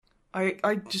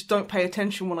I just don't pay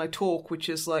attention when I talk, which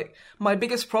is like my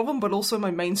biggest problem, but also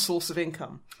my main source of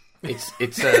income. It's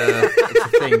a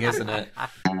thing, isn't it?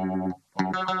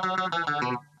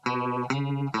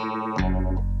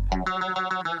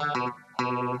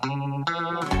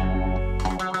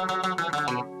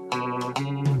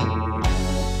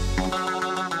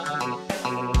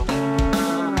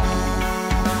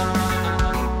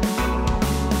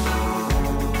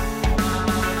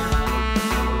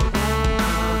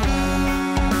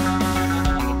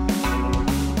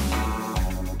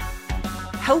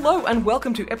 Hello and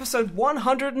welcome to episode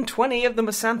 120 of the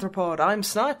Misanthropod. I'm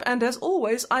Snipe, and as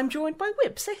always, I'm joined by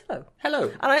Whip. Say hello.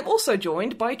 Hello. And I'm also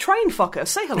joined by Trainfucker.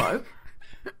 Say hello.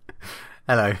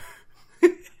 Hello.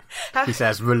 He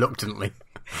says reluctantly.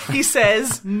 He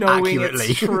says, knowing Accurately.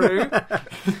 it's true.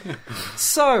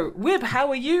 So, Whip, how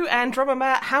are you? And Drummer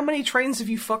Matt, how many trains have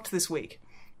you fucked this week?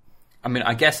 I mean,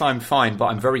 I guess I'm fine, but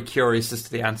I'm very curious as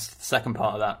to the answer to the second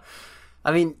part of that.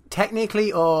 I mean,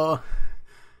 technically, or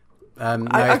no,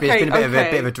 it's been a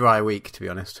bit of a dry week, to be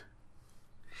honest.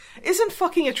 Isn't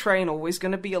fucking a train always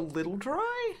going to be a little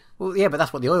dry? Well, yeah, but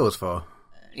that's what the oil's for.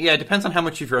 Yeah, it depends on how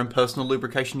much of your own personal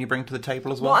lubrication you bring to the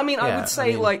table as well. Well, I mean, I Yeah, would say, I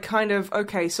mean- like, kind of,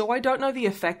 okay, so I don't know the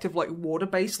effect of, like,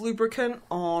 water-based lubricant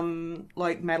on,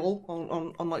 like, metal,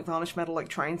 on like, varnished metal, like,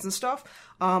 trains and stuff.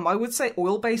 I would say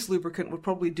oil-based lubricant would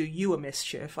probably do you a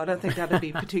mischief. I don't think that'd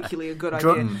be particularly a good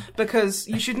idea. Because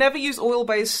you should never use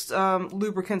oil-based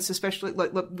lubricants, especially,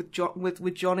 like,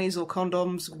 with Johnnies or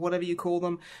condoms, whatever you call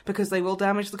them, because they will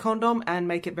damage the condom and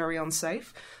make it very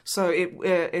unsafe. So,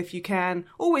 if you can,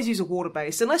 always use a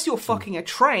water-based, unless you're fucking a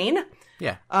train.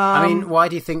 Yeah. I mean, why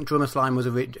do you think Drummer Slime was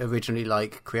originally,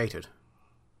 like, created?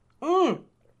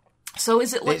 So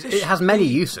is it like... It has many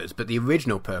uses, but the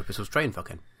original purpose was train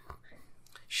fucking.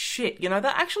 Shit, you know,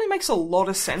 that actually makes a lot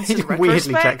of sense in It retrospect.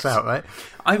 weirdly checks out, right?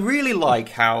 I really like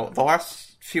how the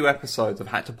last few episodes have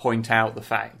had to point out the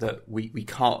fact that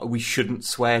we shouldn't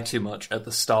swear too much at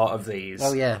the start of these.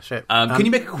 Oh, yeah, shit. Can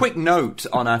you make a quick note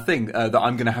on our thing that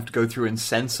I'm going to have to go through and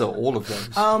censor all of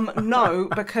those? No,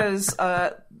 because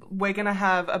we're going to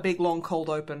have a big, long, cold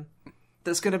open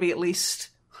that's going to be at least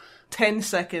 10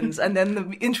 seconds, and then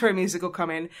the intro music will come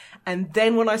in, and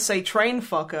then when I say train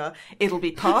fucker, it'll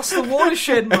be past the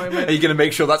watershed moment. Are you going to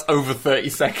make sure that's over 30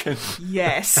 seconds?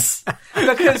 Yes.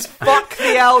 Because fuck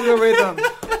the algorithm.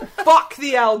 Fuck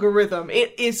the algorithm.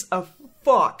 It is a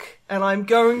fuck. And I'm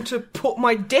going to put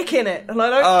my dick in it. And I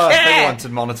don't care. They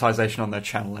wanted monetization on their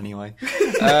channel anyway.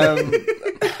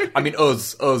 I mean,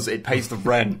 us, it pays the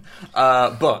rent.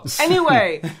 But...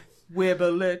 Anyway,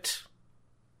 Wibberlit.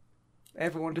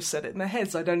 Everyone just said it in their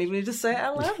heads. I don't even need to say it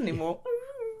out loud anymore.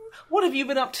 What have you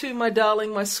been up to, my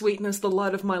darling, my sweetness, the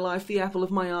light of my life, the apple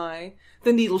of my eye,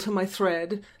 the needle to my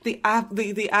thread, the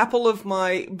apple of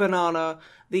my banana,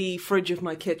 the fridge of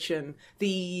my kitchen,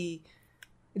 the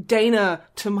Dana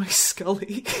to my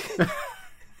Scully?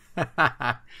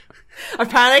 I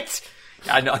panicked.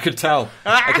 I could tell.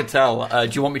 I could tell.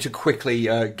 Do you want me to quickly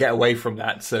get away from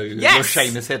that so your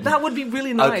shame is hidden? That would be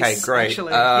really nice. Okay, great.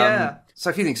 Actually. Yeah. So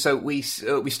a few things. So we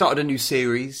started a new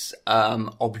series,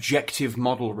 Objective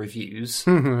Model Reviews,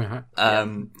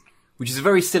 which is a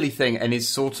very silly thing and is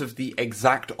sort of the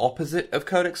exact opposite of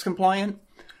Codex Compliant.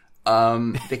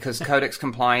 Because Codex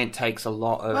Compliant takes a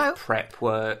lot of prep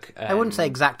work. I wouldn't say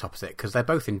exact opposite, because they're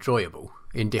both enjoyable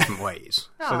in different ways.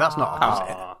 So that's not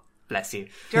opposite. Aw, bless you.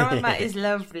 Drama is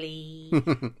lovely.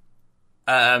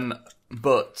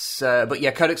 But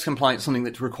yeah, Codex Compliant is something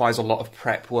that requires a lot of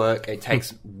prep work. It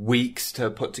takes weeks to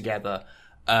put together.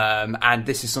 And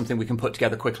this is something we can put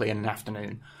together quickly in an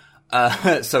afternoon.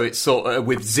 So it's sort of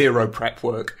with zero prep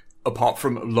work, apart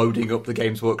from loading up the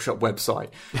Games Workshop website.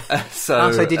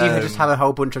 So did you just have a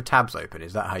whole bunch of tabs open?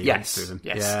 Is that how you went Yes, through them?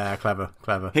 yes. Yeah,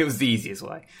 clever. It was the easiest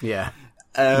way. Yeah.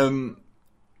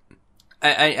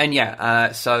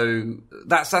 So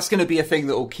that's going to be a thing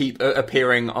that will keep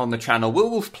appearing on the channel.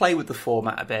 We'll play with the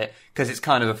format a bit because it's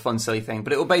kind of a fun, silly thing,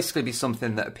 but it will basically be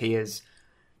something that appears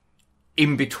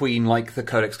in between, like, the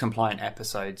Codex Compliant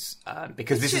episodes,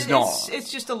 because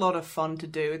It's just a lot of fun to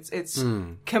do. It's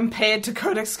compared to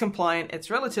Codex Compliant, it's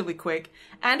relatively quick,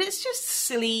 and it's just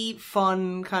silly,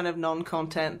 fun kind of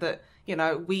non-content that, you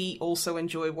know, we also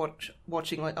enjoy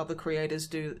watching, like, other creators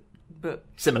do. But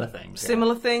similar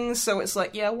things. So it's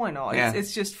like, yeah, why not? Yeah.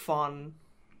 It's just fun.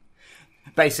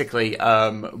 Basically,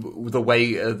 the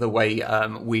way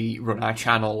we run our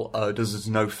channel does us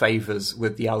no favours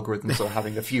with the algorithm, so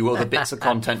having a few other bits of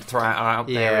content thrown out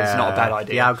there is not a bad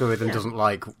idea. The algorithm doesn't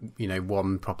like,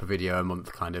 one proper video a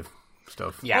month kind of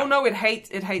stuff. Yeah. Oh no, it hates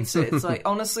it. It's like,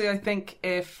 honestly, I think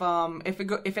if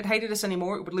it hated us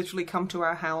anymore, it would literally come to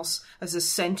our house as a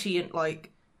sentient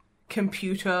like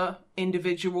computer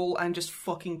individual and just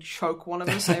fucking choke one of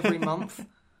us every month.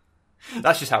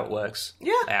 That's just how it works.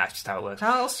 Yeah, that's just how it works.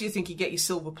 How else do you think you get your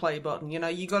silver play button? You know,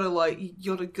 you gotta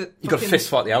fist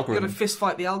fight the algorithm. You gotta fist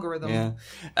fight the algorithm.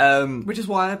 Yeah. Which is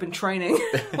why I've been training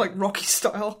like Rocky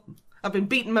style. I've been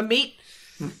beating my meat.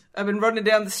 I've been running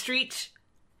down the street,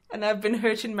 and I've been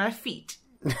hurting my feet.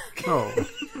 Oh.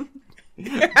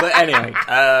 But anyway,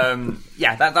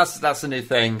 that's the new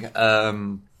thing.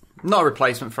 Not a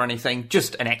replacement for anything,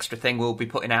 just an extra thing we'll be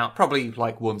putting out, probably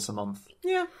like once a month.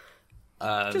 Yeah.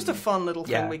 Just a fun little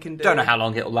thing we can do. Don't know how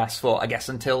long it'll last for, I guess,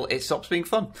 until it stops being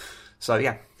fun. So,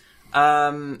 yeah.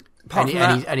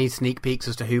 Any sneak peeks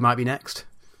as to who might be next?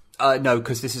 No,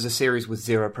 because this is a series with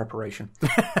zero preparation.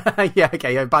 Yeah,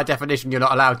 okay. By definition, you're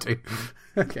not allowed to.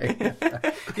 Okay.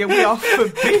 Yeah, we are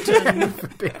forbidden.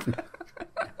 Forbidden.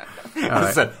 As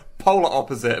I said, polar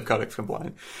opposite of Codex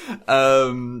Compliant.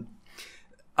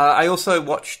 I also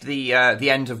watched the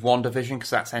end of WandaVision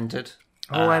because that's ended.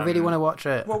 Oh, I really want to watch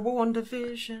it. Well,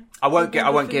 WandaVision. I won't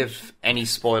give any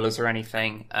spoilers or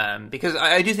anything because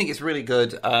I do think it's really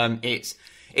good.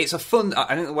 It's a fun.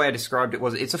 I think the way I described it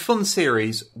was it's a fun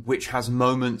series which has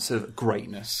moments of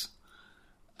greatness.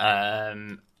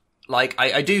 Like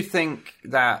I do think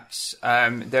that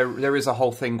there is a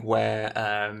whole thing where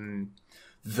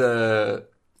the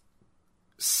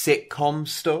sitcom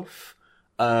stuff,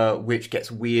 which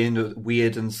gets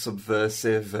weird and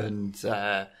subversive and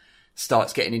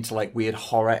starts getting into like weird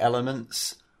horror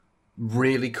elements,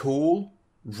 really cool.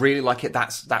 Really like it.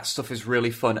 That stuff is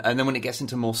really fun. And then when it gets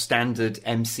into more standard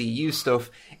MCU stuff,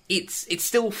 it's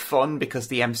still fun because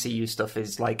the MCU stuff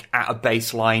is like at a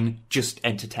baseline just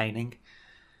entertaining.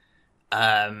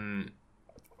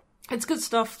 It's good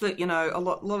stuff that, you know, a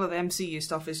lot of the MCU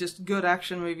stuff is just good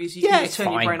action movies. You can just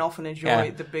turn your brain off and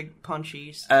enjoy the big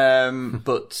punchies.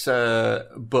 But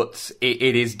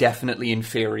it is definitely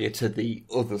inferior to the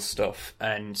other stuff.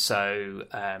 And so,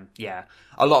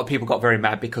 a lot of people got very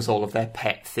mad because all of their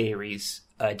pet theories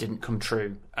didn't come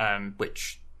true.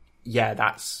 Which,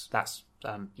 that's the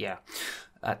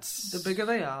bigger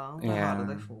they are, the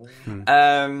harder they fall.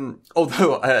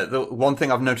 Although the one thing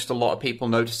I've noticed a lot of people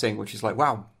noticing, which is like,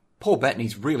 wow, Paul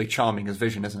Bettany's really charming as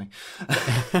Vision, isn't he?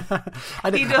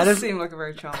 He does seem like a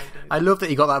very charming dude. I love that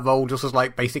he got that role just as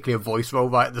like basically a voice role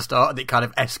right at the start, and it kind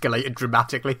of escalated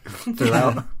dramatically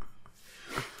throughout.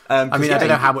 I mean, I don't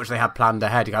know how much they had planned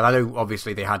ahead. I know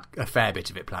obviously they had a fair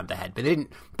bit of it planned ahead, but they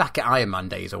didn't, back at Iron Man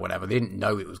days or whatever, they didn't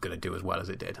know it was going to do as well as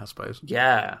it did, I suppose.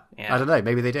 Yeah. I don't know,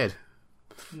 maybe they did.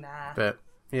 Nah. But,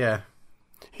 yeah.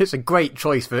 It's a great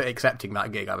choice for accepting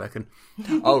that gig, I reckon.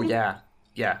 Oh, yeah.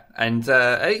 Yeah. And,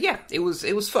 it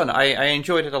was fun. I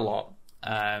enjoyed it a lot.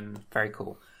 Very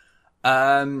cool.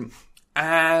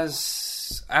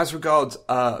 As regards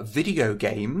video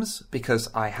games, because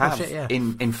I have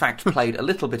in fact played a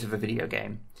little bit of a video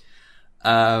game,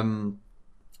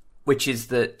 which is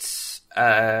that.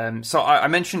 So I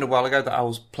mentioned a while ago that I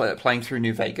was playing through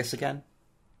New Vegas again.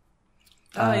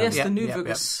 The New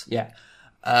Vegas. Yeah.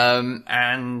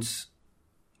 And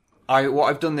what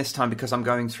I've done this time, because I'm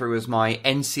going through as my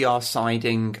NCR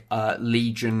siding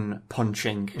Legion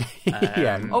punching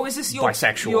is this your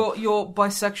bisexual your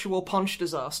bisexual punch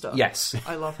disaster? Yes.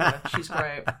 I love her. She's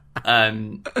great.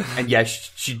 And yeah,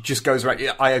 she just goes right.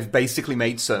 I have basically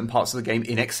made certain parts of the game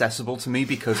inaccessible to me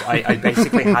because I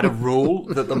basically had a rule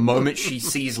that the moment she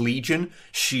sees Legion,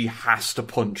 she has to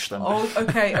punch them. Oh,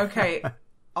 okay.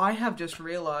 I have just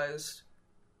realised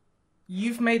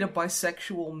you've made a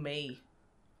bisexual me.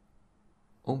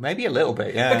 Oh, maybe a little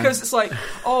bit, yeah. Because it's like,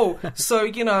 so,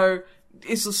 you know,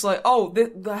 it's just like,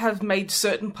 they have made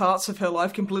certain parts of her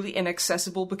life completely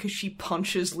inaccessible because she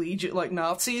punches Legion like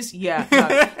Nazis. Yeah, no,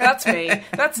 that's me.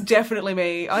 That's definitely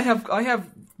me. I have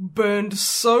burned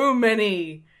so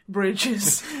many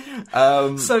bridges.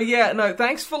 So yeah, no,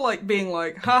 thanks for like being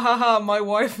like, ha ha ha, my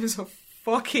wife is a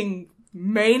fucking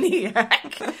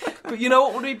maniac. But you know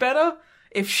what would be better?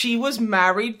 If she was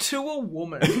married to a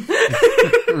woman.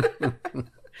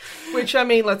 Which, I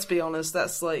mean, let's be honest,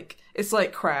 that's like, it's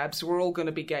like crabs. We're all going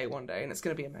to be gay one day, and it's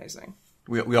going to be amazing.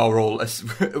 We are all... Is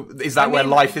that where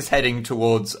life is heading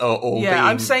towards all being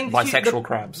I'm saying bisexual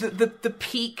crabs? The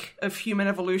peak of human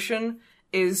evolution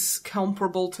is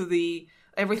comparable to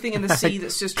everything in the sea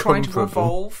that's just trying to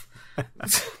evolve.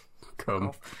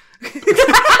 Come.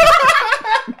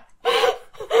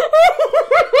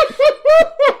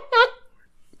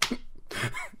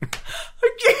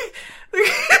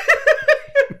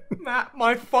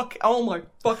 my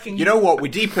fucking. You know what?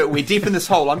 We're deep in this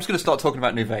hole. I'm just going to start talking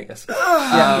about New Vegas.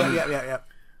 Yeah.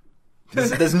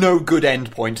 There's no good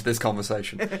end point to this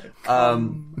conversation.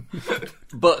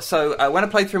 But so when I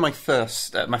played through my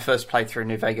first playthrough in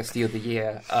New Vegas the other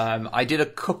year, I did a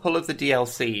couple of the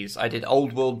DLCs. I did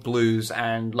Old World Blues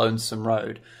and Lonesome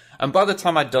Road, and by the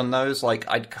time I'd done those, like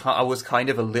I was kind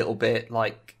of a little bit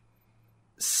like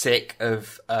sick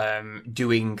of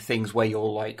doing things where you're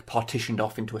like partitioned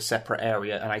off into a separate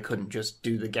area, and I couldn't just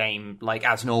do the game like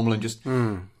as normal and just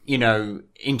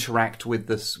interact with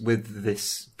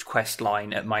this quest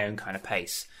line at my own kind of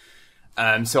pace.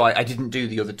 So I didn't do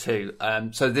the other two.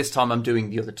 So this time I'm doing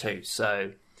the other two.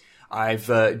 So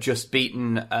I've just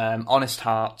beaten Honest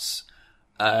Hearts,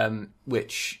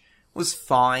 which was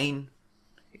fine.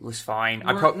 It was fine.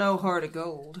 No Heart of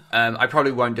Gold. I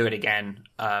probably won't do it again,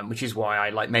 which is why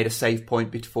I like made a save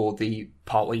point before the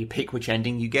part where you pick which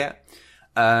ending you get,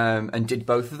 and did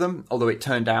both of them. Although it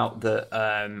turned out that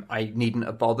I needn't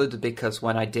have bothered, because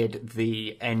when I did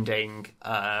the ending,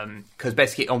 because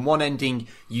basically on one ending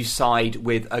you side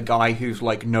with a guy who's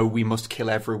like, no, we must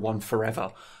kill everyone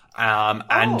forever, and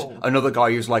another guy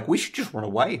who's like, we should just run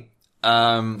away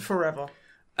forever.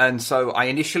 And so I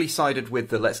initially sided with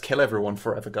the let's kill everyone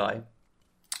forever guy.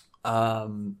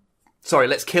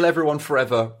 Let's kill everyone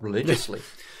forever religiously.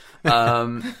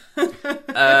 And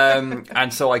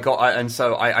so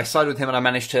I sided with him, and I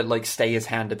managed to like stay his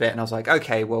hand a bit, and I was like,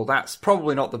 okay, well, that's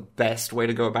probably not the best way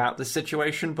to go about this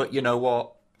situation, but you know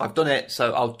what? I've done it,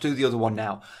 so I'll do the other one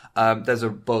now. There's a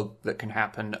bug that can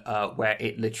happen where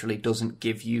it literally doesn't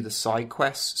give you the side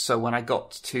quests. So when I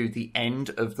got to the end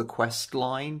of the quest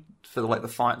line for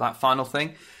that final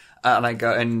thing, and I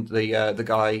go, and the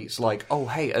guy's like, "Oh,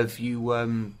 hey, have you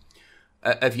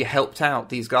helped out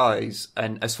these guys?"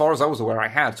 And as far as I was aware, I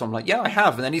had. So I'm like, "Yeah, I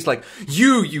have." And then he's like,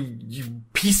 "You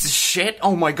piece of shit!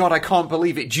 Oh my god, I can't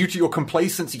believe it! Due to your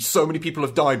complacency, so many people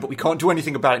have died, but we can't do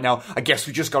anything about it now. I guess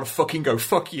we just gotta fucking go.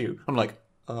 Fuck you." I'm like,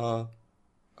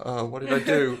 what did I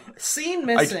do? Scene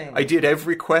missing. I did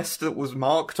every quest that was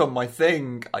marked on my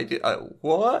thing. I did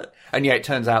what? And yeah, it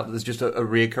turns out that there's just a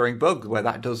reoccurring bug where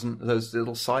those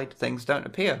little side things don't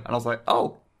appear. And I was like,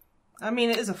 oh. I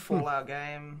mean, it is a Fallout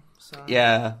game, so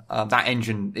yeah, that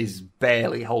engine is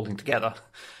barely holding together.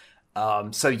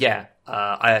 I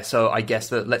guess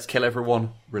that Let's Kill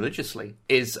Everyone Religiously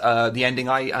is the ending.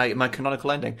 My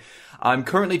canonical ending. I'm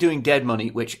currently doing Dead Money,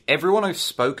 which everyone I've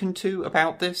spoken to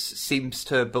about this seems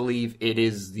to believe it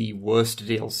is the worst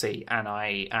DLC, and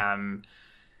I am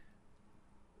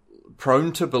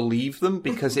prone to believe them,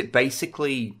 because it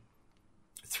basically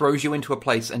throws you into a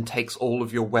place and takes all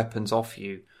of your weapons off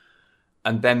you,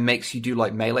 and then makes you do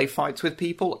like melee fights with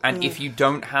people. And if you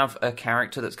don't have a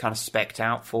character that's kind of spec'd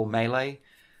out for melee,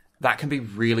 that can be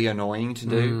really annoying to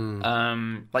do.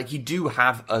 Like you do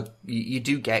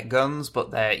get guns,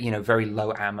 but they're, very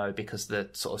low ammo because of the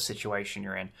sort of situation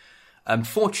you're in.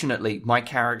 Fortunately, my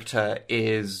character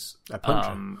is a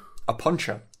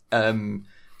puncher.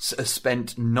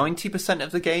 Spent 90%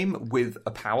 of the game with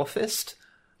a power fist,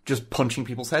 just punching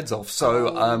people's heads off.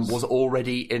 So was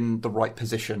already in the right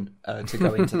position to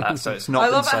go into that. So it's not. I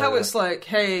love how it's like,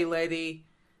 hey, lady,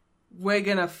 we're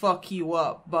gonna fuck you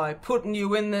up by putting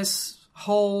you in this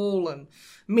hole, and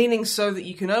meaning so that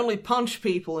you can only punch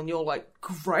people, and you're like,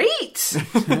 great!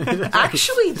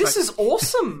 Actually, this is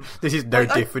awesome. This is no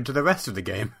different to the rest of the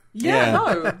game.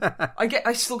 No.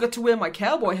 I still get to wear my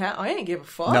cowboy hat. I ain't give a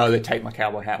fuck. No, they take my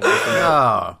cowboy hat away from me.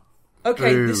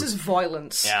 Okay, Boo. this is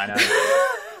violence. Yeah,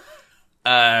 I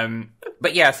know.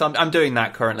 But yeah, so I'm doing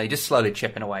that currently, just slowly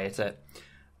chipping away at it.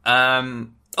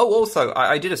 Also,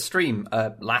 I did a stream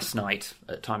last night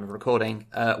at time of recording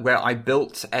where I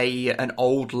built an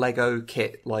old Lego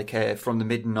kit, from the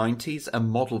mid-90s, a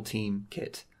model team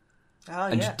kit.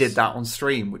 Just did that on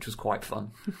stream, which was quite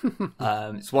fun.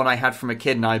 It's one I had from a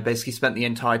kid, and I basically spent the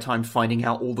entire time finding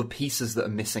out all the pieces that are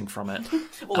missing from it.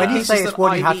 When you say it's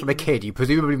one you had from a kid, you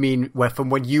presumably mean from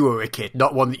when you were a kid,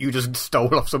 not one that you just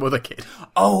stole off some other kid.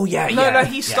 Oh, yeah, No,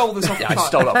 he stole this off a child. I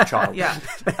stole it off a child.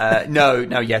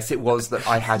 Yeah. Yes, it was that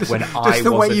I had when I was a child. Just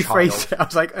the way you phrased it, I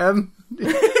was like,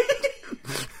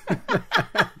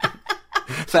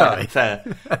 Fair.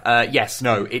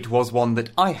 It was one that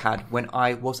I had when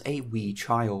I was a wee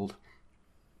child.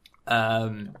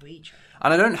 And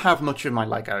I don't have much of my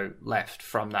Lego left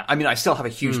from that. I mean, I still have a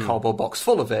huge cardboard box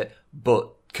full of it,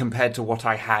 but compared to what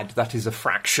I had, that is a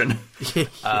fraction.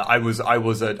 I was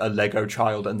a Lego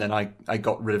child, and then I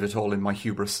got rid of it all in my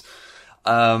hubris.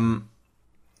 But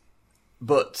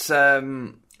this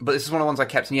is one of the ones I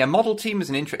kept. And yeah, Model Team is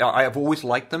an I have always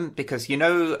liked them because,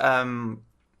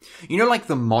 You know, like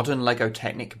the modern Lego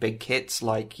Technic big kits,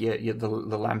 like the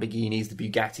Lamborghinis, the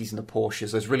Bugattis, and the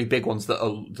Porsches. Those really big ones that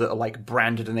are like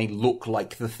branded and they look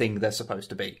like the thing they're supposed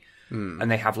to be,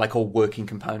 and they have like all working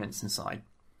components inside.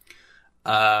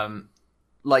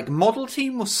 Like Model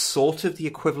Team was sort of the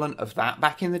equivalent of that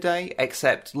back in the day,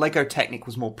 except Lego Technic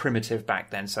was more primitive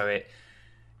back then, so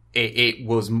it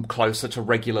was closer to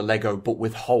regular Lego, but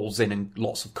with holes in and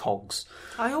lots of cogs.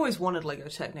 I always wanted Lego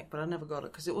Technic, but I never got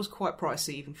it because it was quite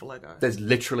pricey even for Lego. There's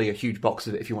literally a huge box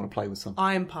of it if you want to play with some.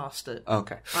 I am past it.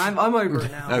 Okay. I'm over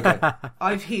it now. Okay.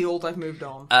 I've healed. I've moved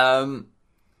on.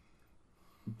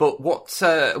 But what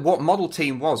Model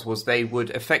Team was they would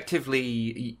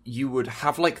effectively, you would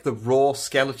have like the raw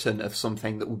skeleton of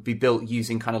something that would be built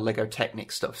using kind of Lego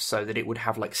Technic stuff, so that it would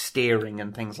have like steering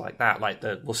and things like that, like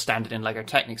the standard in Lego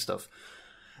Technic stuff.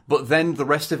 But then the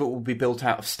rest of it would be built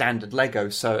out of standard Lego,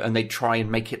 and they'd try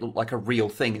and make it look like a real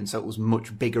thing, and so it was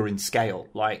much bigger in scale.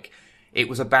 Like it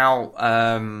was about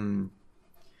the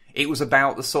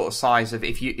sort of size of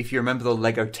if you remember the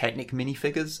Lego Technic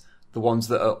minifigures. The ones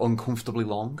that are uncomfortably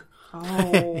long.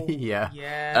 Oh,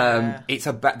 yeah. It's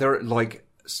about they're like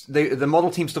the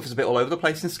Model Team stuff is a bit all over the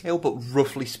place in scale, but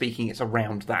roughly speaking, it's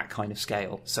around that kind of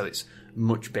scale, so it's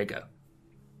much bigger.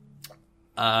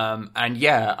 I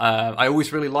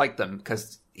always really liked them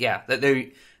because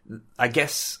they I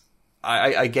guess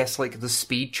like the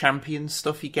Speed Champion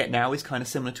stuff you get now is kind of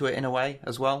similar to it in a way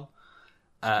as well.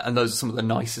 And those are some of the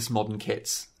nicest modern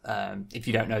kits. If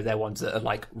you don't know, they're ones that are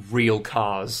like real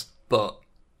cars. But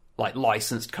like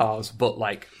licensed cars, but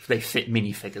like they fit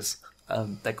minifigures.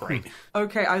 They're great.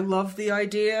 Okay, I love the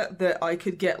idea that I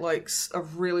could get like a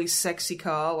really sexy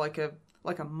car, like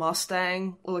a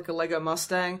Mustang, or like a Lego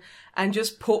Mustang, and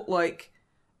just put like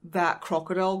that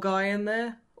crocodile guy in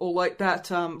there, or like that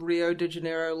Rio de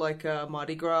Janeiro like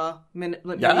Mardi Gras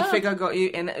minifigure got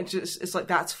you, and it's like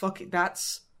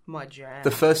that's my jam.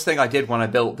 The first thing I did when I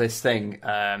built this thing,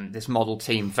 this Model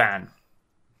Team van.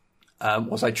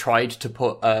 Was I tried to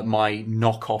put my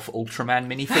knockoff Ultraman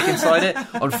minifig inside it.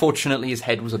 Unfortunately, his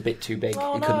head was a bit too big.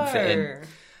 It couldn't fit in.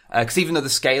 Because even though the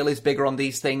scale is bigger on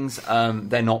these things,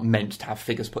 they're not meant to have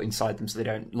figures put inside them, so they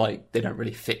don't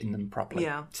really fit in them properly.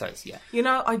 Yeah. So it's, yeah. You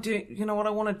know, you know what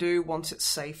I want to do once it's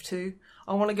safe to?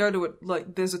 I want to go to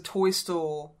there's a toy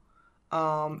store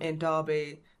in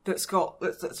Derby that's got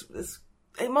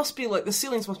it must be like the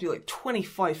ceilings must be like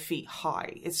 25 feet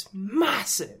high. It's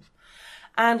massive.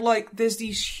 And, like, there's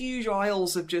these huge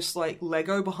aisles of just, like,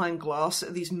 Lego behind glass,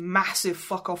 these massive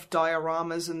fuck-off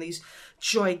dioramas and these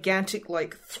gigantic,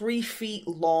 like, 3 feet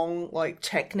long, like,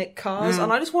 Technic cars.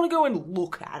 And I just want to go and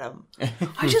look at them.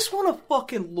 I just want to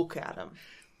fucking look at them.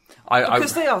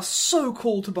 Because they are so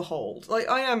cool to behold. Like,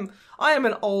 I am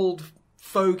an old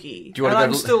fogey. And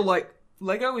I'm still like,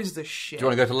 Lego is the shit. Do you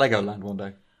want to go to Legoland one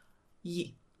day?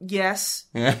 Yes.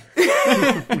 Yeah.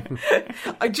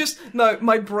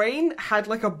 My brain had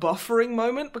like a buffering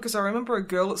moment because I remember a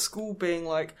girl at school being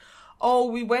like,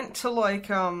 oh, we went to like,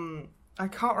 I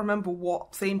can't remember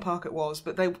what theme park it was,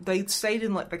 but they stayed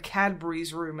in like the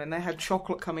Cadbury's room and they had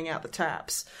chocolate coming out the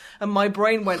taps. And my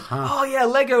brain went, oh yeah,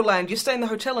 Legoland, you stay in the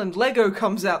hotel and Lego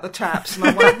comes out the taps. And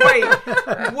I'm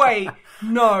like, wait,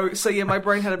 no. So yeah, my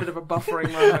brain had a bit of a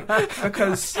buffering moment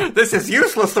because... This is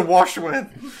useless to wash with.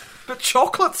 But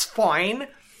chocolate's fine.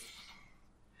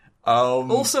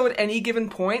 Also, at any given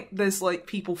point, there's like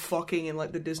people fucking in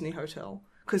like the Disney hotel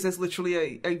because there's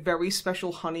literally a very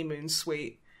special honeymoon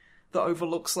suite that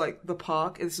overlooks like the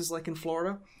park. This is like in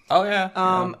Florida. Oh yeah.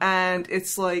 And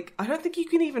it's like I don't think you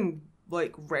can even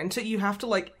like rent it. You have to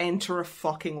like enter a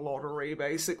fucking lottery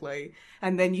basically,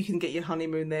 and then you can get your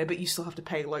honeymoon there. But you still have to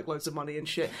pay like loads of money and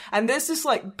shit. And there's this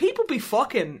like people be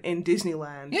fucking in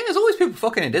Disneyland. Yeah, there's always people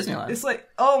fucking in Disneyland. It's like,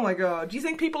 oh my god, do you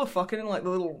think people are fucking in like the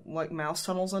little like mouse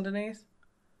tunnels underneath?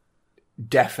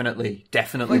 Definitely.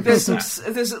 Like there's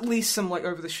at least some like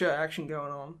over the shirt action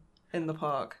going on in the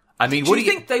park. I mean, do you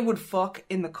think they would fuck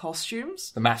in the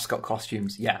costumes? The mascot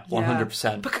costumes, yeah,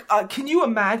 100%. But, can you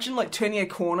imagine, like, turning a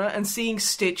corner and seeing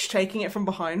Stitch taking it from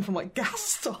behind from, like,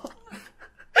 Gaston?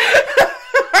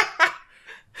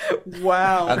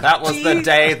 Wow. And that was the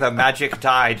day the magic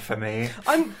died for me.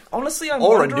 I'm Or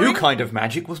wondering... a new kind of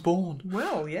magic was born.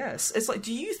 Well, yes. It's like,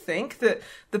 do you think that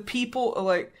the people are,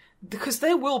 like... Because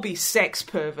there will be sex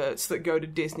perverts that go to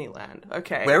Disneyland,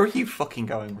 okay? Where are you fucking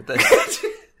going with this?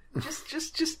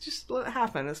 Just let it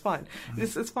happen. It's fine.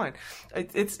 It's fine.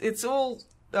 It's all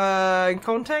in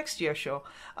context. Yeah, sure.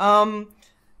 Can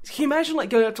you imagine like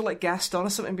going up to like Gaston or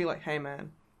something and be like, "Hey,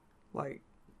 man, like,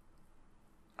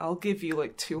 I'll give you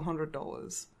like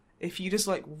 $200 if you just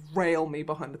like rail me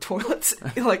behind the toilets,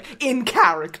 like in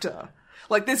character."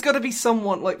 Like, there's got to be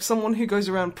someone who goes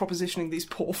around propositioning these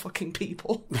poor fucking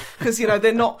people. Because,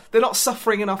 they're not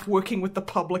suffering enough working with the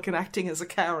public and acting as a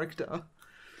character.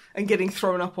 And getting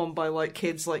thrown up on by, like,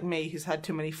 kids like me who's had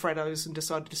too many Freddos and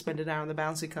decided to spend an hour in the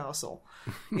bouncy castle.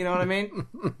 You know what I mean?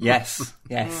 Yes.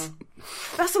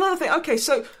 That's another thing. Okay,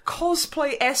 so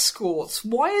cosplay escorts.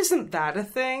 Why isn't that a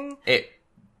thing? It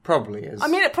probably is. I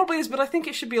mean, it probably is, but I think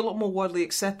it should be a lot more widely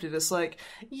accepted. It's like,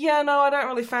 yeah, no, I don't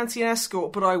really fancy an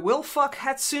escort, but I will fuck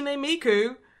Hatsune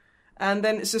Miku. And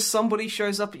then it's just somebody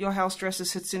shows up at your house dressed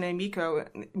as Hatsune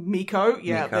Miku. Miko?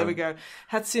 Yeah, there we go.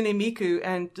 Hatsune Miku,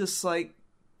 and just, like,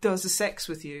 does the sex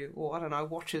with you, or I don't know,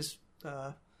 watches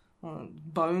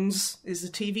Bones is the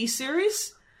TV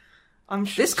series. I'm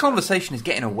sure this conversation is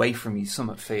getting away from you,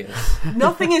 Summit Fears.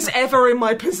 Nothing is ever in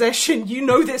my possession. You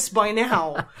know this by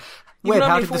now. Wait,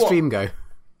 how did the stream go?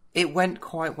 It went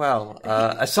quite well.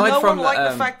 Aside no from one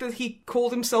liked the fact that he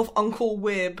called himself Uncle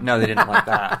Wib. No, they didn't like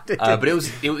that. But it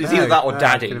was either that or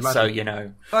Daddy. So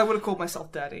I would have called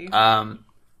myself Daddy.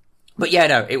 But yeah,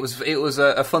 no, it was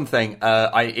a fun thing.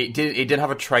 It did have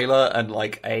a trailer and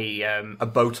like a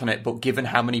boat on it, but given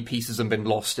how many pieces have been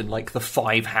lost in like the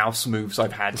 5 house moves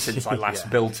I've had since I last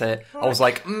built it, I was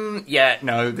like,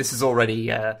 no, this is already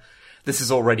a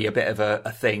bit of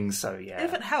a thing. So yeah,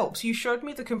 if it helps, you showed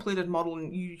me the completed model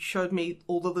and you showed me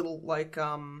all the little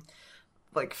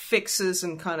like fixes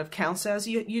and kind of counts as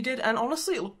you did, and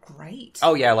honestly, it looked great.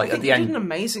 Oh yeah, like I think at the you end, did an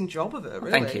amazing job of it.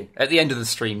 Really, thank you. At the end of the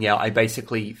stream, I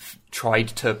basically tried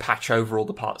to patch over all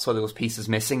the parts where there was pieces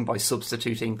missing by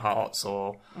substituting parts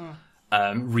or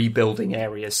rebuilding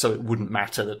areas, so it wouldn't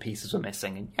matter that pieces were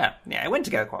missing. And yeah, it went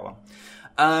together quite well.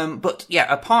 But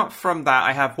yeah, apart from that,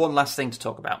 I have one last thing to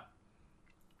talk about,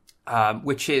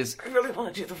 which is I really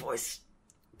want to do the voice.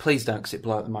 Please don't, because it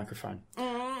blow out the microphone.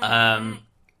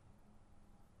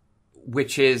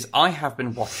 Which is, I have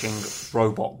been watching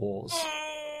Robot Wars.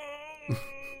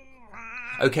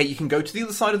 Okay, you can go to the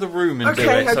other side of the room and do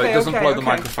it so it doesn't blow the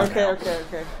microphone out.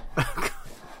 Okay. Are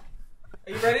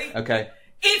you ready? Okay.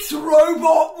 It's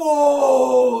Robot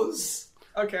Wars!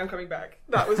 Okay, I'm coming back.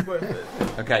 That was worth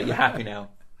it. Okay, you're happy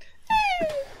now.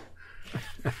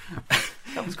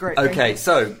 That was great. Okay,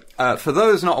 so, for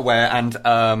those not aware, and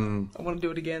I want to do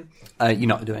it again. You're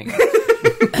not doing it.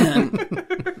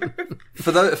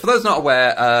 For those not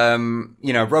aware,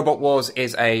 Robot Wars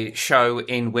is a show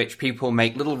in which people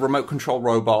make little remote control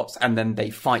robots and then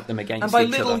they fight them against each other.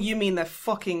 And by little, you mean they're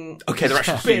fucking okay, they're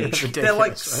actually huge.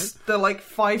 They're like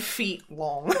 5 feet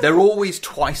long. They're always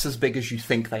twice as big as you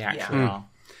think they actually are.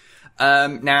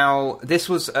 Now, this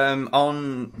was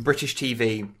on British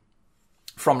TV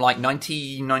from like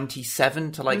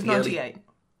 1997 to like it was 98.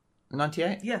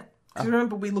 98? Yeah. I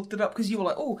remember we looked it up because you were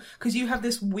like, because you have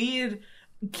this weird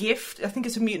gift, I think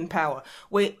it's a mutant power,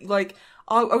 where like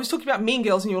I was talking about Mean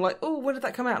Girls and you were like, when did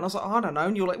that come out? And I was like, I don't know.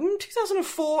 And you were like,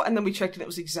 2004, and then we checked and it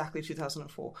was exactly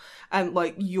 2004. And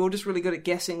like, you're just really good at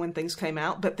guessing when things came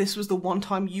out, but this was the one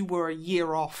time you were a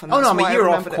year off. And I'm a year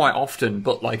off quite often,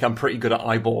 but like I'm pretty good at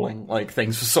eyeballing like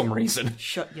things for some reason.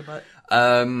 Shut your butt.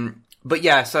 But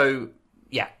yeah, so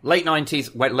yeah, late 90s,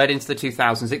 led into the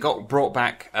 2000s. It got brought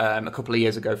back a couple of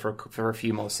years ago for a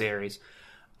few more series.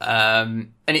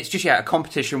 And it's just a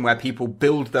competition where people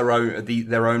build their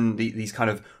own these kind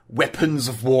of weapons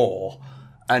of war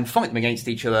and fight them against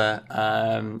each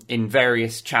other in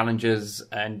various challenges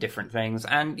and different things.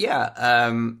 And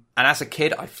and as a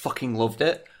kid, I fucking loved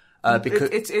it. Because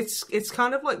it's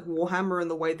kind of like Warhammer in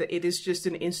the way that it is just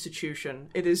an institution.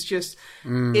 It is just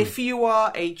if you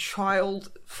are a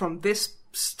child from this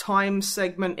time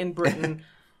segment in Britain.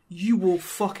 You will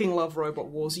fucking love Robot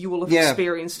Wars. You will have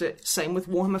experienced it. Same with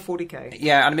Warhammer 40k.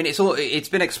 Yeah, I mean, it's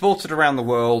been exported around the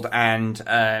world, and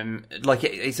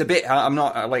it's a bit. I'm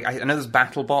not I know there's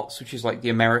BattleBots, which is like the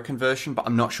American version, but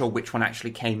I'm not sure which one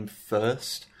actually came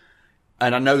first.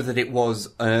 And I know that it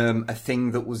was a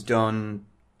thing that was done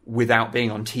without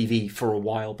being on TV for a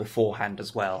while beforehand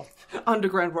as well.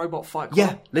 Underground Robot Fight Club.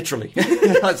 Yeah, literally.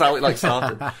 That's how it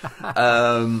started.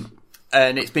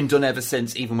 And it's been done ever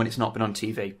since, even when it's not been on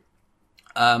TV.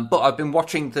 But I've been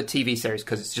watching the TV series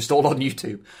because it's just all on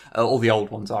YouTube. All the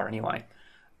old ones are anyway.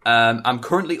 I'm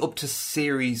currently up to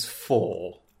series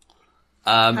 4.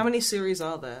 How many series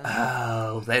are there?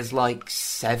 Oh, there's like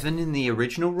 7 in the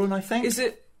original run, I think. Is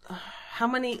it... How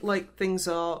many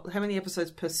how many episodes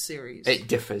per series? It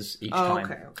differs each time.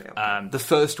 Okay. The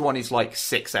first one is like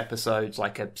 6 episodes,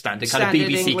 like a standard kind of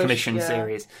BBC English, commissioned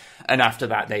series. And after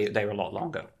that, they're a lot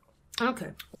longer.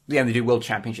 Okay. Yeah, they do world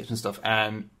championships and stuff.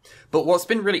 But what's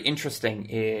been really interesting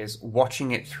is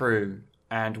watching it through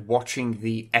and watching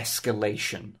the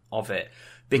escalation of it.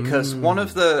 because one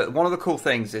of the cool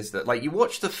things is that like you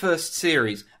watch the first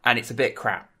series and it's a bit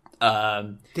crap.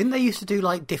 Didn't they used to do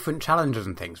like different challenges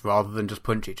and things rather than just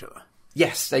punch each other?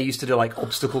 Yes, they used to do like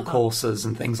obstacle courses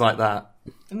and things like that.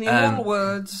 In the immortal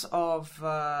words of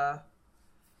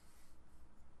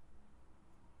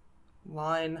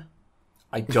line.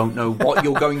 I don't know what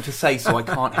you're going to say, so I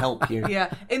can't help you.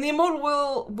 Yeah, in the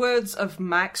immortal words of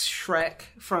Max Schreck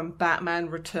from Batman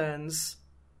Returns.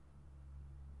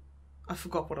 I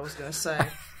forgot what I was going to say.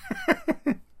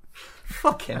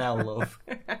 Fucking hell, love.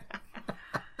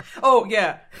 Oh,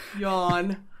 yeah.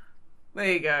 Yawn.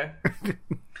 There you go.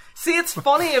 See, it's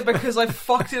funnier because I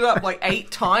fucked it up like 8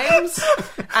 times,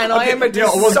 and I am a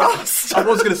disaster. I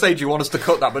was going to say, do you want us to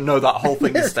cut that? But no, that whole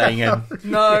thing is staying in.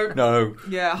 No.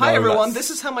 Yeah, hi everyone, this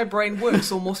is how my brain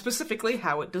works, or more specifically,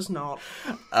 how it does not.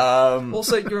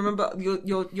 Also, you remember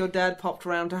your dad popped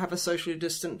around to have a socially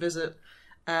distant visit,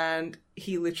 and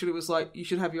he literally was like, you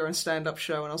should have your own stand-up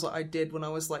show. And I was like, I did when I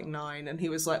was like 9. And he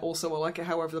was like, also, I like it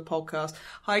however the podcast.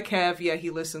 Hi, Kev. Yeah,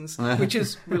 he listens. Which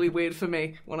is really weird for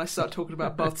me when I start talking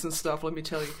about butts and stuff, let me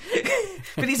tell you.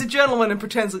 But he's a gentleman and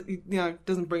pretends that,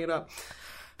 doesn't bring it up.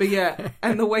 But yeah,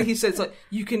 and the way he says, like,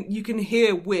 you can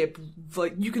hear Whip,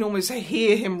 like, you can almost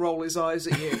hear him roll his eyes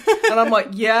at you. And I'm like,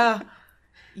 yeah...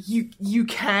 You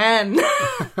can.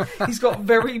 He's got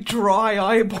very dry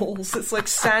eyeballs. It's like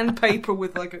sandpaper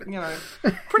with like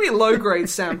pretty low grade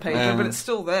sandpaper, but it's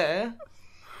still there.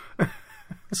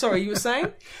 Sorry, you were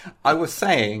saying? I was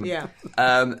saying,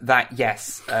 that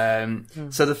yes.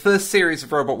 So the first series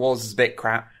of Robot Wars is a bit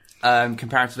crap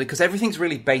comparatively because everything's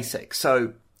really basic.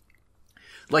 So.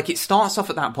 Like, it starts off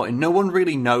at that point and no one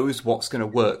really knows what's going to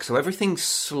work. So everything's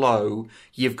slow.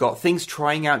 You've got things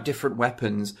trying out different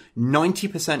weapons,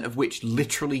 90% of which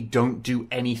literally don't do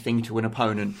anything to an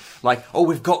opponent. Like, oh,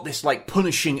 we've got this, like,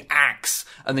 punishing axe.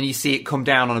 And then you see it come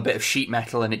down on a bit of sheet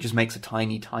metal and it just makes a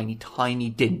tiny, tiny, tiny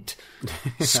dint.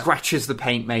 Scratches the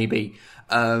paint, maybe.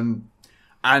 And...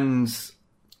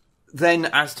 then,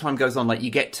 as time goes on, like, you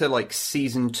get to, like,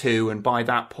 Season 2, and by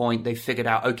that point, they figured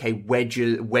out, okay,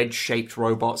 wedge-shaped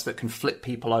robots that can flip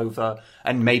people over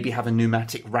and maybe have a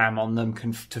pneumatic ram on them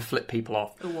to flip people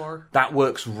off. That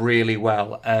works really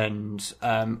well, and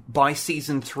by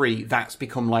Season 3, that's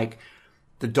become, like,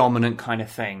 the dominant kind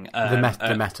of thing.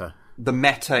 The meta. The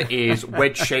meta is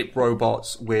wedge-shaped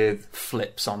robots with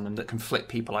flips on them that can flip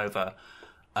people over.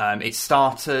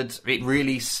 It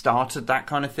really started that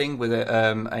kind of thing with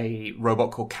a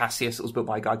robot called Cassius. It was built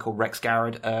by a guy called Rex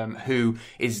Garrett, who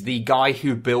is the guy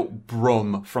who built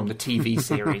Brum from the TV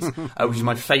series, which is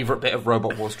my favourite bit of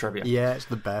Robot Wars trivia. Yeah, it's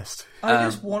the best. I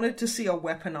just wanted to see a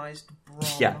weaponized Brum.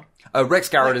 Yeah. Rex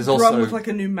Garrett is also... Brum with like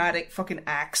a pneumatic fucking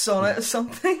axe on it or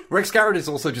something. Rex Garrett is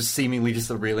also just seemingly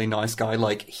just a really nice guy.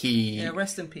 Like, he... Yeah,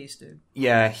 rest in peace, dude.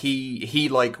 Yeah, he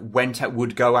like,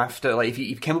 would go after... Like, if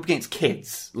you came up against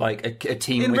kids, like, a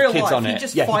team in with real kids life, on it...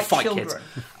 He'd fight children. Kids.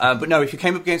 But no, if you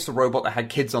came up against a robot that had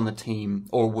kids on the team,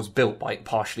 or was built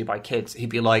partially by kids, he'd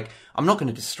be like, I'm not going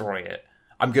to destroy it.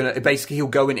 Basically, he'll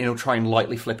go in and he'll try and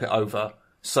lightly flip it over,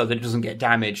 so that it doesn't get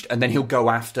damaged, and then he'll go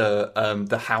after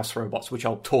the house robots, which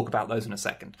I'll talk about those in a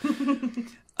second.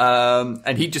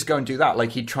 And he'd just go and do that.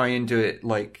 Like, he'd try and do it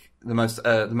like the most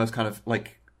kind of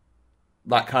like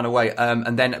that kind of way.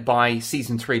 And then by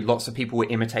Season 3, lots of people were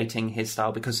imitating his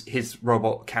style because his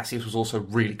robot Cassius was also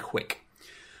really quick.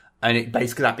 And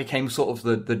that became sort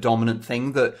of the dominant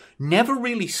thing that never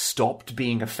really stopped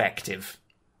being effective.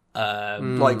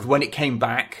 Like when it came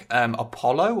back,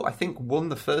 Apollo, I think, won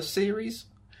the first series.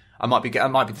 I might be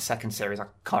the second series. I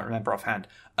can't remember offhand.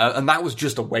 And that was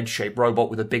just a wedge-shaped robot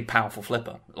with a big, powerful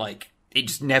flipper. Like, it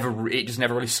just never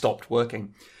really stopped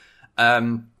working.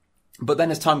 But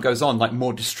then as time goes on, like,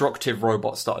 more destructive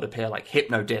robots started to appear, like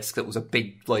Hypnodisc, that was a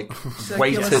big, like,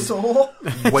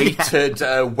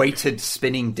 weighted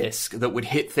spinning disc that would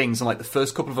hit things, and like the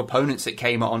first couple of opponents it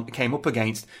came up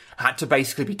against had to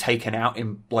basically be taken out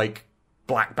in like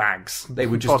black bags. They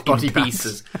were just in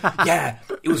pieces. Yeah,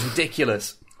 it was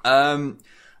ridiculous.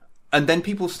 And then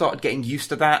people started getting used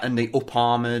to that, and they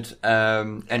up-armored,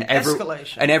 and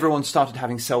everyone started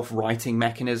having self-writing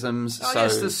mechanisms. Oh,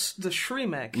 yes, the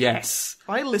Shremek. Yes.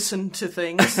 I listen to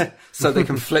things. So they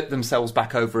can flip themselves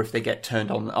back over if they get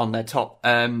turned on their top.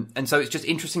 And so it's just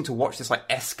interesting to watch this, like,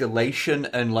 escalation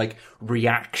and, like,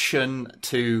 reaction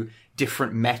to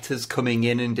different metas coming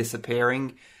in and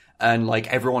disappearing. and like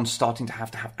everyone's starting to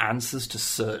have answers to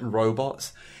certain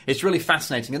robots. It's really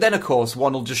fascinating. And then, of course,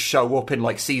 one will just show up in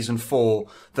like season 4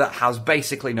 that has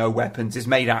basically no weapons, is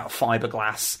made out of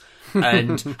fiberglass,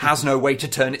 and has no way to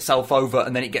turn itself over,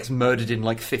 and then it gets murdered in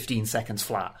like 15 seconds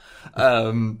flat.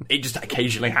 It just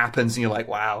occasionally happens, and you're like,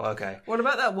 wow, okay. What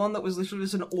about that one that was literally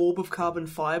just an orb of carbon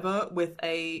fiber with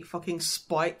a fucking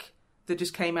spike that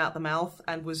just came out the mouth,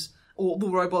 and was all the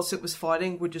robots it was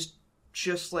fighting were just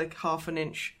like half an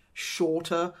inch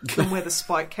shorter than where the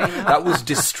spike came out? That was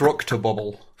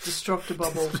Destructibubble.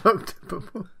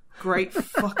 Destructibubble. Great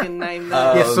fucking name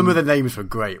there. Yeah, some of the names were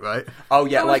great, right? Oh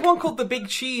yeah, there was one called the Big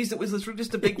Cheese that was literally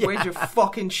just a big wedge of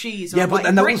fucking cheese. And but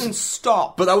that was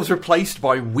stop. But that was replaced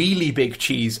by Wheelie Big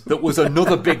Cheese, that was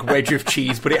another big wedge of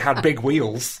cheese, but it had big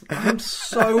wheels. I'm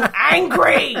so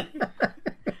angry.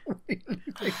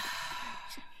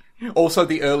 Also,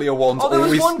 the earlier ones. Oh, there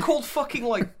was one called fucking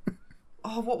like.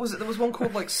 Oh, what was it? There was one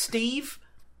called like Steve.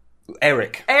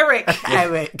 Eric. Eric.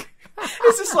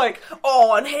 It's just like,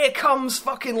 oh, and here comes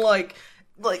fucking like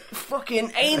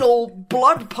fucking anal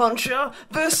blood puncher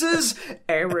versus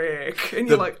Eric, and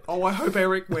you're like, oh, I hope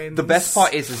Eric wins. The best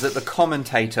part is that the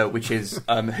commentator, which is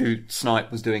who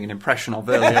Snipe was doing an impression of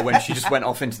earlier when she just went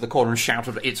off into the corner and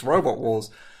shouted, "It's Robot Wars."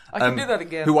 I can do that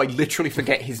again. Who I literally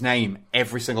forget his name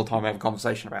every single time I have a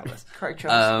conversation about this. Craig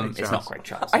Charles. It's not Craig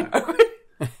Charles. I know.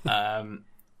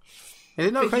 Is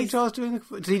it not Craig Charles doing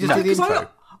the... Did he just do the intro?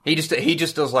 He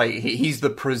just does like... He's the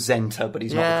presenter, but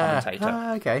he's not the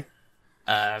commentator. Okay.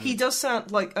 He does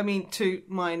sound like... I mean, to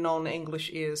my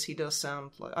non-English ears, he does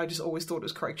sound like... I just always thought it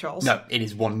was Craig Charles. No, it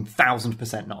is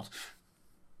 1,000% not.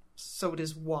 So it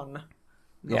is one.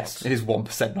 Not. Yes, it is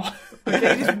 1% not.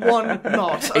 Okay, it is one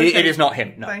not. Okay. It is not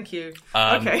him, no. Thank you.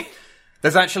 Okay.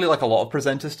 There's actually like a lot of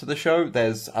presenters to the show.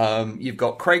 There's you've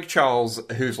got Craig Charles,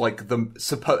 who's like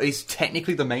he's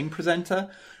technically the main presenter.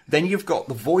 Then you've got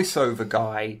the voiceover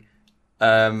guy,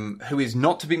 who is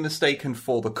not to be mistaken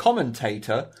for the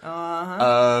commentator.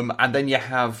 And then you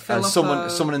have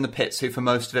someone in the pits who for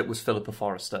most of it was Philippa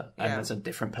Forrester. And there's a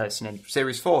different person in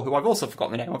Series 4 who I've also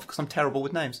forgotten the name of because I'm terrible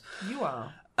with names. You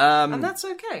are. And that's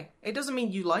okay. It doesn't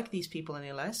mean you like these people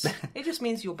any less. It just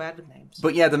means you're bad with names.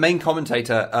 But yeah, the main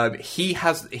commentator, he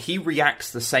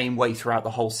reacts the same way throughout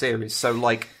the whole series. So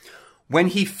like, when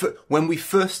we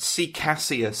first see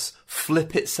Cassius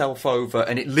flip itself over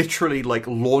and it literally like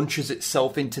launches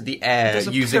itself into the air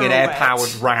using an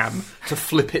air-powered ram to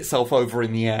flip itself over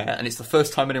in the air, and it's the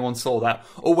first time anyone saw that.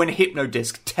 Or when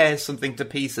Hypnodisc tears something to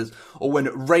pieces, or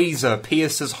when Razor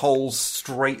pierces holes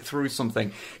straight through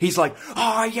something, he's like,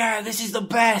 oh yeah, this is the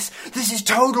best, this is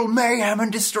total mayhem and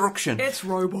destruction. It's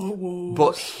Robot Wars.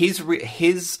 But his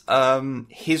reactions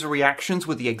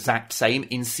were the exact same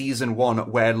in season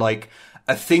 1, where like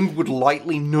a thing would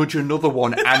lightly nudge another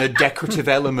one and a decorative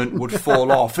element would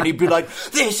fall off, and he'd be like,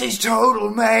 this is total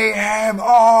mayhem,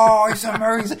 oh, it's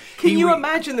amazing. Can you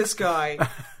imagine this guy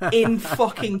in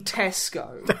fucking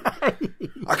Tesco?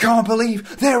 I can't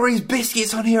believe there is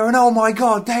biscuits on here, and oh my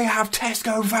god, they have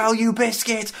Tesco value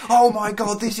biscuits, oh my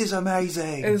god, this is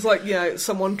amazing. And it's like,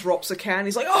 someone drops a can,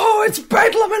 he's like, oh, it's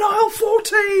Bedlam in aisle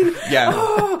 14,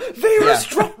 oh, Vera's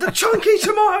dropped the chunky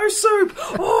tomato soup,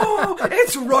 oh,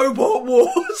 it's Robot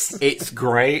Wars. It's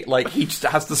great. Like, he just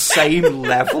has the same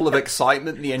level of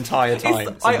excitement the entire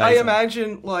time. I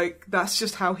imagine, like, that's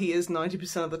just how he is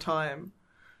 90% of the time.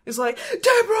 It's like,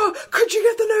 Deborah, could you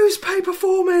get the newspaper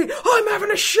for me? I'm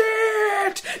having a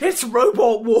shit! It's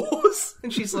Robot Wars!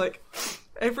 And she's like,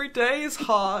 every day is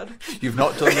hard. You've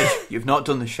not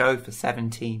done the show for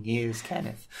 17 years,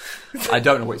 Kenneth. I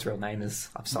don't know what his real name is.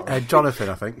 I'm sorry. Jonathan,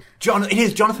 I think. It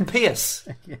is Jonathan Pierce.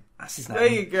 That's his name. There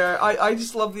you go. I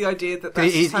just love the idea that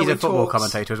he's how a football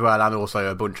commentator as well, and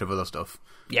also a bunch of other stuff.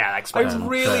 Yeah, I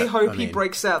really hope he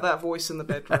breaks out that voice in the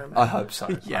bedroom. I hope so.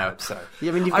 Yeah, I hope so.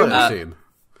 Yeah, I mean, you've got to assume.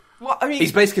 Well, I mean,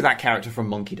 he's basically that character from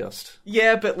Monkey Dust.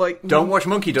 Yeah, but like, don't watch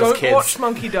Monkey Dust, kids. Don't watch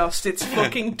Monkey Dust. It's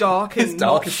fucking dark and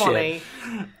not funny.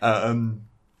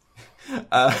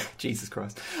 Jesus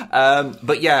Christ.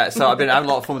 But yeah, so I've been having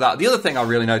a lot of fun with that. The other thing I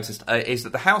really noticed is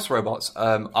that the house robots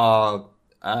are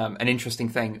an interesting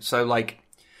thing. So like,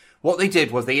 what they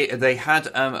did was they had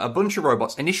a bunch of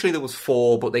robots. Initially there was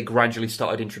 4, but they gradually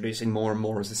started introducing more and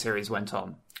more as the series went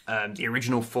on. The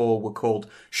original 4 were called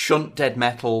Shunt, Dead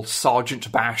Metal,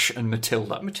 Sergeant Bash, and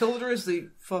Matilda. Matilda is the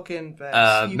fucking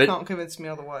best. You can't convince me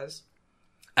otherwise.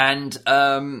 And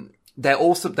they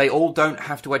all don't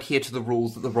have to adhere to the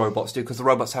rules that the robots do, because the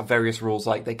robots have various rules,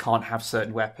 like they can't have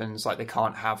certain weapons, like they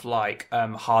can't have like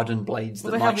hardened blades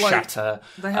that might shatter.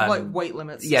 They have like weight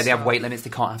limits. Yeah, they have weight limits. They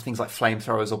can't have things like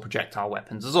flamethrowers or projectile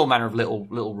weapons. There's all manner of little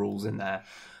rules in there.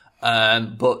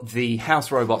 But the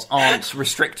house robots aren't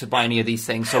restricted by any of these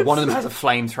things. So one of them has a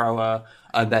flamethrower,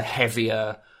 and they're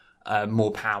heavier,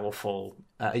 more powerful.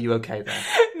 Are you okay there?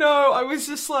 No, I was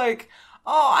just like,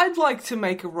 oh, I'd like to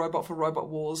make a robot for Robot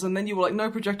Wars, and then you were like,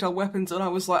 no projectile weapons, and I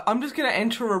was like, I'm just gonna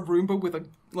enter a Roomba with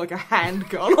a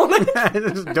handgun on it.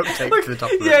 Just duct tape to the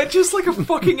top of it. Yeah, just like a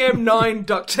fucking M9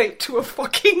 duct tape to a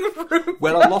fucking room.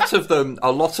 Well, a lot of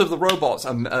the robots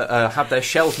have their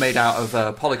shells made out of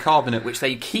polycarbonate, which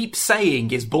they keep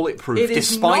saying is bulletproof,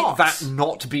 despite that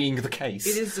not being the case.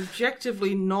 It is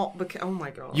objectively not the case. Oh my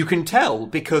god. You can tell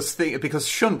because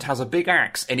Shunt has a big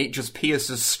axe and it just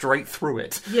pierces straight through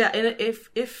it. Yeah, and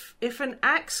if an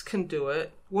axe can do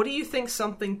it, what do you think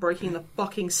something breaking the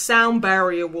fucking sound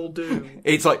barrier will do?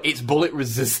 It's bullet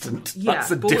resistant. Yeah, that's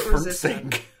a different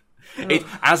thing.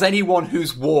 As anyone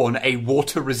who's worn a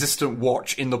water resistant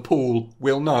watch in the pool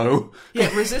will know.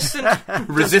 Yeah, resistant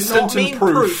resistant and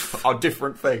proof are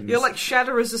different things. You're like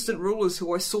shatter resistant rulers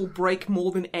who I saw break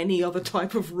more than any other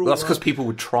type of ruler. Well, that's because people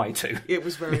would try to. It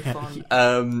was very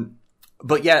fun.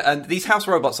 But yeah, and these house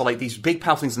robots are like these big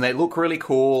powerful things, and they look really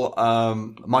cool.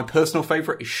 My personal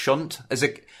favourite is Shunt.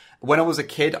 When I was a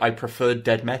kid, I preferred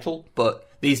Dead Metal, but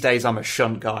these days I'm a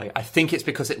Shunt guy. I think it's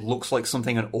because it looks like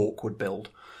something an orc would build.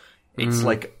 It's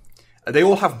like... They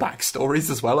all have backstories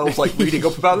as well. I was like reading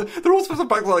up about it. They're all supposed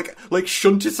to have like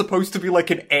Shunt is supposed to be like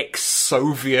an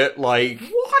ex-Soviet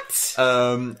what?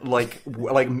 Like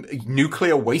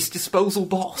nuclear waste disposal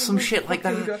bot or some shit like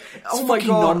that. God. Oh my god!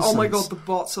 Nonsense. Oh my god! The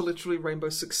bots are literally Rainbow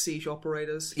Six Siege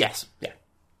operators. Yes. Yeah.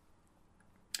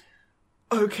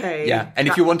 Okay. Yeah, and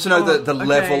if you want to know the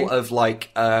level of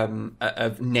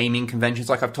of naming conventions,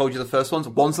 like I've told you, the first ones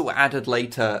that were added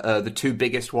later, the two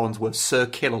biggest ones were Sir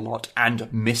Killalot and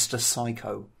Mr.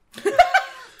 Psycho.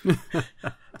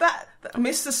 that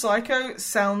Mr. Psycho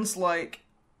sounds like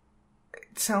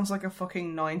a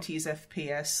fucking 90s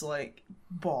FPS like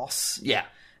boss. Yeah.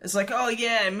 It's like, oh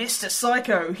yeah, Mr.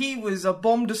 Psycho, he was a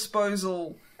bomb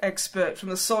disposal expert from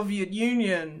the Soviet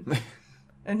Union.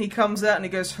 And he comes out and he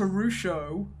goes,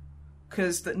 Harusho,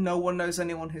 because no one knows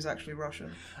anyone who's actually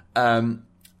Russian.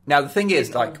 Now, the thing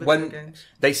is, when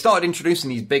they started introducing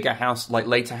these bigger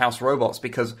later house robots,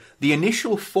 because the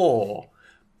initial 4,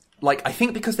 I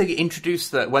think because they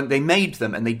introduced when they made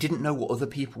them and they didn't know what other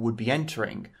people would be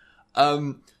entering.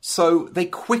 So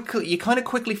you kind of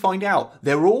quickly find out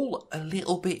they're all a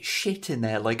little bit shit in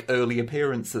their, early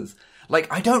appearances.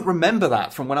 I don't remember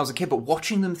that from when I was a kid, but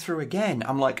watching them through again,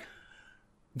 I'm like,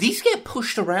 these get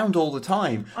pushed around all the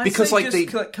time because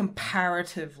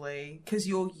comparatively, because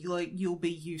you'll be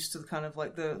used to the kind of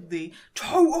the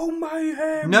total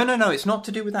mayhem. No, it's not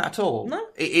to do with that at all. No,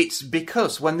 it's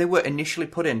because when they were initially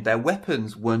put in, their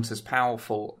weapons weren't as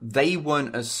powerful, they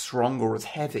weren't as strong or as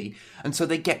heavy, and so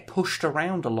they get pushed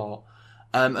around a lot.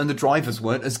 And the drivers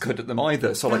weren't as good at them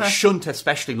either. So, Shunt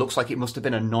especially looks like it must have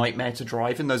been a nightmare to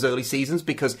drive in those early seasons,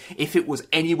 because if it was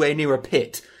anywhere near a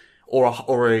pit or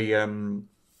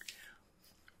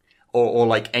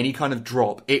any kind of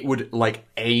drop, it would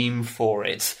aim for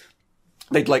it.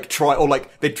 They'd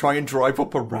try and drive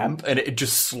up a ramp and it'd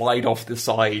just slide off the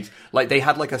side. They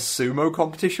had a sumo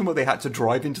competition where they had to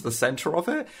drive into the center of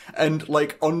it, and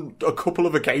on a couple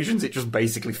of occasions it just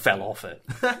basically fell off it.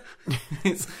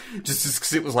 It's just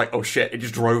because it was oh shit, it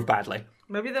just drove badly.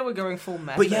 Maybe they were going full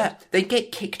method. But yeah, they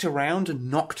get kicked around and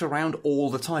knocked around all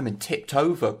the time and tipped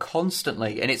over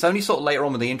constantly. And it's only sort of later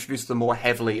on when they introduced them more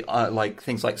heavily,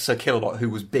 things like Sir Killalot, who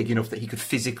was big enough that he could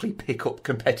physically pick up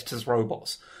competitors'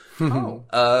 robots. Oh.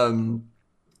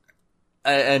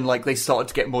 And they started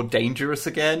to get more dangerous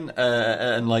again.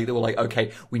 And they were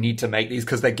okay, we need to make these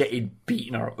because they're getting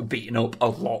beaten up a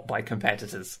lot by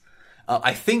competitors.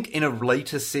 I think in a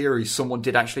later series, someone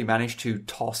did actually manage to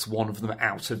toss one of them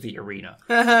out of the arena.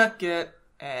 Get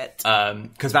it.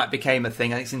 Because that became a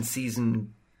thing. I think it's in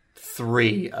season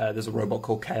 3. There's a robot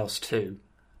called Chaos 2.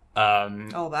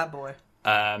 That boy.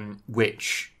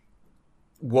 Which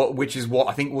is what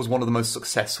I think was one of the most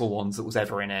successful ones that was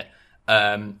ever in it.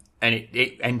 And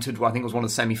it entered, I think it was one of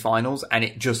the semi-finals, and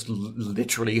it just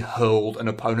literally hurled an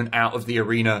opponent out of the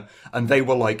arena, and they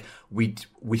were we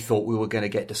thought we were going to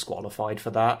get disqualified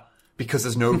for that, because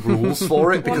there's no rules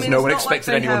for it, because no one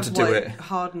expected anyone to do it.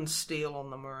 Hardened steel on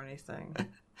them or anything.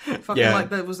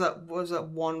 There was that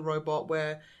one robot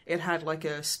where it had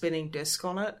a spinning disc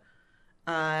on it,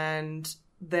 and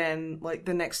then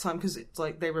the next time, because it's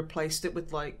they replaced it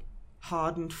with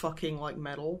hardened fucking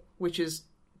metal, which is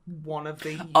one of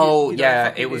the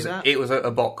it was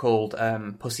a bot called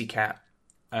Pussycat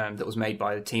that was made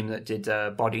by the team that did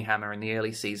Body Hammer in the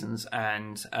early seasons,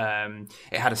 and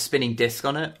it had a spinning disc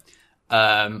on it,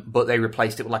 but they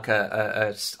replaced it with like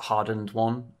a hardened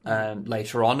one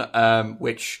later on,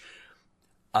 which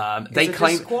they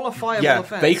claim disqualifiable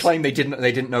offense. they claim they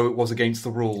didn't know it was against the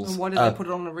rules. And why did they put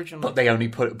it on originally? But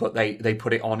they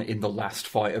put it on in the last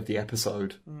fight of the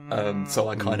episode. So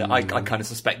I kind of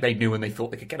suspect they knew and they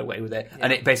thought they could get away with it,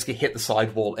 and it basically hit the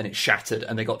sidewall and it shattered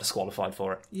and they got disqualified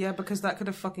for it. Yeah, because that could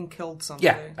have fucking killed somebody.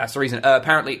 Yeah, that's the reason.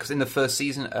 Apparently, because in the first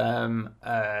season,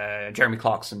 Jeremy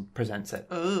Clarkson presents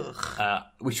it,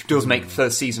 which does make the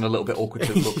first season a little bit awkward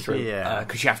to look through.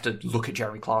 Because you have to look at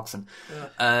Jeremy Clarkson.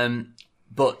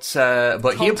 But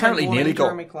he apparently nearly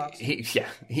got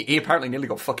he apparently nearly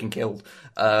got fucking killed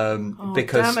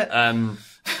because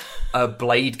a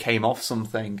blade came off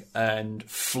something and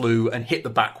flew and hit the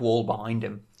back wall behind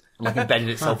him, like embedded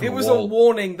itself in the wall. It was a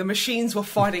warning. The machines were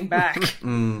fighting back.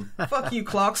 Fuck you,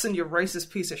 Clarkson, you racist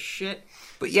piece of shit.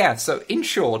 But yeah, so in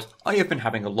short, I have been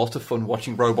having a lot of fun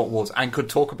watching Robot Wars and could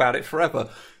talk about it forever.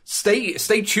 Stay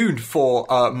tuned for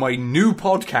my new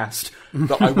podcast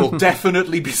that I will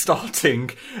definitely be starting.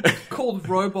 Called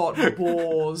Robot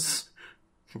Wars.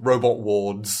 Robot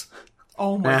Wards.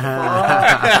 Oh my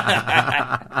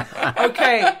god.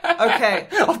 Okay.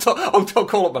 I'll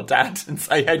call up my dad and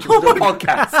say, hey, do you want to do a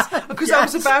podcast? Because I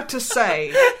was about to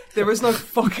say, there is no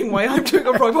fucking way I'm doing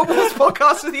a Robot Wars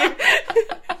podcast with you.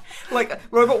 Like,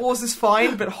 Robot Wars is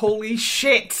fine, but holy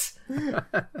shit.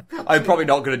 I'm probably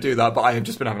not going to do that, but I have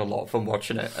just been having a lot of fun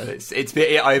watching it, and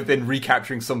I've been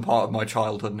recapturing some part of my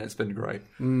childhood, and it's been great.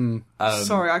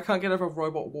 Sorry, I can't get over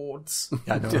Robot Wards.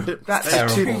 Yeah, no,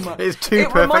 that's too much. It's too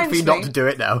perfect for you not to do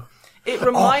it now. It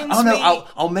reminds me.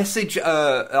 I'll message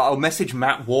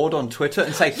Matt Ward on Twitter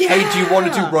and say, hey, do you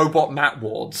want to do Robot Matt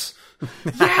Wards?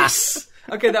 Yes.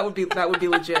 Okay, that would be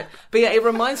legit. But yeah, it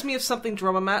reminds me of something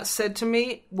Drummer Matt said to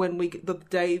me the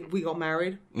day we got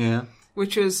married. Yeah.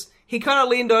 Which is, he kind of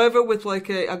leaned over with like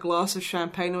a glass of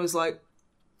champagne and was like,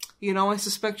 you know, I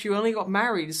suspect you only got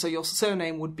married, so your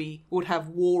surname would have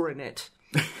war in it.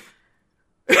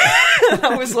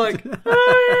 I was like,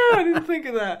 oh, yeah, I didn't think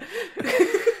of that.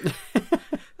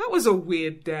 That was a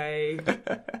weird day.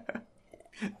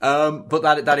 But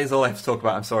that is all I have to talk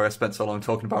about. I'm sorry I spent so long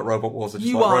talking about Robot Wars.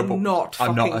 You are not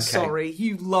fucking sorry.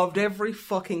 You loved every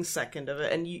fucking second of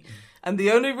it, and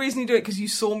the only reason you do it because you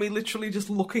saw me literally just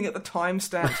looking at the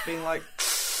timestamps, being like,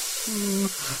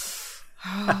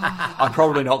 I'm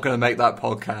probably not going to make that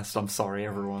podcast. I'm sorry,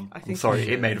 everyone. I'm sorry.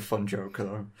 It made a fun joke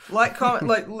though.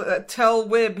 Tell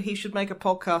Wib he should make a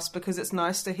podcast because it's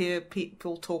nice to hear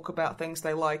people talk about things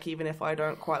they like, even if I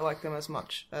don't quite like them as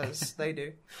much as they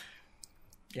do.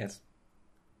 Yes.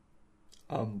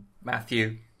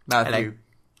 Matthew. Hello.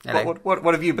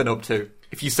 What have you been up to?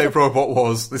 If you say Robot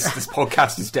Wars, this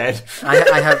podcast is dead.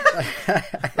 I have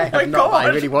not. But I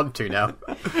really want to now.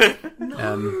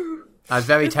 No. I was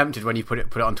very tempted when you put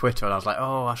it on Twitter, and I was like,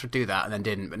 "Oh, I should do that," and then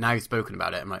didn't. But now you've spoken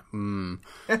about it, I'm like,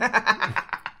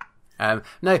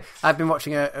 No, I've been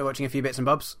watching a few bits and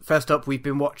bobs. First up, we've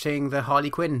been watching the Harley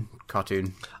Quinn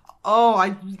cartoon. Oh,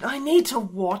 I need to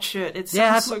watch it. It's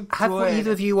so good. Have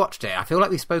either of you watched it? I feel like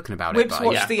we've spoken about it. Whip's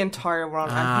watched the entire run,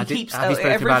 and he keeps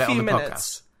every few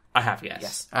minutes. I have,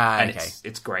 yes. And okay.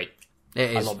 It's great.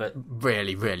 It is. I love it.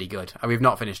 Really, really good. And we've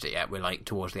not finished it yet. We're like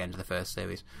towards the end of the first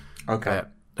series. Okay.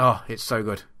 It's so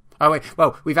good. Oh wait,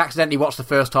 well, we've accidentally watched the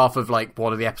first half of like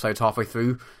one of the episodes halfway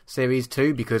through series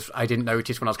 2 because I didn't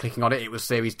notice when I was clicking on it was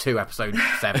series 2, episode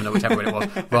 7 or whichever it was,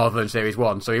 rather than series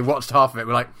 1. So we watched half of it.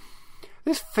 We're like,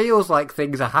 this feels like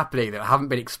things are happening that haven't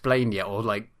been explained yet, or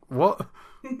like what?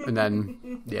 And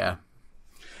then yeah,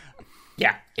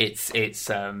 it's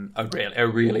a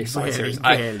really exciting series.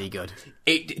 Really good.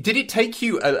 Did it take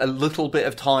you a little bit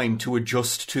of time to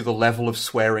adjust to the level of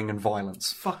swearing and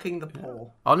violence? Fucking the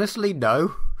poor. Honestly,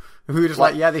 no. We were just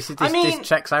this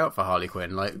checks out for Harley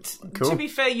Quinn. Like, cool. To be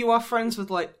fair, you are friends with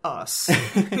like us,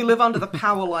 who live under the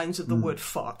power lines of the word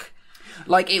fuck.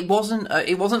 Like, it wasn't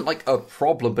like a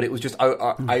problem, but it was just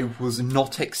I was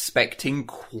not expecting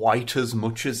quite as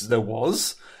much as there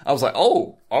was. I was like,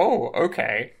 oh,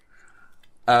 okay.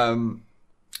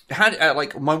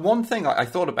 Like my one thing I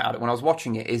thought about it when I was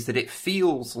watching it is that it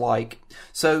feels like.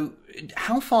 So,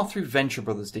 how far through Venture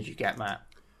Brothers did you get, Matt?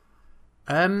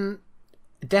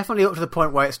 Definitely up to the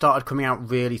point where it started coming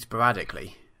out really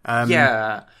sporadically.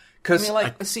 Yeah, because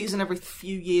a season every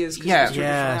few years.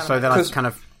 Yeah. So then I kind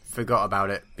of forgot about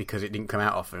it because it didn't come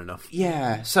out often enough.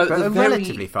 Yeah, so but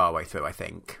relatively far way through, I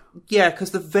think. Yeah,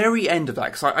 because the very end of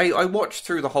that, because I watched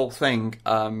through the whole thing.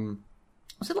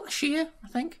 Was it last year? I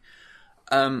think.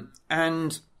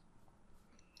 And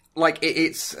like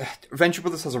it's Venture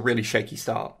Brothers has a really shaky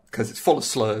start because it's full of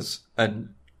slurs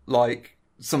and like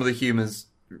some of the humor's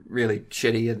really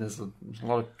shitty, and there's a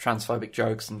lot of transphobic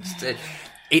jokes, and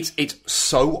it's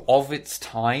so of its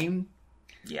time.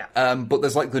 Yeah. But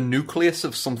there's like the nucleus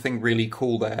of something really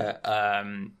cool there.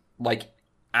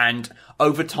 And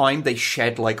over time they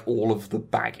shed like all of the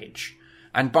baggage.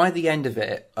 And by the end of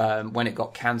it, when it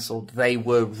got cancelled, they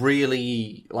were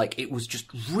really like, it was just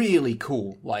really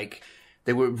cool. Like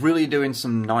they were really doing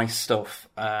some nice stuff.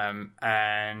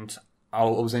 And I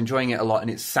was enjoying it a lot, and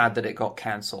it's sad that it got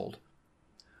cancelled.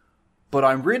 But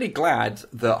I'm really glad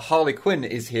that Harley Quinn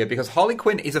is here, because Harley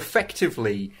Quinn is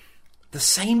effectively the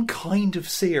same kind of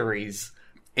series.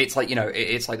 It's like,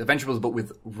 it's like the Venture Brothers, but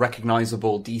with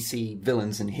recognisable DC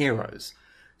villains and heroes.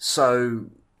 So,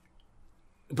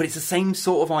 but it's the same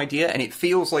sort of idea, and it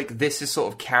feels like this is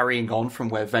sort of carrying on from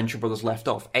where Venture Brothers left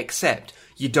off, except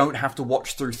you don't have to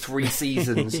watch through 3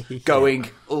 seasons going,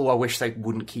 oh, I wish they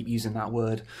wouldn't keep using that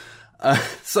word.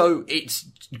 So it's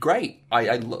great.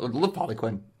 I love Harley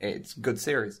Quinn. It's a good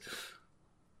series.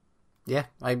 Yeah,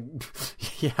 I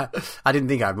didn't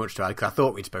think I had much to add because I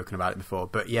thought we'd spoken about it before,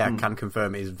 but yeah, can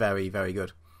confirm it is very, very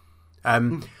good.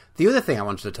 The other thing I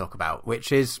wanted to talk about,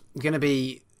 which is going to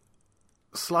be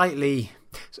slightly,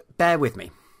 bear with me.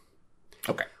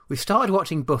 Okay, we started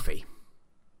watching Buffy.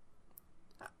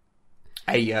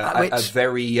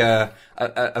 A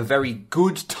very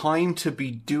good time to be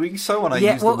doing so, and I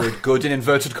use the word "good" in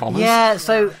inverted commas. Yeah,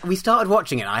 so we started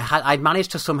watching it. I'd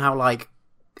managed to somehow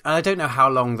I don't know how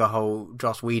long the whole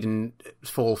Joss Whedon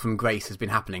fall from grace has been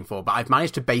happening for, but I've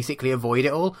managed to basically avoid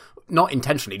it all. Not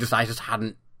intentionally, I just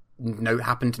hadn't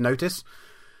happened to notice.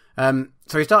 So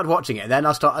we started watching it,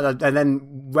 and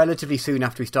then relatively soon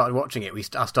after we started watching it,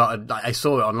 I saw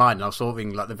it online, and I was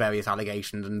solving like the various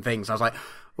allegations and things. I was like,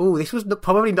 oh, this was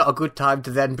probably not a good time to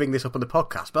then bring this up on the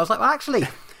podcast. But I was like, well, actually,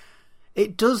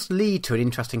 it does lead to an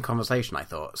interesting conversation, I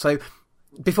thought. So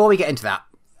before we get into that,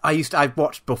 I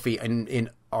watched Buffy on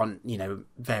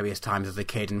various times as a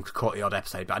kid and caught the odd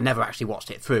episode, but I never actually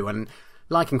watched it through. And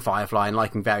liking Firefly and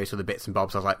liking various other bits and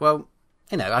bobs, I was like, well,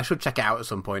 I should check it out at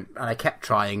some point. And I kept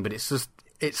trying, but it's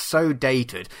so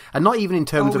dated, and not even in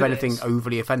terms of anything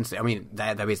overly offensive. I mean,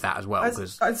 there is that as well.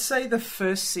 I'd say the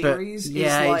first series is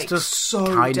it's just so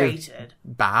kind dated,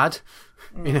 of bad.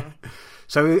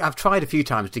 So I've tried a few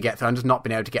times to get through. I've just not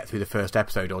been able to get through the first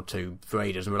episode or two for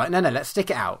ages. And we're like, no, let's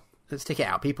stick it out. Let's stick it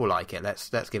out. People like it.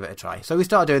 Let's give it a try. So we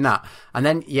started doing that, and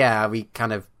then it's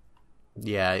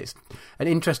an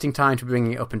interesting time to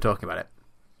bring it up and talking about it.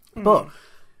 But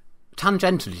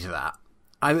tangentially to that,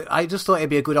 I just thought it'd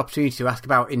be a good opportunity to ask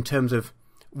about in terms of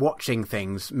watching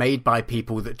things made by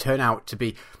people that turn out to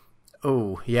be,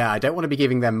 I don't want to be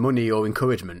giving them money or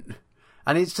encouragement.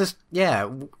 And it's just,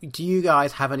 do you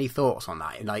guys have any thoughts on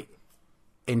that?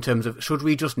 In terms of, should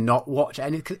we just not watch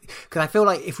any? Because I feel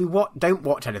like if we don't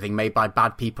watch anything made by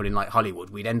bad people in like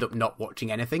Hollywood, we'd end up not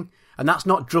watching anything, and that's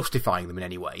not justifying them in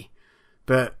any way.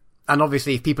 And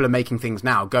obviously, if people are making things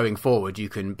now going forward, you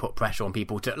can put pressure on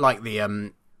people to like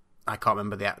the I can't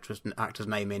remember the actor's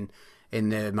name in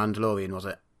the Mandalorian, was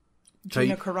it?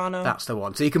 Gina Carano. That's the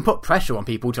one. So you can put pressure on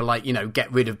people to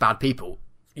get rid of bad people.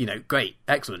 Great,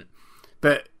 excellent,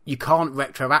 but you can't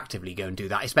retroactively go and do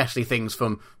that, especially things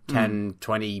from 10,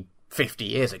 20, 50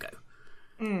 years ago.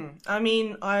 I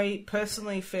mean, I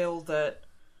personally feel that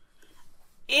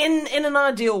in an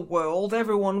ideal world,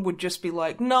 everyone would just be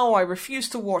like, no, I refuse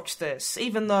to watch this.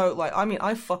 Even though,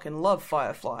 I fucking love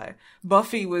Firefly.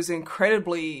 Buffy was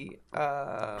incredibly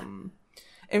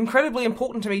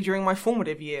important to me during my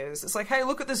formative years. It's like, hey,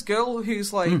 look at this girl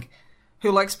who's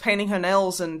who likes painting her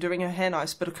nails and doing her hair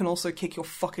nice, but can also kick your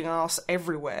fucking ass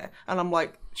everywhere. And I'm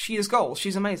like, she is gold.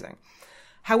 She's amazing.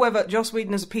 However, Joss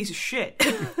Whedon is a piece of shit.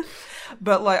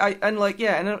 But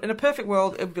in a perfect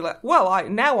world, it would be like, well,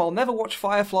 I'll never watch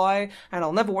Firefly, and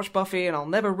I'll never watch Buffy, and I'll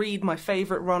never read my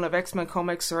favorite run of X-Men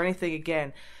comics or anything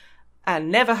again, and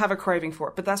never have a craving for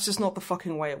it. But that's just not the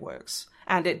fucking way it works.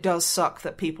 And it does suck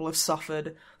that people have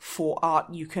suffered for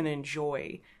art you can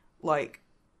enjoy,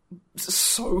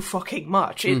 so fucking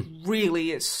much. It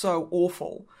really is so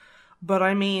awful. But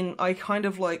I mean, I kind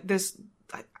of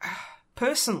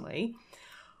personally,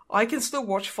 I can still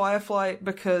watch Firefly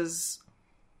because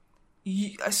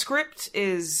a script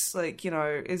is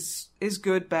is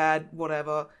good, bad,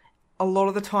 whatever. A lot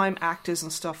of the time, actors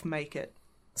and stuff make it.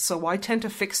 So I tend to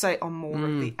fixate on more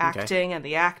of the acting and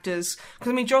the actors.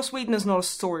 Because, I mean, Joss Whedon is not a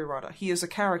story writer. He is a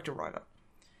character writer.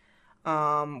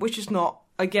 Which is not,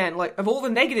 again, of all the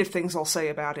negative things I'll say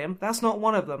about him, that's not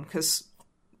one of them. Because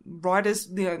writers,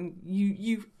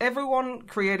 everyone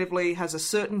creatively has a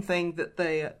certain thing that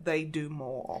they do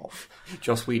more of.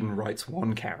 Joss Whedon writes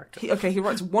one character. He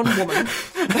writes one woman.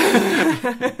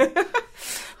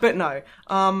 But no.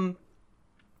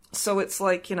 So it's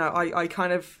like, you know, I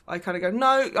kind of go,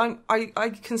 no, I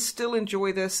can still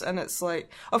enjoy this, and it's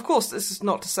like, of course, this is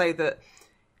not to say that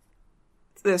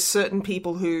there's certain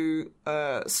people who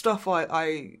stuff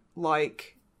I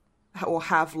like or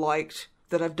have liked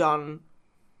that have done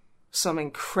some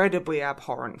incredibly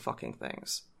abhorrent fucking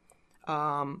things.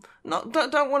 Don't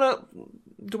want to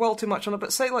dwell too much on it,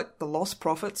 but say like The Lost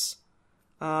Prophets.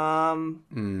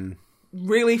 Really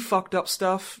fucked up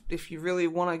stuff. If you really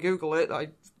want to Google it,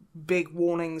 big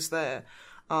warnings there.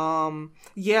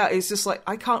 Yeah, it's just like,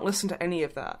 I can't listen to any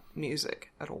of that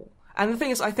music at all. And the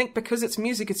thing is, I think because it's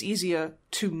music, it's easier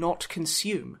to not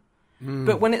consume.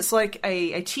 But when it's like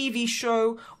a TV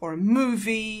show or a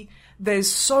movie,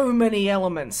 there's so many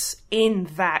elements in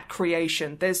that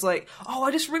creation. There's like, oh,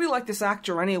 I just really like this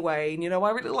actor anyway, and you know,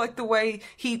 I really like the way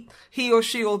he or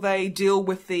she or they deal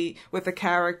with the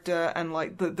character, and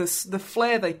like the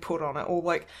flair they put on it, or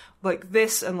like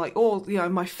this, and like, oh, you know,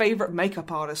 my favorite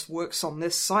makeup artist works on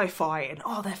this sci-fi, and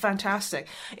oh, they're fantastic.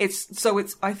 I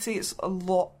see it's a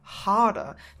lot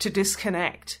harder to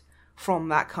disconnect from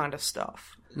that kind of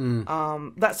stuff.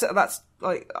 That's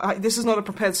like, this is not a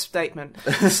prepared statement,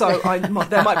 so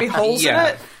there might be holes in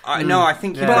it. No, I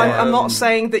think, but I'm not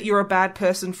saying that you're a bad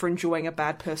person for enjoying a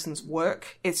bad person's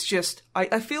work. It's just,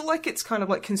 I feel like it's kind of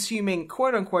like consuming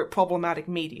quote unquote problematic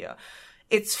media.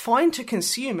 It's fine to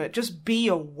consume it, just be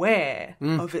aware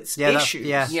of its issues.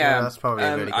 That's probably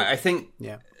really good. I think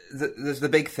there's the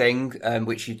big thing,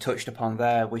 which you touched upon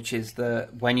there, which is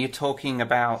that when you're talking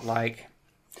about, like,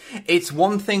 it's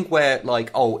one thing where, like,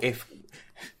 oh, if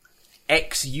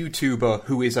X YouTuber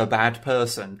who is a bad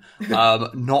person,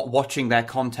 not watching their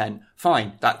content,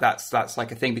 fine. That's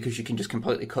like a thing, because you can just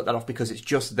completely cut that off because it's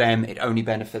just them. It only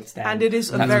benefits them. And it is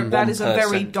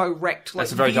very direct. Like,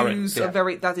 very directly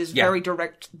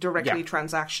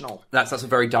transactional. That's a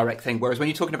very direct thing. Whereas when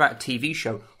you're talking about a TV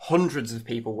show, hundreds of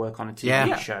people work on a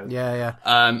TV show.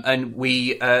 And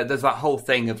we there's that whole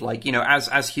thing of, like, you know,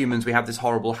 as humans, we have this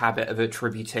horrible habit of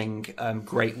attributing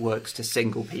great works to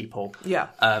single people.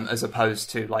 As opposed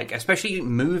to, like, especially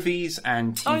movies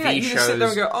and TV you shows. Just sit there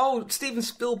and go, oh, Steven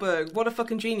Spielberg, what a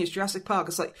fucking genius, Jurassic Park.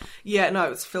 It's like,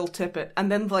 no, it's Phil Tippett.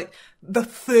 And then, like, the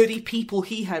 30 people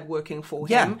he had working for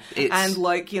him. And,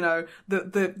 like, you know,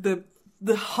 the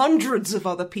hundreds of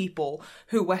other people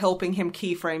who were helping him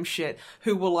keyframe shit,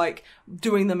 who were, like,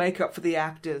 doing the makeup for the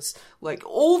actors, like,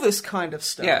 all this kind of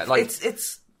stuff. Yeah, like,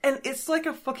 it's like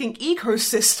a fucking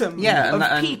ecosystem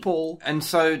of people. And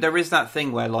so there is that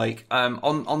thing where, like,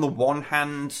 on the one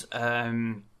hand,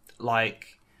 like,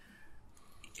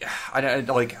 I don't,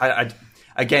 like, I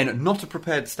again, not a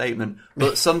prepared statement,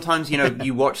 but sometimes, you know,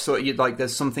 you watch like,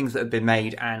 there's some things that have been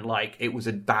made and, like, it was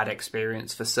a bad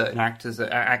experience for certain actors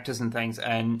and things,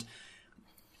 and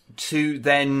to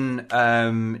then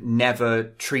never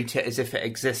treat it as if it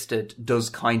existed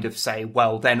does kind of say,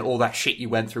 well, then all that shit you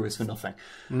went through is for nothing.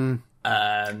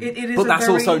 It is, but that's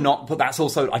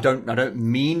also I don't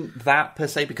mean that per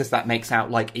se, because that makes out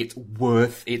like it's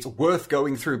worth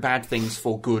going through bad things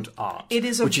for good art. It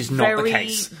is which is not the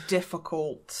case.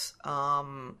 Difficult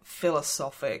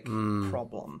philosophic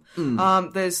problem.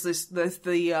 There's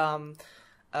the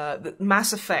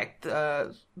Mass Effect.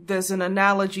 There's an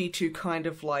analogy to kind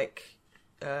of like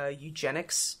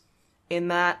eugenics in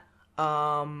that.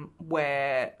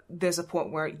 Where there's a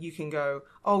point where you can go,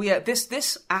 oh yeah,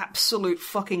 this absolute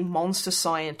fucking monster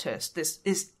scientist,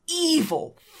 this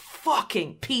evil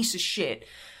fucking piece of shit,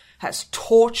 has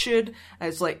tortured,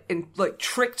 has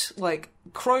tricked like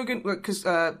Krogan, because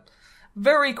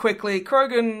very quickly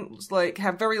Krogans like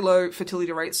have very low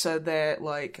fertility rates, so they're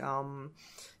like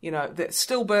you know, the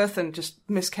stillbirth and just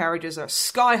miscarriages are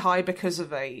sky high because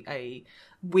of a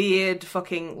weird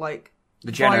fucking like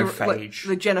the genophage.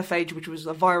 The genophage, which was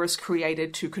a virus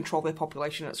created to control their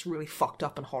population. It's really fucked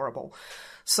up and horrible.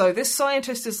 So this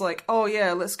scientist is like, oh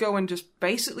yeah, let's go and just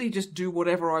basically just do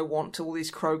whatever I want to all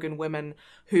these Krogan women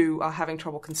who are having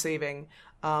trouble conceiving.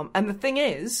 And the thing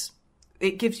is,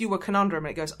 it gives you a conundrum.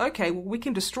 It goes, okay, well, we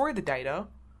can destroy the data,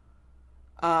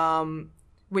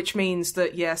 which means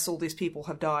that, yes, all these people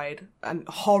have died, and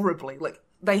horribly. Like,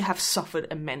 they have suffered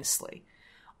immensely.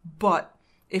 But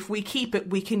if we keep it,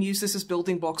 we can use this as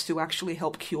building blocks to actually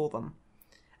help cure them.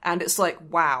 And it's like,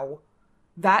 wow.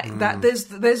 That there's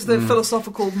the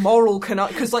philosophical, moral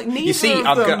because like neither. You see,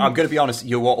 of them... I'm going to be honest.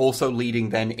 You are also leading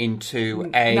then into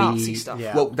a Nazi stuff.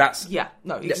 Yeah. Well, that's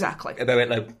exactly.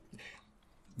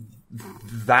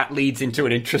 That leads into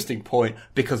an interesting point,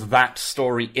 because that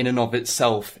story in and of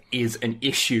itself is an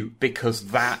issue, because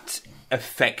that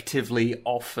effectively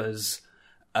offers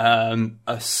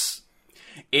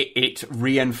it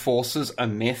reinforces a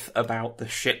myth about the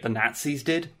shit the Nazis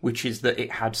did, which is that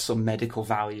it had some medical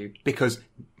value, because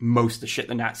most of the shit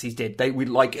the Nazis did,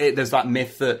 there's that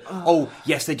myth that,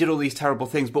 yes, they did all these terrible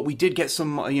things, but we did get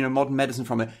some, modern medicine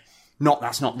from it.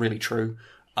 That's not really true.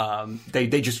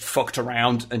 They just fucked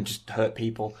around and just hurt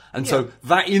people, and so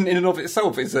that in and of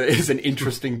itself is an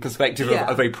interesting perspective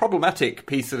of a problematic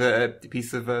piece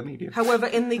of media. However,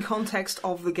 in the context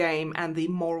of the game and the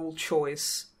moral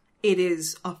choice, it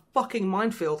is a fucking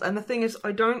minefield. And the thing is,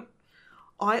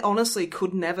 I honestly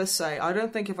could never say. I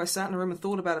don't think if I sat in a room and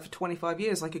thought about it for 25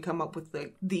 years, I could come up with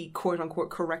the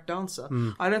quote-unquote correct answer.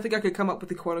 I don't think I could come up with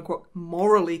the quote-unquote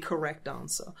morally correct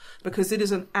answer, because it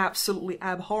is an absolutely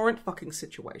abhorrent fucking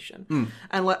situation.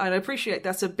 And I appreciate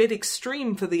that's a bit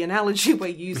extreme for the analogy we're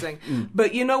using,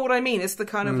 but you know what I mean? It's the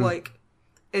kind of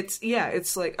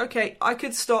it's like, okay, I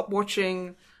could stop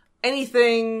watching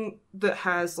anything that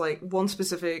has one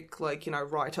specific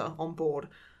writer on board.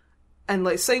 And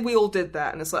say we all did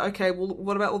that, and it's like, okay, well,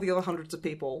 what about all the other hundreds of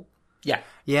people? Yeah,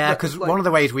 because one of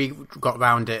the ways we got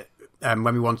around it when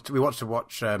we watched.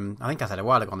 I think I said a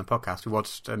while ago on the podcast, we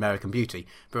watched American Beauty,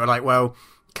 but we're like, well,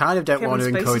 kind of don't want to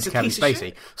encourage Kevin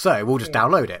Spacey, so we'll just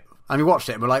download it. And we watched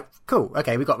it, and we're like, cool,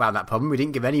 okay, we got around that problem. We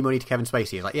didn't give any money to Kevin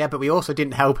Spacey. It's like, yeah, but we also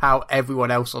didn't help out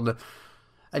everyone else on the.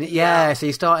 And so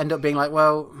you end up being like,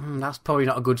 well, that's probably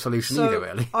not a good solution either,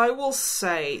 really. I will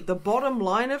say, the bottom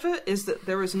line of it is that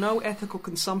there is no ethical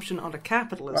consumption under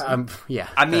capitalism.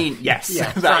 I mean, yes,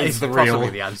 that is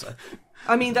possibly the answer.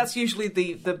 I mean, that's usually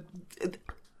the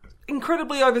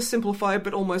incredibly oversimplified,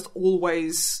 but almost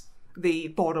always the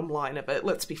bottom line of it.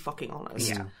 Let's be fucking honest.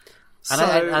 Yeah. And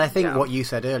I think what you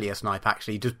said earlier, Snipe,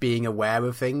 actually, just being aware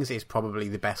of things is probably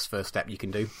the best first step you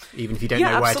can do, even if you don't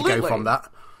know where to go from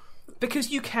that.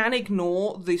 Because you can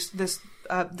ignore this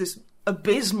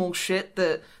abysmal shit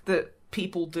that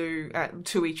people do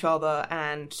to each other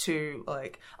and to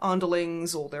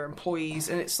underlings or their employees,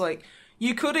 and it's like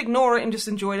you could ignore it and just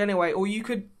enjoy it anyway, or you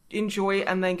could enjoy it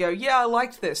and then go, yeah, I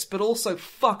liked this, but also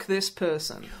fuck this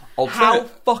person. How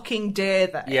fucking dare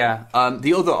they? Yeah.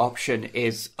 The other option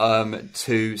is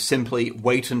to simply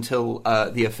wait until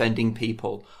the offending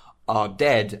people are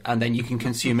dead, and then you can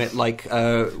consume it like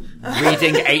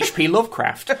reading H.P.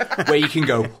 Lovecraft, where you can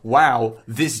go, wow,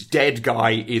 this dead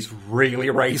guy is really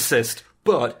racist,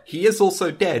 but he is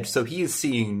also dead, so he is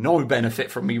seeing no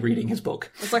benefit from me reading his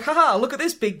book. It's like, haha, look at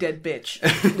this big dead bitch.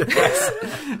 Yes.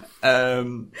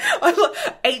 I love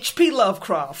H.P.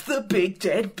 Lovecraft, the big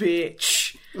dead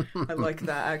bitch. I like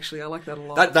that, actually. I like that a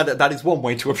lot. That is one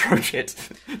way to approach it.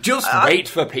 Just wait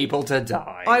for people to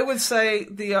die. I would say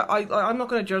I'm not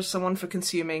going to judge someone for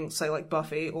consuming, say,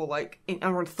 Buffy, or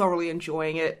or thoroughly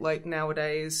enjoying it,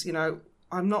 nowadays.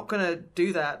 I'm not going to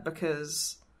do that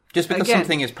because just because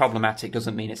something is problematic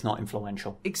doesn't mean it's not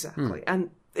influential. Exactly,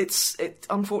 and it's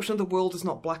unfortunately the world is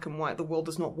not black and white. The world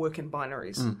does not work in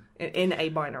binaries, in a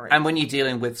binary. And when you're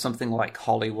dealing with something like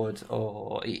Hollywood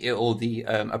or the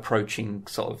approaching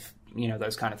sort of,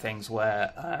 those kind of things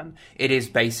where it is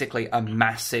basically a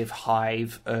massive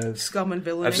hive of scum and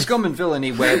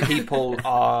villainy where people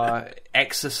are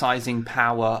exercising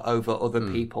power over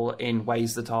other people in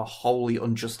ways that are wholly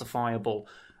unjustifiable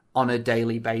on a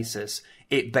daily basis.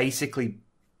 It basically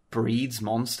breeds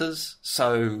monsters.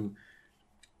 So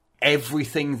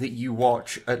everything that you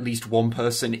watch, at least one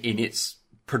person in its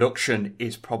production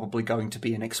is probably going to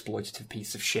be an exploitative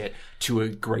piece of shit to a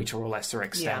greater or lesser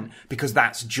extent, because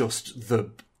that's just the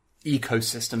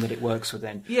ecosystem that it works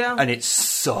within. Yeah. And it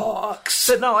sucks.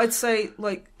 But no, I'd say,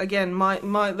 again,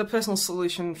 the personal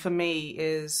solution for me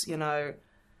is,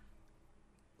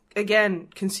 again,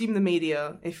 consume the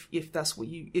media if that's what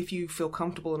if you feel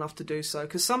comfortable enough to do so,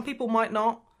 because some people might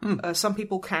not. Some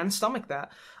people can stomach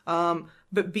that.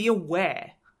 But be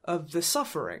aware of the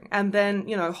suffering, and then,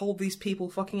 hold these people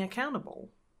fucking accountable.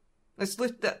 That's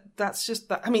just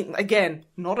that. I mean, again,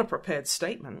 not a prepared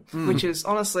statement, which is,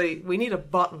 honestly, we need a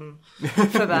button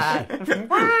for that.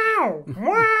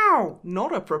 Wow,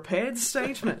 not a prepared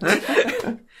statement.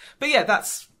 But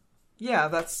that's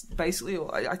basically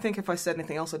all. I think if I said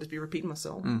anything else, I'd just be repeating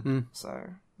myself. So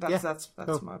that's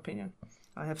cool. My opinion.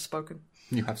 I have spoken.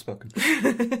 You have spoken.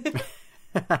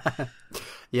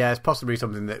 Yeah, it's possibly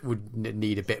something that would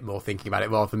need a bit more thinking about it,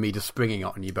 rather than me just springing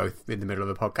on you both in the middle of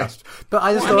a podcast. But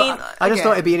I just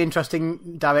thought it'd be an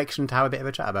interesting direction to have a bit of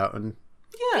a chat about. And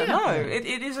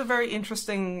it is a very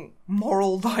interesting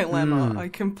moral dilemma.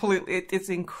 It's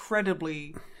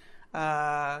incredibly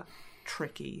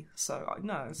tricky. So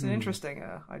no, it's an interesting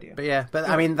idea. But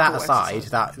I mean, that aside,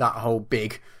 that whole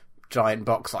big giant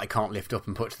box that I can't lift up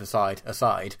and put to the side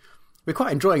aside, we're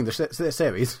quite enjoying the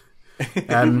series.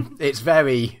 It's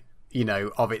very,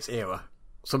 of its era.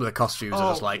 Some of the costumes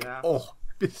are just like,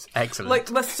 it's excellent. Like,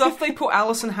 the stuff they put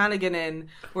Alison Hannigan in,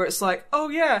 where it's like, oh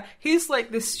yeah, he's like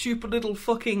this stupid little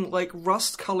fucking, like,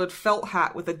 rust-coloured felt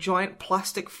hat with a giant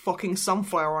plastic fucking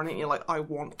sunflower on it, and you're like, I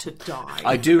want to die.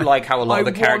 I do like how a lot of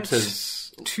the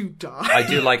characters... to die. I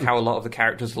do like how a lot of the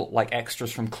characters look like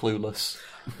extras from Clueless.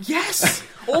 Yes!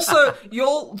 Also,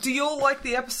 do you all like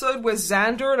the episode where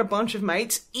Xander and a bunch of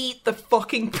mates eat the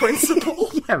fucking principal?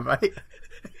 Yeah, right.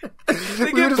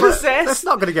 They get possessed. That's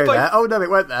not going to go there. Oh no, it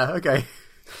went there. Okay.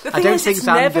 I don't think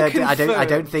Xander. I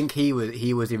don't think he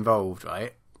was involved,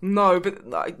 right? No, but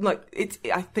like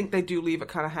I think they do leave it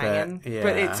kind of hanging.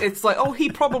 But yeah. it's like, oh, he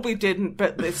probably didn't,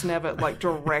 but it's never like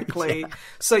directly. Yeah.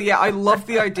 So yeah, I love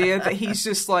the idea that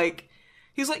he's like,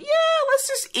 yeah, let's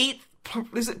just eat.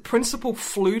 Is it Principal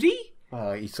Flutie?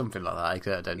 He's something like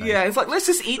that. I don't know. Yeah, it's like, let's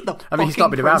just eat the. I mean, he's not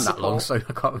been around that long, so I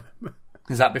can't remember.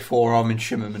 Is that before Armin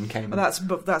Shimmerman came in?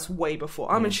 That's way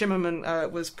before. Armin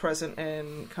Shimmerman was present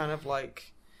in kind of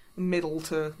like middle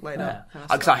to later.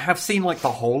 Because I have seen like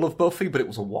the whole of Buffy, but it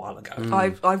was a while ago.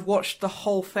 I've watched the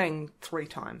whole thing 3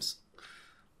 times.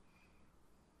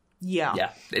 Yeah.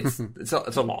 Yeah, it's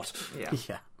a lot.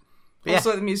 Yeah.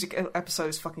 Also, the music episode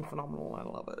is fucking phenomenal. I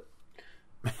love it.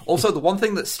 Also, the one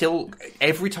thing that still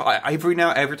every time I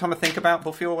think about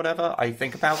Buffy or whatever, I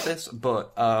think about this,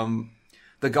 but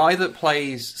the guy that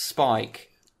plays Spike,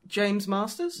 James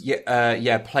Masters,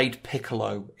 played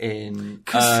Piccolo in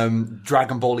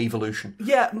Dragon Ball Evolution.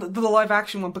 Yeah, the live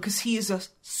action one, because he is a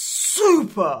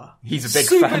he's a big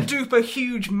super fan. duper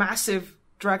huge massive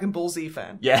Dragon Ball Z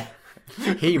fan. Yeah.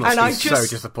 He must be so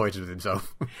disappointed with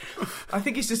himself. I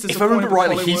think he's just disappointed. If I remember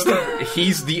rightly,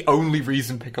 he's the only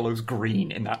reason Piccolo's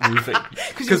green in that movie.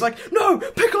 Because he's like, no,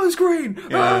 Piccolo's green.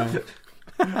 Yeah.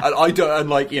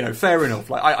 And fair enough.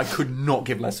 Like, I could not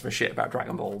give less of a shit about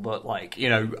Dragon Ball, but like,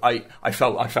 I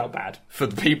felt bad for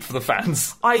the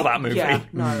fans for that movie. Yeah,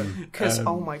 no, because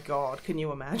oh my god, can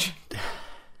you imagine?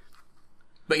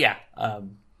 But yeah,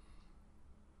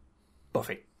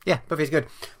 Buffy. Yeah, Buffy's good.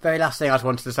 Very last thing I just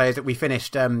wanted to say is that we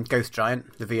finished Ghost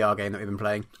Giant, the VR game that we've been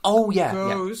playing. Oh yeah,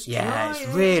 Ghost Giant. It's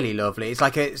really lovely. It's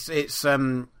like it's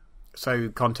so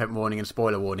content warning and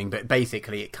spoiler warning, but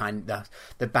basically it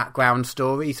the background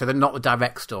story. So they're not the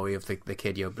direct story of the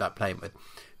kid you're like playing with,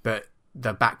 but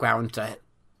the background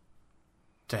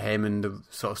to him and the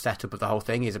sort of setup of the whole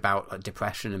thing is about like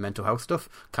depression and mental health stuff,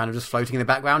 kind of just floating in the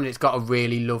background. And it's got a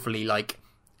really lovely like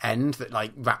end that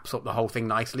like wraps up the whole thing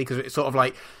nicely, because it's sort of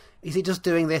like, is it just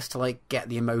doing this to like get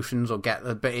the emotions or get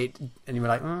the and you were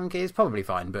like, okay, it's probably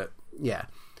fine, but yeah.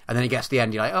 And then it gets to the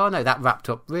end, you're like, oh no, that wrapped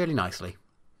up really nicely,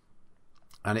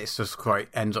 and it's just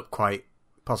ends up quite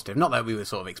positive. Not that we were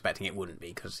sort of expecting it wouldn't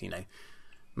be, because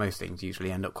most things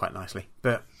usually end up quite nicely.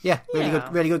 But yeah,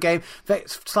 really good game.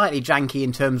 Slightly janky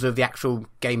in terms of the actual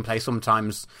gameplay.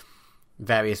 Sometimes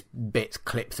various bits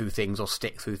clip through things or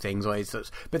stick through things,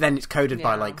 but then it's coded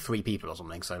by like 3 people or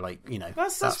something. So like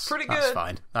that's pretty good. That's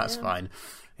fine. That's fine.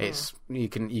 It's you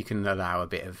can allow a little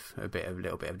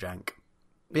bit of jank.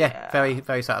 But yeah, very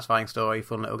very satisfying story,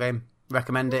 fun little game.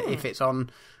 Recommend it if it's on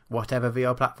whatever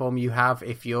VR platform you have.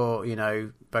 If you're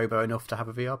Bobo enough to have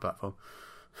a VR platform.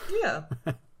 Yeah.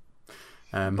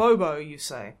 Bobo, you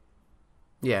say?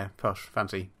 Yeah, posh,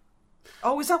 fancy.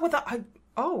 Oh, is that what that?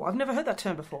 I've never heard that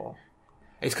term before.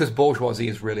 It's because bourgeoisie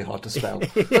is really hard to spell.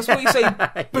 That's what you say,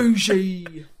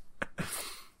 bougie.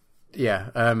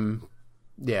 Yeah,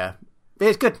 yeah.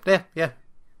 It's good. Yeah.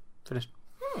 Finished.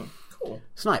 Cool.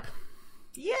 Snipe.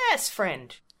 Yes,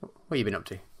 friend. What have you been up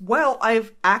to? Well,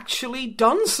 I've actually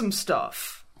done some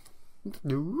stuff.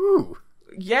 Ooh.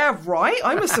 Yeah, right?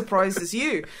 I'm as surprised as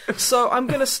you. So I'm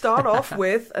going to start off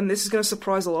with, and this is going to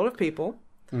surprise a lot of people,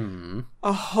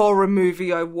 a horror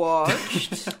movie I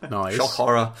watched. Nice.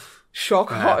 Shock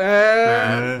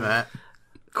horror.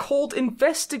 Called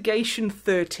Investigation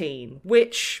 13,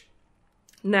 which,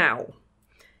 now,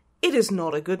 it is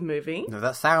not a good movie. No,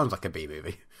 that sounds like a B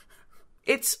movie.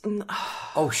 It's...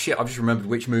 Oh shit, I've just remembered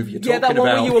which movie you're talking about. Yeah, that one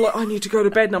where you were like, I need to go to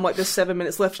bed, and I'm like, there's 7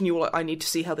 minutes left, and you were like, I need to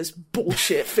see how this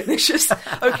bullshit finishes.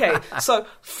 Okay, so,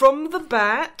 from the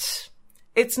bat,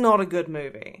 it's not a good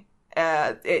movie.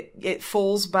 It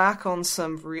falls back on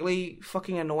some really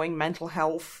fucking annoying mental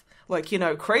health, like,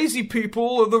 crazy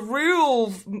people are the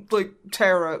real, like,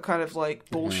 terror kind of, like,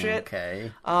 bullshit.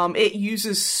 Okay. It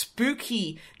uses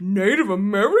spooky Native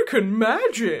American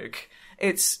magic.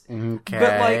 It's... Okay.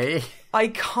 But, like, I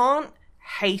can't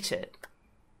hate it.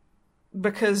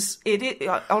 Because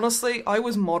honestly, I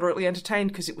was moderately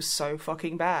entertained because it was so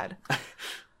fucking bad.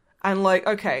 And, like,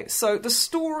 okay, so the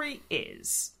story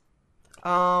is...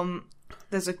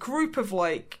 there's a group of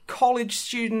like college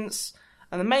students,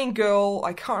 and the main girl,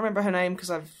 I can't remember her name because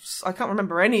I can't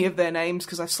remember any of their names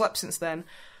because I've slept since then.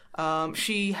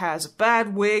 She has a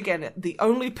bad wig and the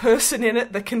only person in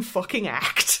it that can fucking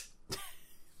act.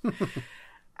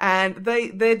 And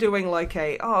they're doing like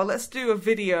let's do a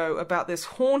video about this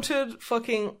haunted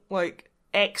fucking like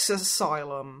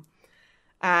ex-asylum.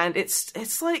 And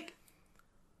it's like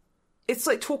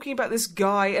talking about this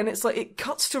guy, and it's like it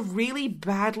cuts to really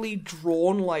badly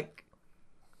drawn like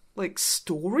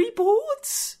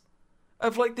storyboards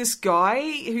of like this guy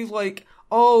who like,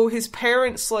 oh, his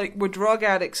parents like were drug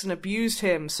addicts and abused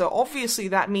him, so obviously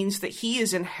that means that he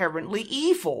is inherently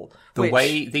evil. The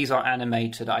way these are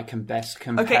animated, I can best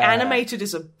compare. Okay, animated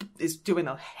is doing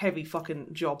a heavy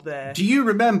fucking job there. Do you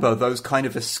remember those kind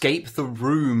of escape the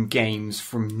room games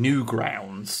from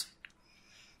Newgrounds?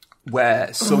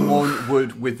 Where someone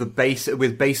would, with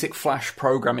basic Flash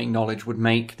programming knowledge, would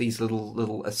make these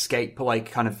little escape,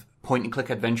 like, kind of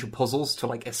point-and-click adventure puzzles to,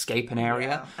 like, escape an area.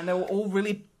 Yeah. And they were all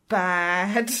really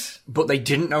bad. But they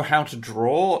didn't know how to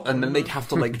draw, and then they'd have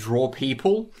to, like, draw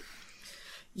people.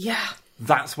 Yeah.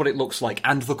 That's what it looks like,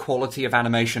 and the quality of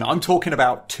animation. I'm talking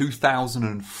about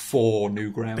 2004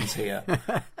 Newgrounds here.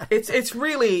 It's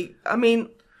really... I mean,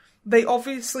 they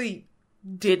obviously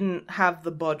didn't have the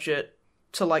budget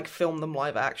to, like, film them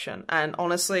live action. And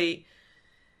honestly,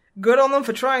 good on them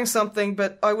for trying something,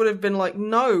 but I would have been like,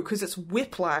 no, because it's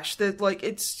Whiplash.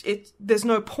 There's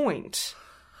no point.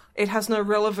 It has no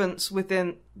relevance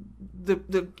within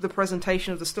the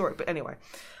presentation of the story. But anyway.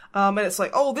 And it's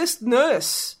like, oh, this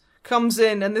nurse comes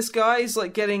in, and this guy's,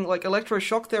 like, getting, like,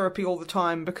 electroshock therapy all the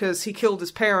time because he killed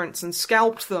his parents and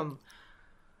scalped them.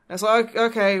 And it's like,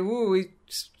 okay, woo, he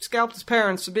scalped his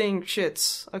parents for being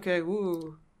shits. Okay,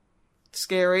 woo.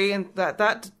 Scary, and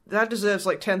that deserves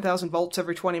like 10,000 volts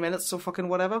every 20 minutes or fucking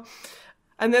whatever.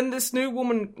 And then this new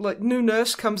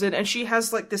nurse comes in, and she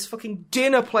has like this fucking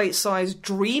dinner plate sized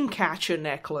dream catcher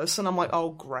necklace, and I'm like,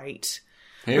 oh great.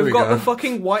 We've got the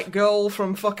fucking white girl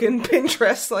from fucking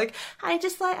Pinterest, like, I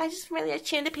just really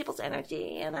attune to people's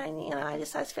energy, and I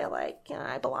just feel like,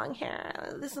 I belong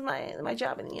here. This is my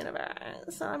job in the universe,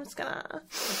 so I'm gonna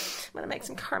make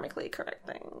some karmically correct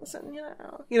things, and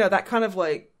that kind of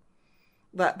like,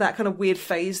 that kind of weird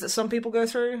phase that some people go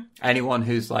through. Anyone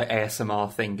whose like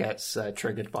ASMR thing gets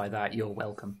triggered by that, you're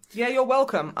welcome. Yeah, you're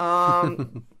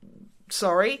welcome.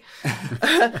 Sorry.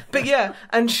 But yeah,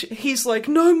 and he's like,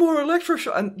 no more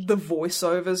electroshock. And the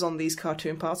voiceovers on these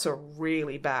cartoon parts are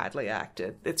really badly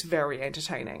acted. It's very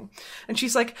entertaining. And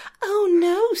she's like, oh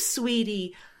no,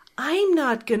 sweetie. I'm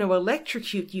not going to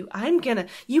electrocute you.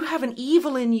 You have an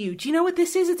evil in you. Do you know what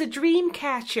this is? It's a dream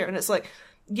catcher. And it's like,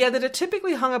 yeah, that are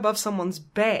typically hung above someone's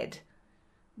bed.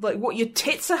 Like, what, your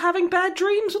tits are having bad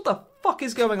dreams? What the fuck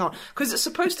is going on? Because it's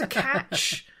supposed to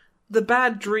catch the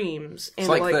bad dreams in,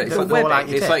 the web.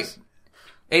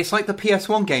 It's like the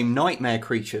PS1 game Nightmare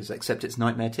Creatures, except it's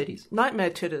Nightmare Titties.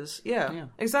 Nightmare Titters, yeah,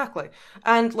 exactly.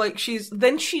 And, like,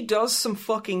 she does some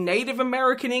fucking Native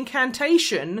American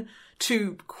incantation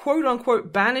to,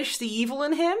 quote-unquote, banish the evil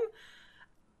in him.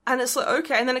 And it's like,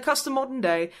 okay, and then it cuts to modern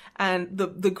day, and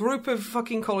the group of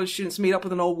fucking college students meet up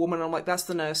with an old woman, and I'm like, that's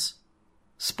the nurse.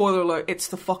 Spoiler alert, it's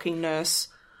the fucking nurse.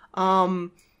 And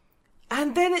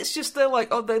then it's just, they're like,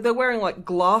 oh, they're wearing, like,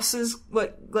 glasses,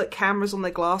 like cameras on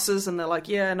their glasses, and they're like,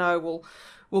 yeah, no,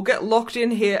 we'll get locked in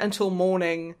here until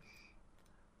morning,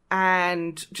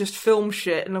 and just film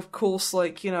shit, and of course,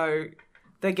 like,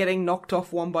 they're getting knocked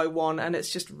off one by one, and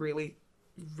it's just really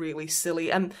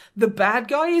silly. And the bad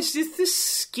guy is just this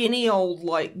skinny old,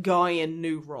 like, guy in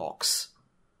New Rocks.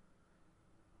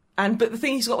 But the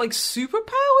thing, he's got, like,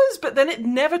 superpowers, but then it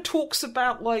never talks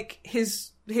about, like,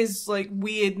 his like,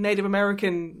 weird Native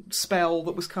American spell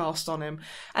that was cast on him.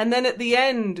 And then at the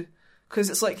end, because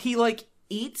it's like, he, like,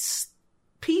 eats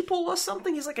people or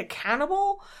something, he's like a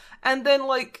cannibal, and then,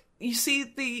 like, you see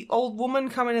the old woman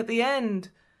come in at the end,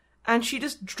 and she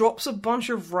just drops a bunch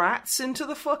of rats into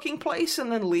the fucking place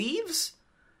and then leaves.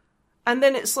 And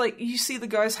then it's like, you see the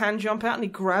guy's hand jump out and he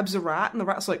grabs a rat, and the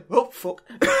rat's like, oh, fuck.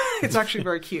 It's actually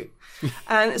very cute.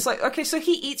 And it's like, okay, so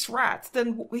he eats rats.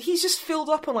 Then he's just filled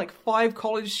up on like 5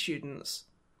 college students.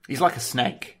 He's like a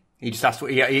snake. He just has to,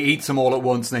 he eats them all at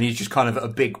once, and then he's just kind of a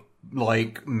big,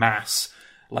 like, mass.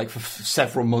 Like, for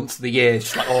several months of the year,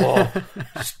 it's just like, oh,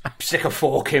 just stick a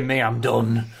fork in me, I'm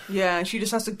done. Yeah, and she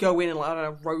just has to go in and, like, I don't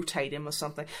know, rotate him or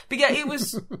something. But yeah, it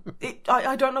was,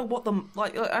 I don't know what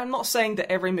I'm not saying that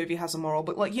every movie has a moral,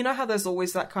 but, like, you know how there's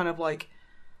always that kind of, like,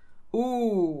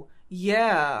 ooh,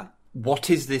 yeah. What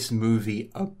is this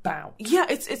movie about? Yeah,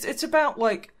 it's about,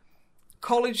 like,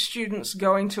 college students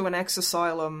going to an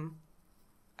ex-asylum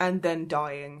and then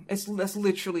dying. That's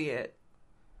literally it.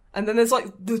 And then there's, like,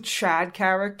 the Chad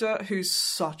character, who's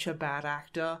such a bad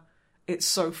actor. It's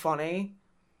so funny.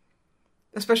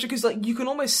 Especially because, like, you can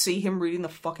almost see him reading the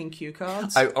fucking cue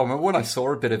cards. I remember when I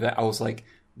saw a bit of it, I was like,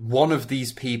 one of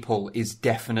these people is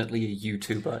definitely a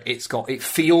YouTuber. It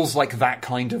feels like that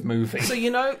kind of movie. So, you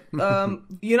know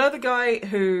the guy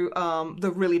who,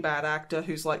 the really bad actor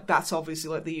who's, like, that's obviously,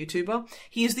 like, the YouTuber?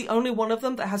 He is the only one of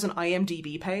them that has an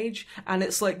IMDb page, and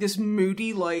it's, like, this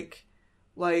moody, like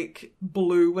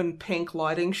blue and pink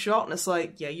lighting shot, and it's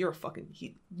like, yeah, you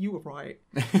were right.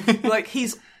 Like,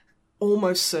 he's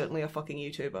almost certainly a fucking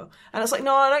YouTuber. And it's like,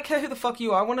 no, I don't care who the fuck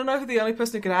you are. I want to know who the only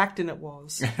person who could act in it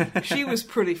was. She was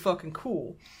pretty fucking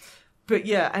cool. But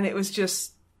yeah, and it was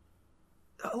just,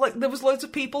 like, there was loads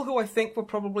of people who I think were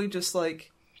probably just,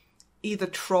 like, either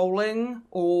trolling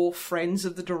or friends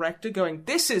of the director going,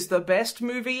 this is the best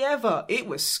movie ever. It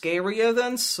was scarier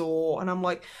than Saw. And I'm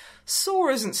like, Saw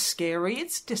isn't scary,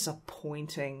 it's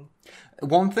disappointing.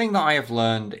 One thing that I have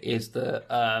learned is that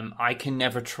I can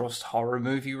never trust horror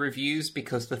movie reviews,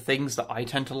 because the things that I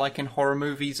tend to like in horror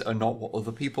movies are not what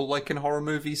other people like in horror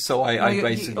movies, so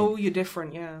you're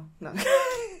different, yeah. No.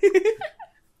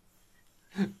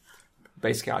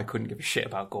 Basically, I couldn't give a shit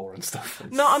about gore and stuff.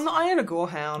 No, I ain't a gore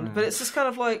hound, but it's just kind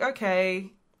of like,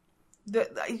 okay,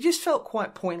 it just felt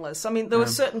quite pointless. I mean, there were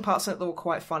certain parts in it that were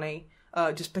quite funny,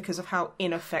 just because of how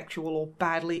ineffectual or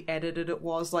badly edited it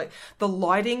was. Like, the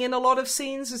lighting in a lot of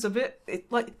scenes is a bit,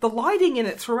 the lighting in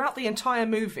it throughout the entire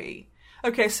movie.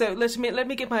 Okay, so let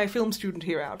me get my film student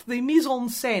here out. The mise en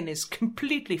scène is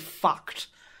completely fucked.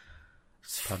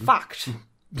 It's fucked.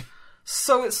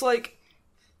 So it's like,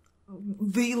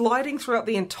 the lighting throughout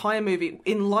the entire movie,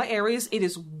 in light areas, it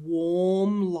is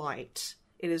warm light.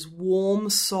 It is warm,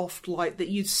 soft light that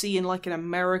you'd see in, like, an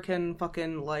American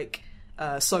fucking, like,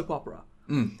 soap opera.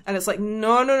 And it's like,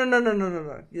 no.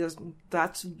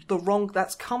 That's the wrong,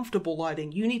 that's comfortable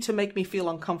lighting. You need to make me feel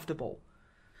uncomfortable.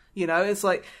 You know, it's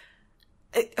like...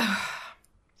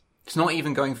 It's not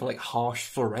even going for, like, harsh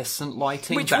fluorescent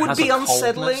lighting. Which would be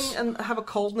unsettling and have a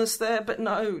coldness there, but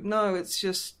no, it's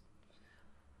just...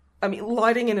 I mean,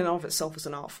 lighting in and of itself is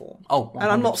an art form. Oh, 100%.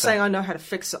 And I'm not saying I know how to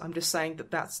fix it, I'm just saying that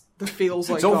that's the feels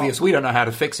like... It's obvious we don't know how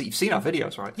to fix it. You've seen our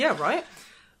videos, right? Yeah, right?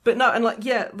 But no, and like,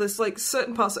 yeah, there's like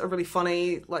certain parts that are really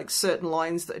funny, like certain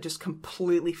lines that are just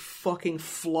completely fucking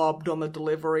flubbed on the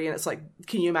delivery, and it's like,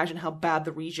 can you imagine how bad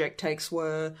the reject takes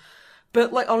were?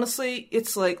 But like, honestly,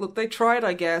 it's like, look, they tried,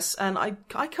 I guess, and I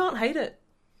can't hate it.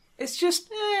 It's just,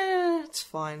 it's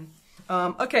fine.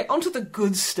 Okay, onto the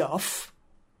good stuff.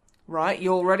 Right,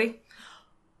 you all ready?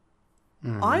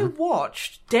 Mm-hmm. I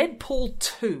watched Deadpool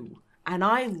 2, and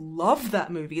I love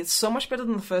that movie. It's so much better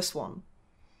than the first one.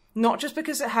 Not just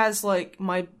because it has, like,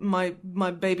 my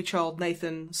baby child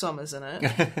Nathan Summers in it,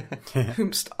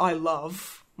 whomst I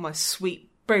love, my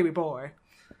sweet baby boy,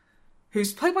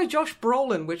 who's played by Josh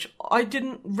Brolin, which I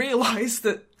didn't realise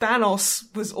that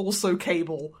Thanos was also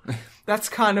Cable. That's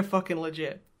kind of fucking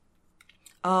legit.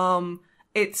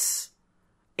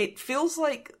 It feels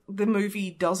like the movie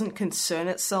doesn't concern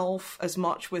itself as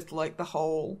much with, like, the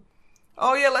whole,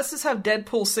 oh yeah, let's just have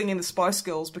Deadpool singing the Spice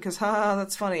Girls because,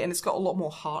 that's funny, and it's got a lot more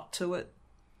heart to it.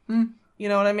 You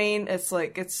know what I mean? It's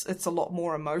like, it's a lot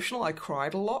more emotional. I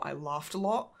cried a lot. I laughed a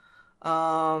lot.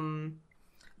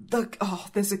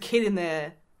 There's a kid in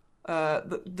there.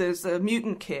 There's a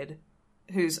mutant kid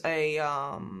who's a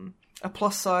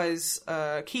plus-size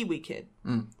Kiwi kid.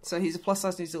 So he's a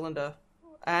plus-size New Zealander,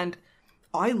 and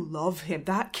I love him.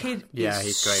 That kid is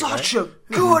he's great, such a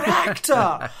good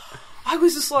actor. I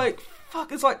was just like,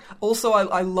 fuck. It's like, also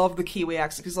I love the Kiwi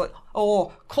accent. He's like,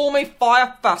 oh, call me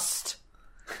Firefist.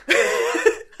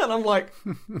 And I'm like,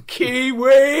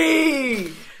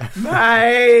 Kiwi!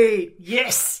 Mate!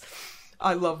 Yes!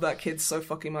 I love that kid so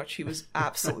fucking much. He was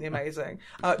absolutely amazing.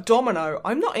 Domino,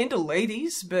 I'm not into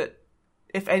ladies, but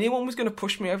if anyone was going to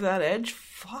push me over that edge,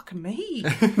 fuck me.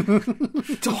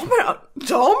 Domino!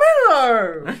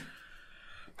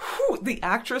 Whew, the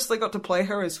actress they got to play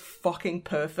her is fucking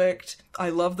perfect.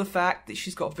 I love the fact that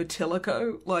she's got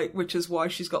vitiligo, like, which is why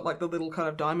she's got, like, the little kind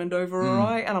of diamond over her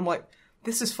eye. And I'm like,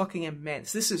 this is fucking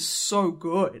immense. This is so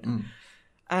good.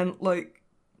 And, like,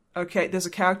 okay, there's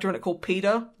a character in it called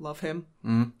Peter. Love him.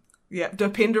 Yeah,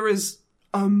 Dopinder is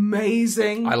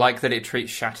amazing. I like that it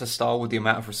treats Shatterstar with the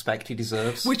amount of respect he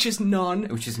deserves. Which is none.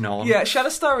 Yeah,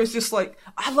 Shatterstar is just like,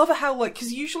 I love it how, like,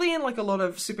 because usually in, like, a lot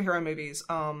of superhero movies,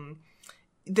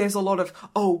 there's a lot of,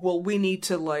 oh, well, we need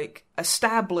to, like,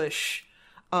 establish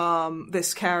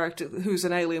this character who's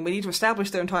an alien. We need to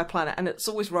establish their entire planet, and it's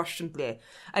always rushed and bleh.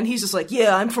 And he's just like,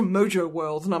 yeah, I'm from Mojo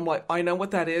World. And I'm like, I know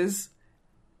what that is.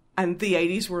 and the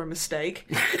 80s were a mistake.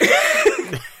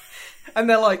 And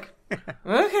they're like,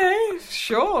 okay,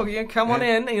 sure, come on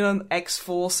in,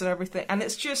 X-Force and everything. And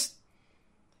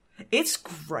it's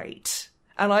great.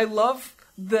 And I love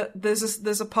that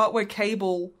there's a part where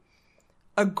Cable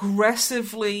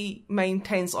aggressively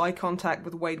maintains eye contact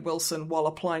with Wade Wilson while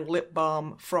applying lip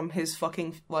balm from his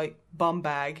fucking, bum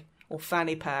bag or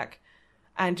fanny pack,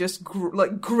 and just,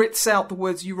 grits out the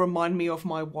words, "You remind me of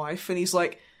my wife," and he's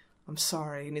like, "I'm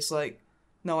sorry," and he's like,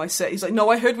 "No,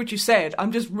 I heard what you said.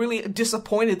 I'm just really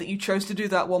disappointed that you chose to do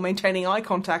that while maintaining eye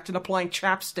contact and applying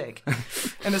chapstick."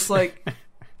 And it's like,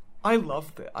 I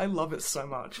loved it. I love it so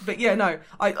much. But yeah, no,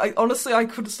 I honestly, I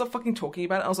couldn't stop fucking talking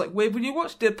about it. I was like, "Wait, will you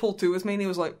watch Deadpool 2 with me?" And he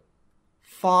was like,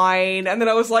 "Fine." And then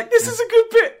I was like, "This is a good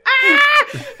bit. Ah!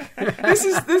 This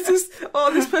is,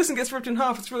 this person gets ripped in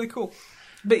half. It's really cool."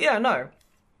 But yeah, no.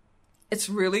 It's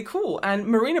really cool. And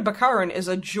Marina Baccarin is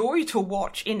a joy to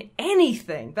watch in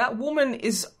anything. That woman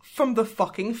is from the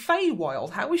fucking Feywild.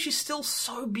 How is she still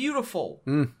so beautiful?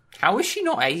 How is she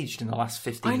not aged in the last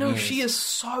 15 years? I know, she is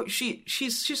so...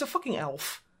 She's a fucking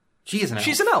elf. She is an elf.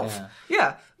 She's an elf.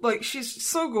 Yeah. She's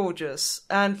so gorgeous.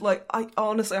 And, I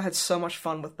had so much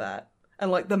fun with that.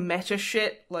 And, the meta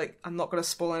shit, I'm not going to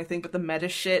spoil anything, but the meta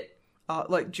shit,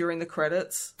 during the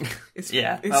credits, it's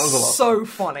that was a lot so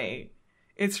funny.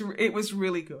 It was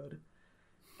really good.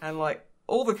 And,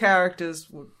 all the characters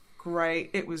were great.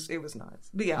 It was nice.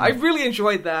 But yeah, I really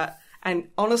enjoyed that. And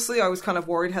honestly, I was kind of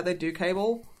worried how they'd do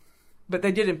Cable. But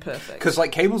they did him perfect. Because,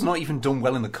 Cable's not even done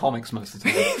well in the comics most of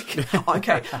the time.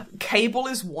 Okay, Cable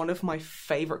is one of my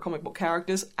favourite comic book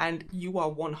characters, and you are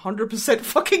 100%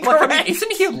 fucking correct.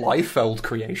 Isn't he a Liefeld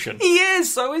creation? He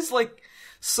is!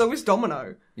 So is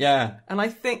Domino. Yeah. And I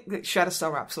think that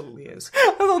Shatterstar absolutely is.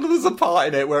 I thought there was a part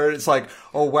in it where it's like,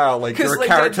 oh wow, you're a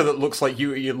character that looks like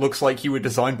you. It looks like you were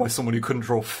designed by someone who couldn't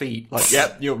draw feet.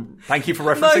 Thank you for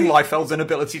referencing Liefeld's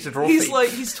inability to draw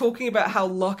feet. He's talking about how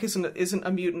luck isn't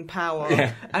a mutant power,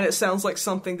 and it sounds like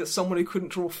something that someone who couldn't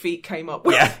draw feet came up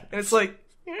with. Yeah. And it's like,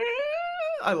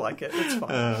 I like it. It's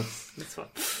fun. It's fun.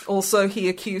 Also, he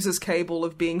accuses Cable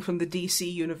of being from the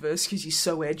DC universe because he's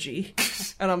so edgy,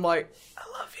 and I'm like, I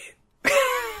love you.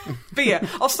 But yeah,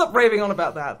 I'll stop raving on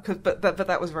about that, but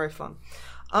that was very fun.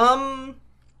 A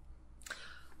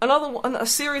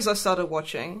series I started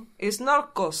watching is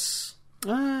Narcos.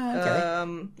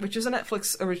 Okay. Which is a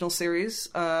Netflix original series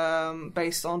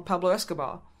based on Pablo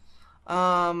Escobar,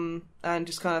 and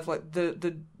just kind of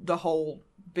the whole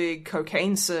big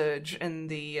cocaine surge in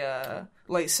the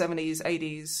late 70s,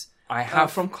 80s.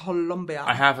 From Colombia.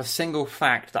 I have a single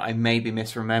fact that I may be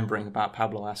misremembering about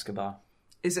Pablo Escobar.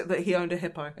 Is it that he owned a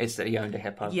hippo? It's that he owned a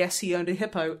hippo. Yes, he owned a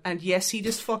hippo, and yes, he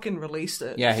just fucking released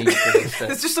it. Yeah, he just released it.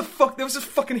 There was a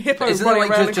fucking hippo Isn't running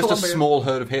around in just Colombia. a small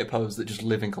herd of hippos that just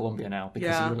live in Colombia now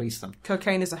because he released them?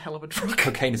 Cocaine is a hell of a drug.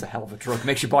 Cocaine is a hell of a drug.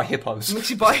 Makes you buy hippos.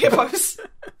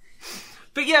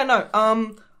 But yeah, no,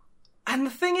 and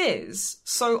the thing is,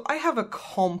 so I have a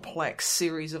complex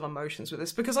series of emotions with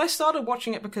this, because I started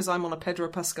watching it because I'm on a Pedro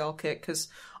Pascal kick, because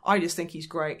I just think he's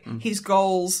great. His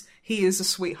goals, he is a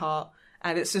sweetheart.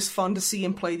 And it's just fun to see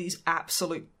him play these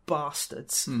absolute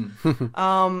bastards.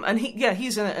 And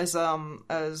he's in it as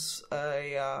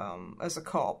a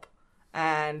cop.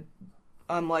 And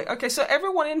I'm like, okay, so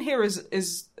everyone in here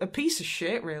is a piece of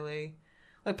shit, really.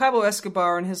 Pablo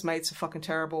Escobar and his mates are fucking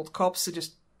terrible. The cops are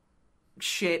just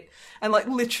shit. And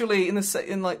literally in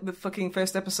the fucking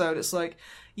first episode, it's like,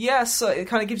 so it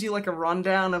kind of gives you a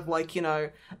rundown of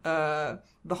the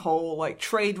whole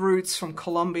trade routes from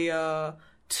Colombia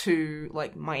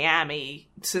to Miami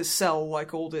to sell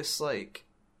all this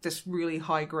this really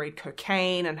high grade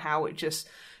cocaine, and how it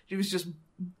was just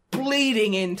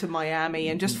bleeding into Miami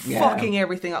and just fucking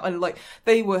everything up. And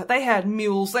they had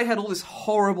mules, they had all this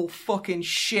horrible fucking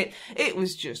shit. It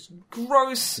was just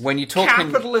gross when you're talking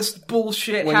capitalist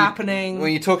bullshit happening.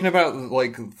 When you're talking about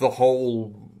the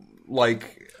whole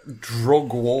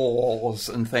drug wars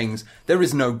and things, there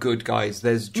is no good guys.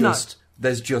 There's just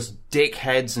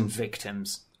dickheads and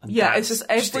victims. And it's just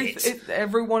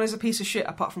everyone is a piece of shit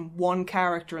apart from one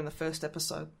character in the first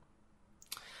episode.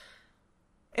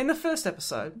 In the first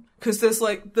episode, because there's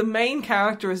the main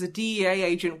character is a DEA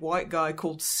agent white guy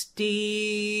called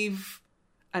Steve,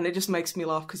 and it just makes me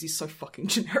laugh because he's so fucking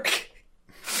generic.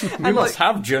 We must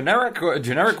have generic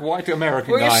white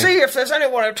American guy. Well, you see, if there's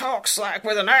anyone who talks like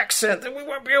with an accent, then we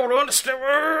won't be able to understand.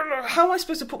 How am I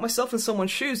supposed to put myself in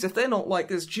someone's shoes if they're not like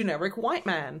this generic white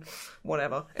man?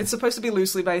 Whatever. It's supposed to be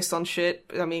loosely based on shit.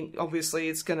 I mean, obviously,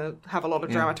 it's going to have a lot of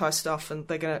dramatized stuff, and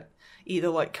they're going to either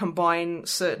like combine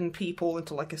certain people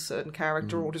into like a certain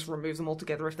character or just remove them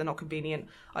altogether if they're not convenient.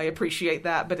 I appreciate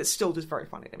that, but it's still just very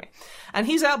funny to me. And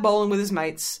he's out bowling with his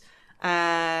mates,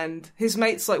 and his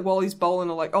mates, like, while he's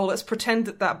bowling, are like, oh, let's pretend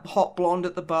that hot blonde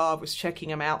at the bar was checking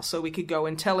him out so we could go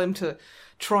and tell him to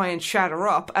try and chat her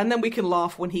up, and then we can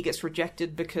laugh when he gets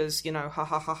rejected because, you know, ha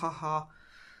ha ha ha ha.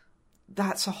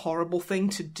 That's a horrible thing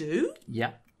to do?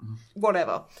 Yeah.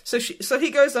 Whatever. So he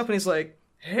goes up and he's like,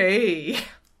 hey,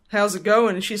 how's it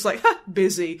going? And she's like,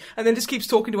 busy. And then just keeps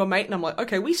talking to her mate, and I'm like,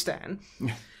 okay, we stan.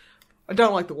 I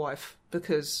don't like the wife,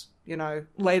 because, you know,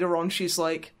 later on she's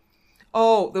like,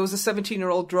 oh, there was a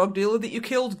 17-year-old drug dealer that you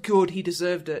killed? Good, he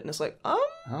deserved it. And it's like,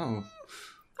 oh.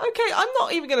 Okay, I'm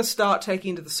not even going to start taking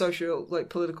into the social, like,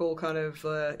 political kind of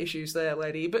issues there,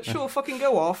 lady. But sure, fucking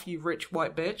go off, you rich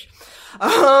white bitch.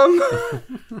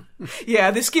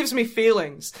 Yeah, this gives me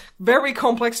feelings. Very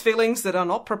complex feelings that are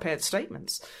not prepared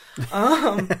statements.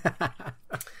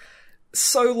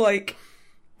 So, like...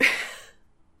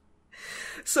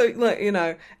 so, like, you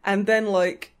know, and then,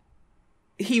 like,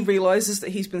 he realizes that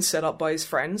he's been set up by his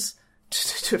friends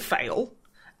to fail.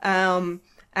 And...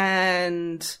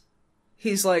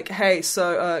 he's like, hey,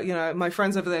 so, you know, my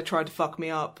friends over there tried to fuck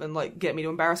me up and, like, get me to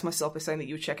embarrass myself by saying that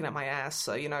you were checking out my ass.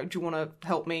 So, you know, do you want to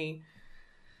help me,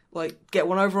 like, get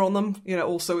one over on them? You know,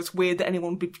 also, it's weird that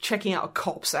anyone would be checking out a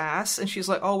cop's ass. And she's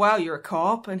like, oh, wow, you're a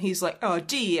cop? And he's like, oh,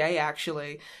 DEA,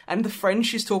 actually. And the friend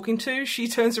she's talking to, she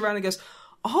turns around and goes,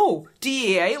 oh,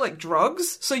 DEA, like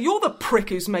drugs? So you're the prick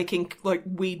who's making, like,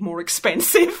 weed more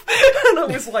expensive? And I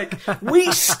was like,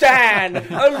 we stan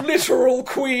a literal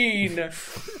queen.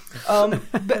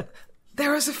 But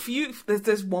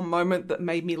there's one moment that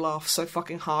made me laugh so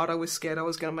fucking hard I was scared I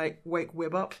was going to wake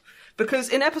Wib up. Because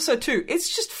in episode 2,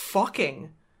 it's just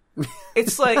fucking.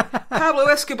 It's like, Pablo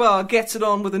Escobar gets it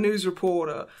on with a news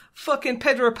reporter. Fucking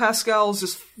Pedro Pascal's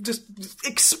just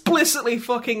explicitly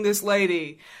fucking this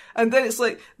lady. And then it's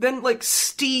like,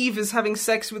 Steve is having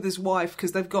sex with his wife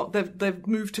because they've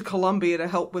moved to Colombia to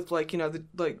help with, like, you know, the,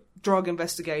 like, drug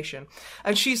investigation.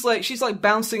 And she's like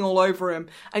bouncing all over him,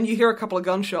 and you hear a couple of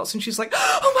gunshots, and she's like,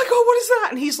 oh my god, what is that?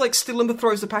 And he's like still in the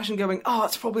throes of passion going, oh,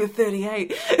 it's probably a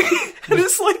 38. And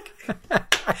it's like,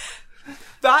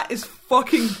 that is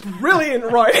fucking brilliant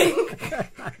writing.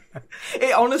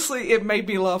 It made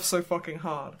me laugh so fucking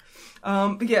hard.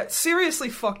 But yeah, seriously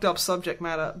fucked up subject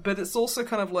matter, but it's also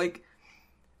kind of like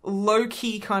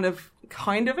low-key kind of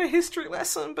a history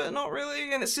lesson, but not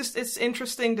really. And it's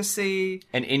interesting to see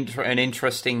an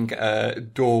interesting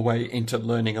doorway into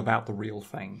learning about the real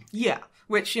thing. Yeah,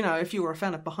 which, you know, if you were a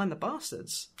fan of Behind the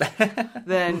Bastards,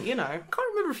 then, you know, I can't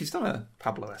remember if he's done a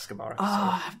Pablo Escobar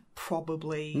episode.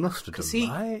 Probably must have done,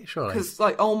 right? Surely, because,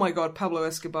 like, oh my god, Pablo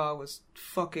Escobar was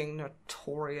fucking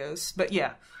notorious. But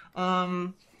yeah,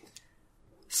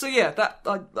 so yeah, that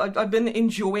I've been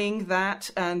enjoying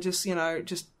that, and just, you know,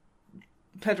 just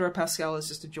Pedro Pascal is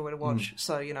just a joy to watch.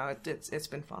 So, you know, it's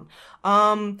been fun.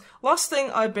 Last thing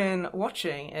I've been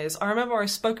watching is, I remember I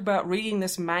spoke about reading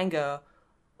this manga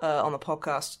on the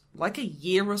podcast like a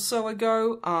year or so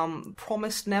ago.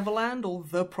 Promised Neverland, or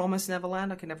The Promised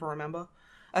Neverland, I can never remember.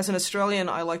 As an Australian,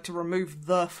 I like to remove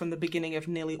the from the beginning of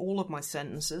nearly all of my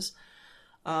sentences.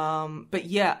 But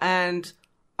yeah, and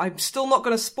I'm still not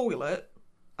going to spoil it.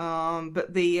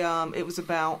 But it was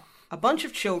about a bunch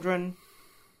of children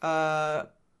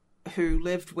who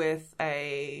lived with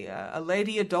a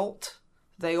lady adult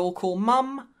they all call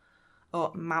Mum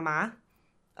or Mama.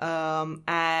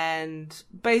 And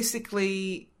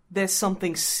basically there's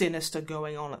something sinister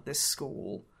going on at this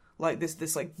school, like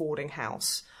this like boarding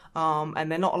house. And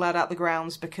they're not allowed out the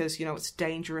grounds because, you know, it's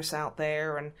dangerous out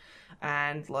there,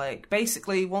 and like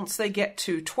basically once they get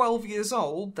to 12 years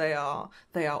old, they are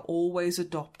always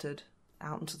adopted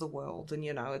out into the world. And,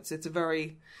 you know, it's a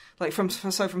very, like, from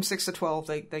 6 to 12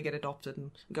 they get adopted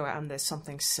and go out, and there's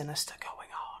something sinister going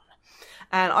on.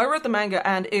 And I read the manga,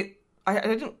 and I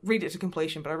didn't read it to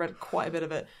completion, but I read quite a bit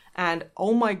of it, and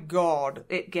oh my god,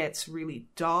 it gets really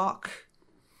dark.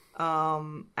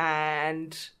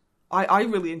 And I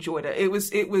really enjoyed it.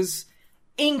 It was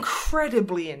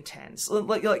incredibly intense.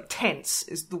 Like tense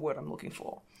is the word I'm looking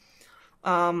for.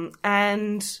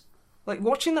 And like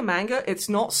watching the manga, it's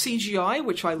not CGI,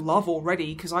 which I love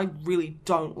already, because I really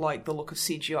don't like the look of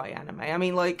CGI anime. I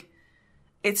mean, like,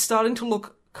 it's starting to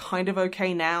look kind of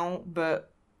okay now,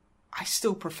 but I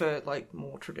still prefer like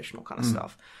more traditional kind of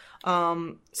stuff.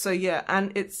 So yeah,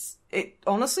 and it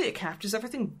honestly, it captures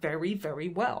everything very, very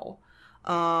well.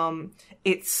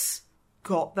 It's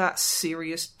got that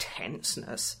serious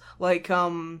tenseness. Like,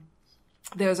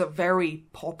 there's a very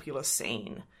popular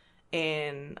scene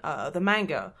in the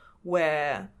manga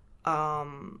where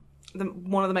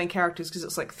one of the main characters, because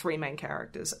it's like 3 main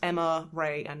characters, Emma,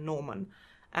 Ray, and Norman,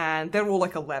 and they're all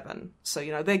like 11. So,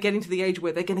 you know, they're getting to the age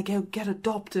where they're going to go get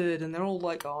adopted, and they're all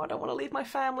like, oh, I don't want to leave my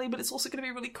family, but it's also going to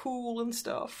be really cool and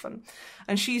stuff.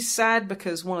 And she's sad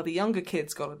because one of the younger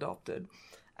kids got adopted.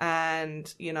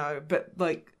 And, you know, but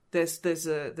like there's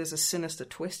a sinister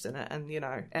twist in it, and, you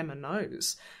know, Emma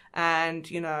knows. And,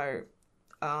 you know,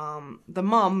 the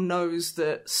mum knows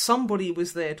that somebody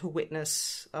was there to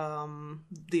witness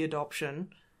the adoption,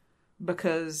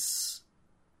 because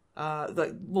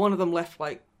like one of them left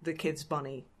like the kid's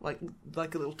bunny, like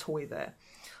a little toy there.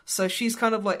 So she's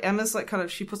kind of like, Emma's like kind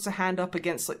of, she puts her hand up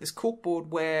against like this corkboard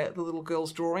where the little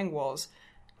girl's drawing was,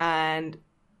 and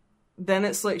then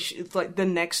it's like it's like the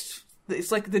next,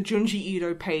 it's like the Junji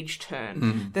Ito page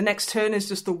turn. The next turn is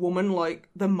just the woman, like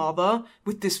the mother,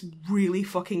 with this really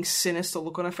fucking sinister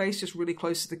look on her face, just really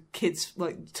close to the kids,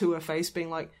 like to her face, being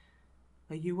like,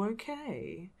 "Are you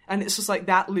okay?" And it's just like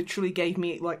that. Literally gave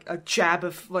me like a jab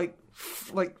of like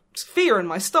fear in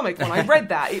my stomach when I read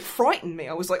that. It frightened me.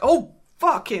 I was like, "Oh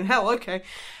fucking hell, okay."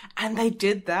 And they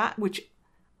did that, which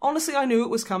honestly I knew it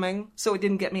was coming, so it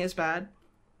didn't get me as bad.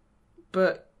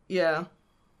 But yeah.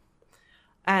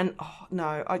 And, oh,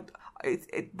 no,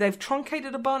 they've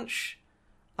truncated a bunch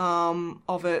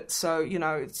of it, so, you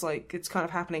know, it's like, it's kind of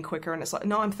happening quicker, and it's like,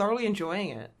 no, I'm thoroughly enjoying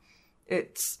it.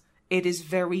 It is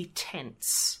very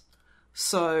tense.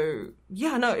 So,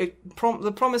 yeah, no,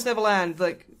 The Promised Neverland,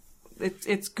 like,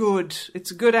 it's good.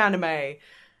 It's a good anime.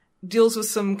 Deals with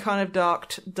some kind of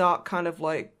dark kind of,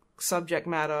 like, subject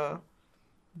matter,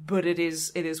 but it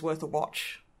is worth a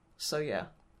watch. So, yeah.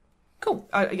 Cool.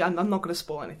 I'm not going to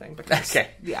spoil anything because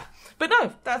okay. Yeah, but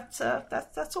no, that's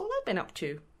all I've been up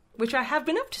to. Which I have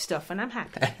been up to stuff, and I'm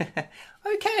happy.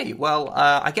 Okay, well,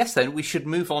 I guess then we should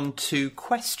move on to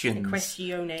questions.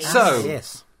 Questiones. So,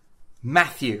 yes,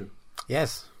 Matthew.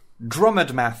 Yes,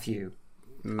 Drummond Matthew.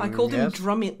 I called him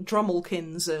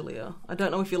Drummelkins earlier. I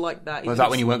don't know if you like that. Was that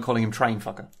when you weren't calling him Train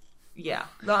Fucker? Yeah,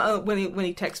 when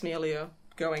he texted me earlier,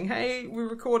 going, "Hey, we're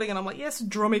recording," and I'm like, "Yes,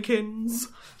 Drummikins."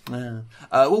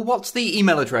 Well, what's the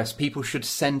email address people should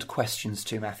send questions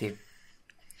to, Matthew?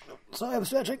 Sorry, I was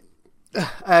stretching.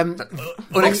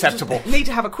 Unacceptable. Need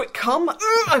to have a quick cum.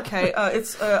 Okay,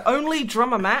 it's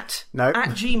onlydrummermatt at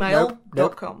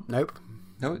gmail.com. Nope.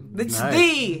 It's No.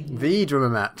 the drummer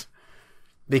Matt.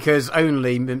 Because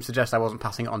only suggests I wasn't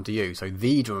passing it on to you. So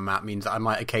the drummer Matt means that I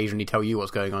might occasionally tell you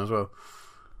what's going on as well.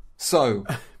 So,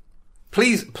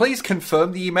 please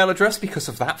confirm the email address because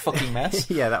of that fucking mess.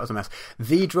 Yeah, that was a mess.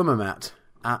 TheDrummerMatt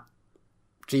at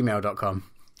gmail.com.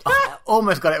 Oh,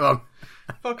 almost got it wrong.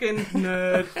 fucking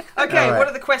nerd. Okay, Right. What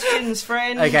are the questions,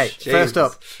 friend? Okay, Jeez. First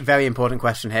up, very important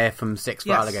question here from 6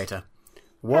 Foot Alligator.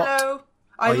 What? Hello.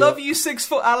 I love you, 6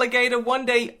 Foot Alligator. One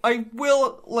day I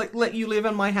will let you live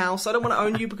in my house. I don't want to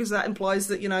own you because that implies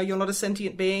that, you know, you're not a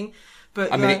sentient being.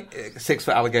 But I mean, 6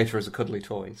 Foot Alligator is a cuddly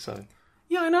toy, so...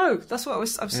 Yeah, I know. That's what I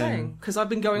was saying. Because I've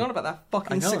been going on about that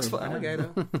fucking 6 Foot Alligator.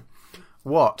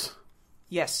 What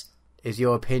Yes. is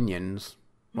your opinions?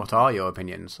 What are your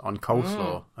opinions on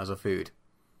coleslaw as a food?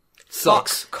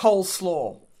 Sucks. Fuck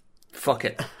coleslaw. Fuck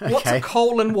it. What's a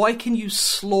cole and why can you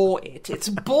slaw it? It's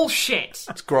bullshit.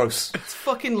 It's gross. It's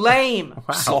fucking lame.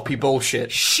 Wow. Sloppy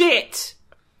bullshit. Shit.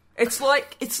 It's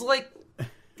like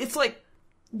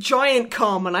giant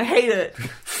cum, and I hate it.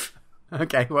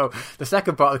 Okay, well, the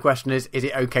second part of the question is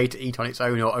it okay to eat on its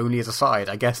own or only as a side?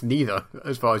 I guess neither,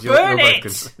 as far as you're Burn both it!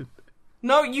 concerned.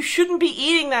 No, you shouldn't be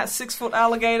eating that 6 Foot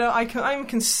Alligator. I'm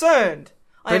concerned.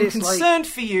 I But am it's concerned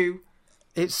for you.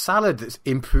 It's salad that's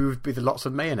improved with lots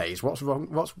of mayonnaise. What's wrong?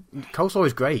 Coleslaw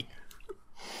is great.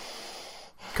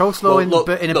 Coleslaw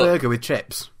in a burger with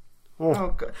chips.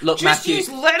 Oh, God. Look, just Matthew- use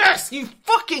lettuce, you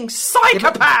fucking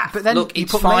psychopath! But then Look, you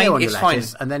it's put fine, mayo on your it's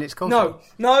lettuce, fine. and then it's coleslaw.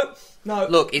 No.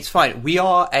 Look, it's fine.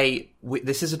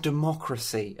 This is a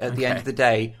democracy at the end of the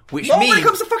day, which Not means... when it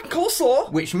comes to fucking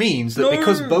coleslaw! Which means that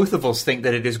because both of us think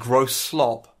that it is gross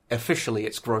slop, officially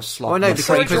it's gross slop. Oh no, You're because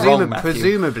afraid you're wrong, Matthew.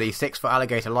 presumably 6 Foot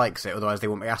Alligator likes it, otherwise they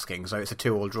wouldn't be asking, so it's a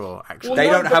 2-all draw, actually. They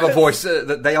No, don't have a because- voice.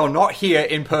 That they are not here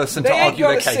in person to They ain't argue got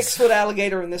their a case. 6 Foot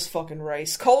Alligator in this fucking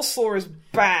race. Coleslaw is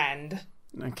banned.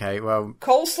 Okay, well,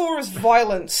 Coleslaw is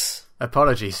violence.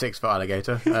 apologies, 6 Foot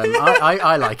Alligator.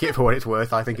 I like it for what it's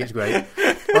worth. I think it's great.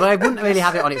 Although I wouldn't really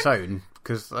have it on its own,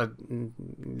 because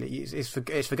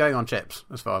it's for going on chips,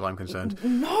 as far as I'm concerned.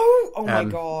 No! Oh my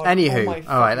god. Anywho,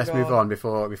 alright, let's move on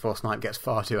before Snipe gets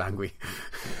far too angry.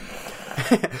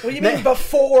 What do you mean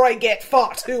before I get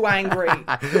far too angry?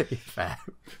 Fair.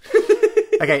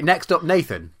 Okay, next up,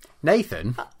 Nathan.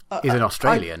 Nathan is an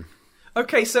Australian.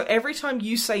 Okay, so every time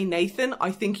you say Nathan,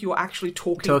 I think you're actually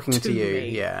talking to you.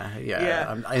 me. Yeah.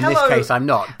 In this case, I'm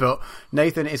not, but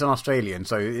Nathan is an Australian,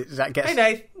 so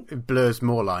that blurs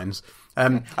more lines.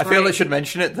 I feel I should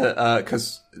mention it that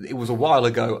because it was a while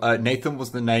ago. Nathan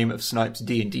was the name of Snipe's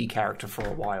D&D character for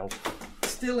a while.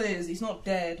 Still is. He's not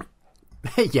dead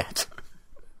yet.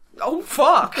 Oh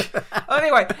fuck!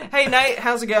 Anyway, hey Nate,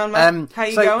 how's it going, man? How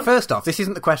you going? First off, this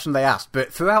isn't the question they asked,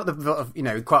 but throughout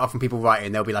quite often people write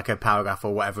in, there'll be like a paragraph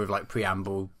or whatever of like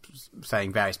preamble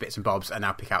saying various bits and bobs, and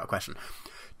I'll pick out a question.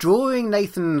 During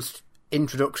Nathan's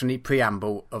introduction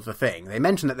preamble of the thing, they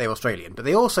mentioned that they were Australian, but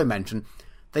they also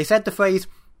they said the phrase,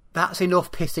 "That's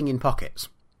enough pissing in pockets."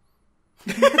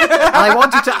 And I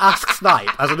wanted to ask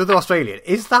Snipe, as another Australian,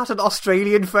 is that an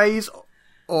Australian phrase?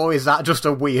 Or is that just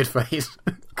a weird phrase?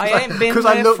 I ain't been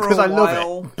there for a while.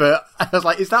 Love it, but I was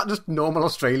like, is that just normal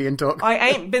Australian talk? I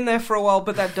ain't been there for a while,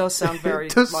 but that does sound very...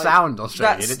 It does sound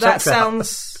Australian. That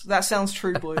sounds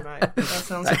true blue, mate. That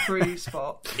sounds a true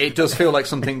spot. It does feel like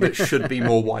something that should be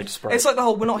more widespread. It's like the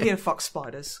whole, we're not here to fuck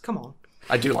spiders. Come on.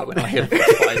 I do like when I hear to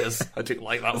fuck spiders. I do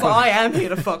like that one. I am here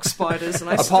to fuck spiders,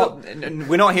 and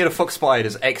we're not here to fuck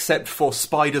spiders, except for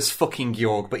spiders fucking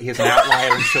Georg, but he is an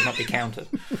outlier and should not be counted.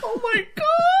 Oh my god!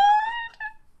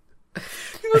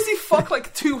 Does he fuck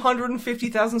like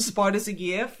 250,000 spiders a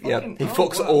year? Yeah, he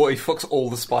fucks all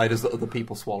the spiders that other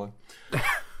people swallow.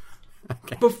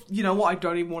 Okay. You know what? I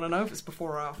don't even want to know if it's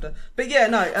before or after. But yeah,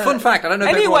 no. Fun fact, I don't know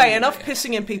if Anyway, enough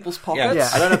pissing in people's pockets. Yeah.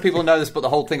 I don't know if people know this, but the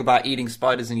whole thing about eating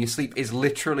spiders in your sleep is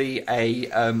literally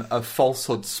a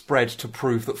falsehood spread to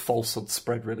prove that falsehoods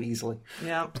spread really easily.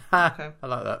 Yeah. Okay. I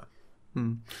like that.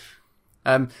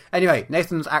 Anyway,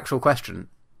 Nathan's actual question.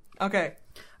 Okay.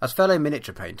 As fellow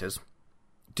miniature painters,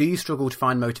 do you struggle to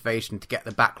find motivation to get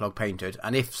the backlog painted?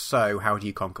 And if so, how do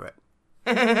you conquer it?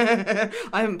 I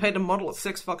haven't paid a model in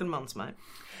 6 fucking months, mate.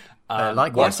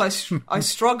 Likewise. Yes, I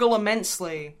struggle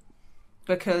immensely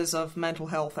because of mental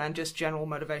health and just general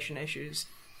motivation issues.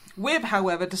 Wib,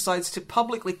 however, decides to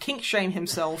publicly kink-shame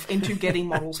himself into getting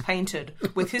models painted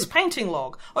with his painting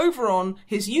log. Over on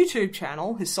his YouTube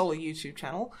channel, his solo YouTube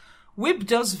channel, Wib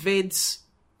does vids.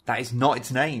 That is not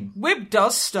its name. Wib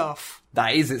does stuff.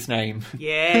 That is its name.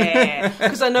 Yeah.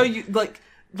 Because I know you, like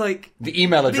the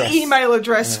email address. The email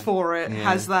address for it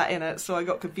has that in it, so I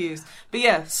got confused. But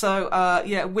yeah, so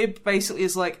Wib basically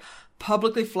is like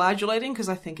publicly flagellating because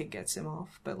I think it gets him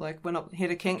off. But like, we're not here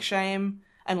to kink shame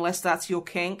unless that's your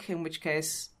kink, in which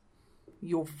case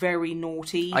you're very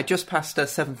naughty. I just passed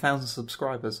 7,000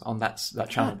 subscribers on that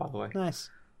channel, by the way.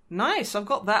 Nice. I've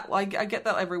got that. I get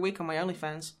that every week on my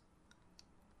OnlyFans.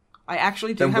 I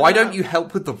actually do. Then why don't you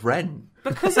help with the rent?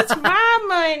 Because it's my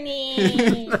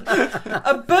money.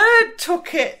 A bird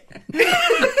took it.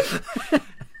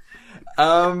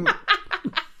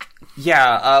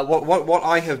 What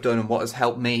I have done and what has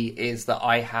helped me is that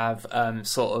I have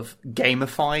sort of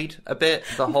gamified a bit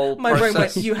the whole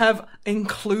process. You have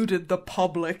included the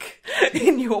public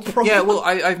in your project. Yeah, well,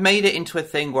 I've made it into a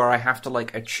thing where I have to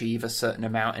like achieve a certain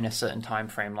amount in a certain time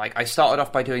frame. Like I started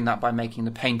off by doing that by making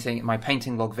my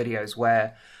painting log videos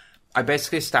where I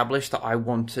basically established that I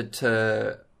wanted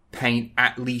to paint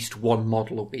at least one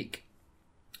model a week.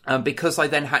 Because I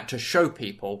then had to show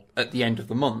people at the end of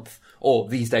the month, or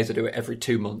these days I do it every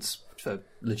 2 months for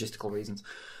logistical reasons,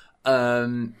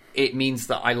 it means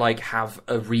that I like have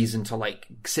a reason to like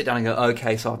sit down and go,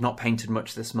 okay, so I've not painted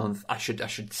much this month. I should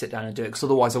sit down and do it, because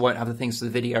otherwise I won't have the things for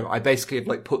the video. I basically have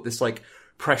like put this like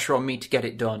pressure on me to get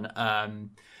it done.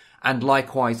 And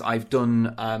likewise, I've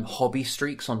done hobby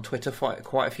streaks on Twitter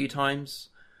quite a few times,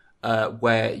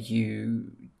 where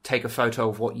you take a photo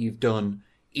of what you've done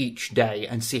each day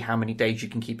and see how many days you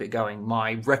can keep it going.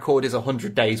 My record is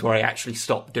 100 days where I actually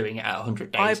stopped doing it at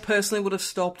 100 days. I personally would have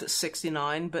stopped at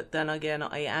 69, but then again,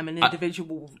 I am an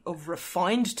individual of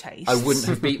refined taste. I wouldn't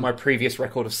have beat my previous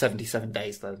record of 77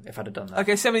 days, though, if I'd have done that.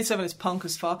 Okay, 77 is punk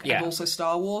as fuck, yeah. And also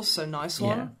Star Wars, so nice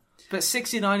one. Yeah. But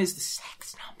 69 is the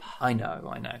sex number. I know.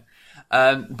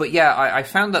 But yeah, I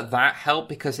found that helped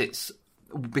because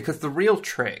the real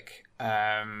trick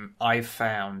I've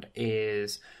found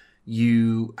is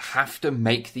you have to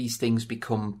make these things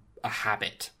become a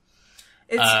habit.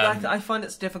 I find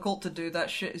it's difficult to do that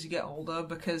shit as you get older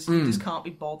because you just can't be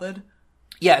bothered.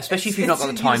 Yeah, especially if you've not got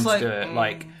the time to do it.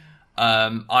 Like,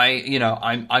 I'm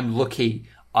lucky.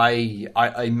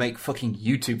 I make fucking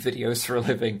YouTube videos for a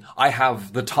living. I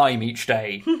have the time each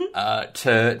day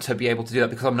to be able to do that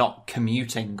because I'm not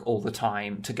commuting all the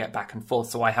time to get back and forth.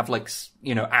 So I have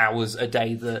hours a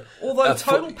day that. Although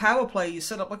total power play, you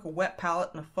set up like a wet pallet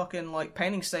and a fucking like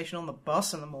painting station on the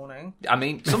bus in the morning. I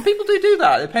mean, some people do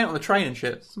that. They paint on the train and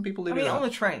shit. Some people do. I mean, on the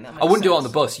train. That makes I wouldn't sense. do it on the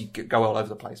bus. You could go all over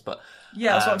the place, but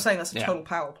yeah, that's what I'm saying. That's a total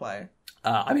power play.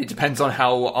 I mean, it depends on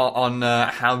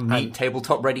how neat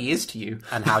tabletop ready is to you,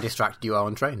 and how distracted you are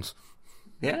on trains.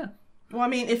 Yeah. Well, I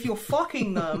mean, if you're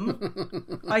fucking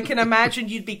them, I can imagine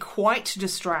you'd be quite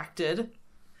distracted.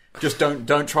 Just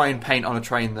don't try and paint on a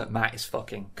train that Matt is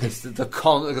fucking, because the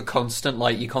constant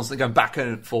you're constantly going back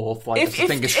and forth the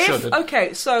thing is shuddered.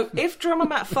 Okay, so if Drummer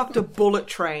Matt fucked a bullet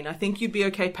train, I think you'd be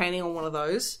okay painting on one of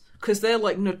those because they're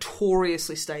like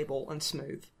notoriously stable and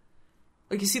smooth.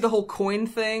 Like you see the whole coin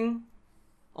thing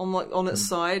on its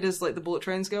side as like the bullet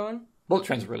train's going. Bullet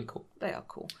trains are really cool. They are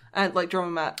cool, and like Drummer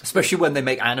Matt, especially when they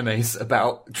make animes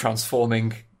about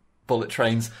transforming bullet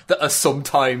trains that are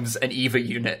sometimes an EVA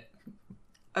unit.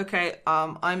 Okay,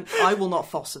 I will not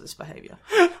foster this behaviour.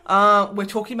 We're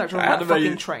talking about Drummer Matt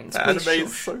fucking trains. Anime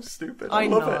is so stupid. I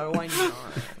know.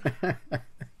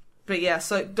 But yeah,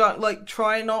 so don't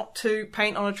try not to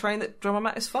paint on a train that Drummer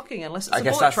Matt is fucking unless it's a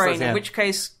bullet train. In which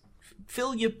case,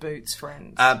 fill your boots,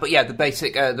 friends. But yeah, the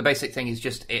basic thing is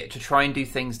just to try and do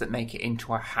things that make it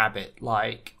into a habit.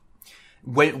 Like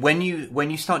when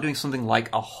you start doing something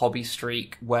like a hobby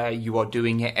streak where you are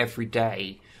doing it every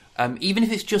day. Even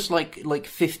if it's just like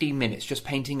 15 minutes, just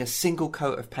painting a single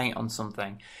coat of paint on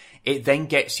something, it then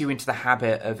gets you into the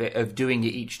habit of doing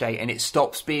it each day, and it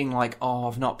stops being like, oh,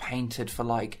 I've not painted for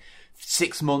like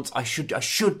 6 months. I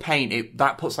should paint it.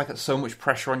 That puts so much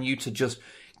pressure on you to just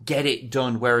get it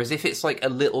done. Whereas if it's like a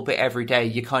little bit every day,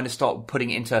 you kind of start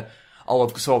putting it into,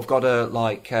 I've got to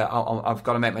I've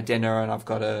got to make my dinner, and I've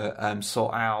got to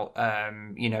sorting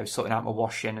out my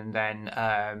washing, and then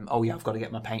I've got to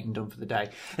get my painting done for the day,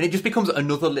 and it just becomes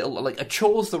another little a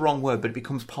chore's the wrong word, but it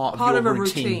becomes part of your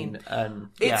routine.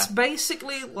 It's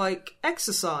basically like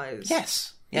exercise.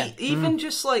 Yes, yeah. Even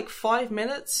just like 5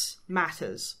 minutes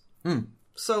matters.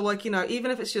 So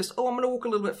even if it's just I'm going to walk a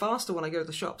little bit faster when I go to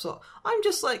the shop. So I'm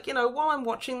just while I'm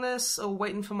watching this or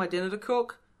waiting for my dinner to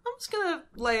cook, I'm just going to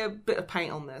lay a bit of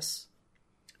paint on this.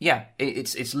 Yeah,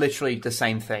 it's literally the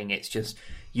same thing. It's just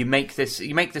you make this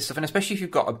stuff, and especially if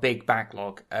you've got a big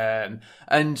backlog, and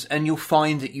you'll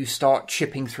find that you start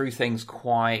chipping through things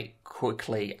quite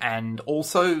quickly, and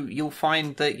also you'll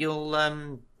find that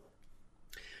you'll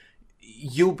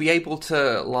be able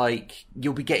to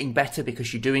you'll be getting better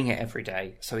because you're doing it every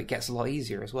day, so it gets a lot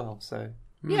easier as well. So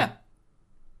yeah,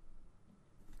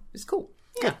 it's cool.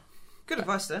 Yeah, good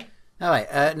advice there. All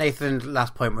right, Nathan's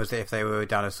last point was that if they were a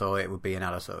dinosaur, it would be an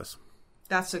Allosaurus.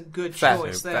 That's a good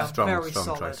choice. They are strong, very strong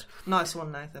solid. Choice. Nice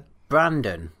one, Nathan.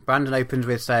 Brandon opens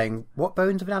with saying, "What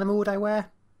bones of an animal would I wear?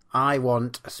 I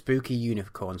want a spooky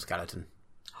unicorn skeleton."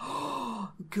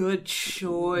 Good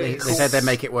choice. They said they'd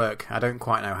make it work. I don't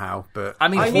quite know how, but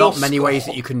there's not many ways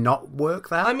that you can not work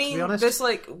that. I mean, to be honest. there's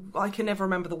I can never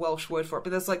remember the Welsh word for it,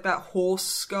 but there's that horse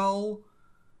skull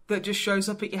that just shows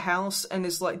up at your house and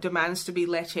is demands to be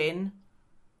let in.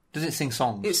 Does it sing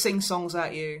songs? It sings songs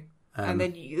at you, and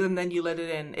then you let it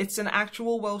in. It's an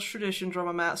actual Welsh tradition.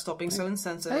 Drummer Matt, stop being so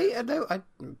insensitive. Hey, no, I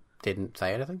didn't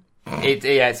say anything.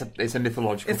 It's a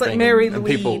mythological. It's like thing, Mary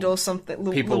Louise or something.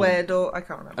 Loued or I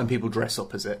can't remember. And people dress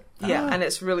up as it. Yeah, and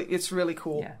it's really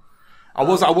cool. Yeah. I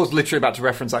was literally about to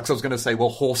reference that because I was going to say, well,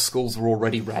 horse skulls are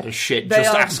already rad as shit. They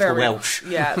Just are ask the Welsh.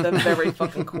 Yeah, they're very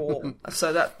fucking cool.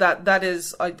 So that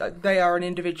is, they are an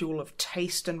individual of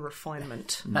taste and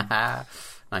refinement.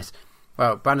 Nice.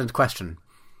 Well, Brandon's question.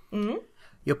 Mm-hmm.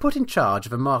 You're put in charge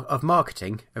of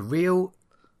marketing a real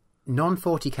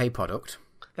non-40k product.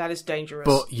 That is dangerous.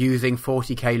 But using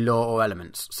 40k lore or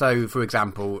elements. So, for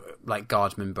example, like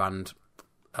Guardsman brand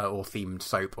or themed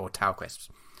soap or towel crisps.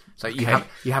 So you have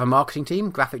a marketing team,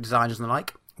 graphic designers and the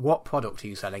like. What product are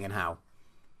you selling and how?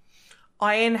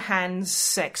 Iron Hands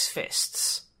Sex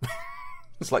Fists.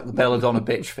 It's like the Belladonna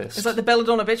Bitch Fist. It's like the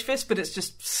Belladonna Bitch Fist, but it's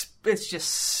just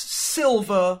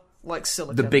silver like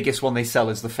silicon. The biggest one they sell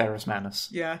is the Ferrus Manus.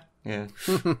 Yeah. Yeah.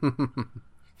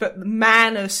 But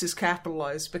Manus is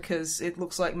capitalised because it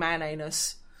looks like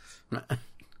man-anus.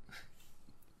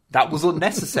 That was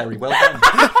unnecessary. Well done.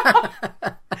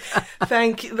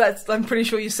 Thank you. I'm pretty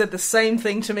sure you said the same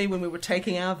thing to me when we were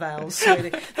taking our vows,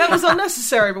 sweetie. That was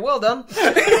unnecessary, but well done.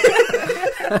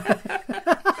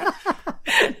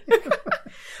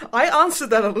 I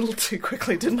answered that a little too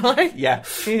quickly, didn't I? Yeah.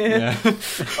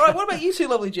 All right, what about you two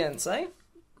lovely gents, eh?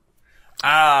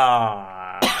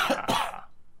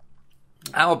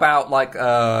 How about like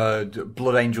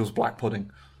Blood Angel's Black Pudding?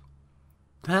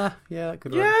 Yeah, that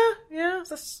could work. Yeah,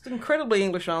 that's an incredibly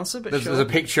English answer, but There's a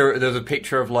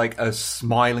picture of like a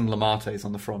smiling Lamates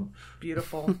on the front.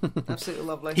 Beautiful. Absolutely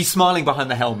lovely. He's smiling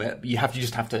behind the helmet. But you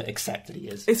just have to accept that he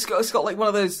is. It's got like one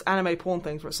of those anime porn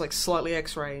things where it's like slightly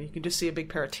X-ray and you can just see a big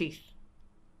pair of teeth.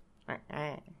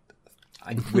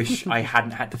 I wish I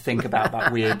hadn't had to think about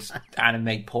that weird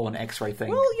anime porn X-ray thing.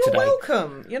 Well, you're today.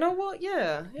 welcome. You know what?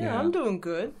 Yeah, I'm doing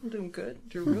good. Doing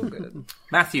real good.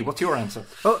 Matthew, what's your answer?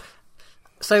 Well,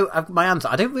 so my answer,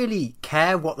 I don't really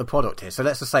care what the product is. So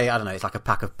let's just say, I don't know, it's like a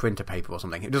pack of printer paper or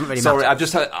something. It doesn't really matter. I've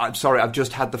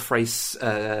just had the phrase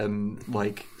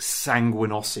like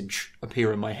sanguinosage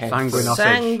appear in my head.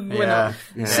 Sanguinosage.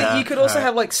 Yeah. See, you could also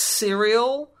have like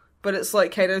cereal, but it's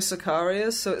like Kato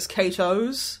Sicarius, so it's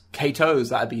Kato's. Kato's,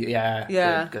 that'd be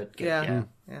good. Yeah.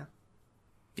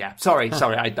 Sorry.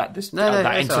 That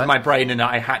entered my brain and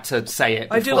I had to say it.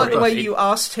 I do like the way you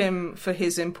asked him for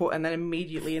his input and then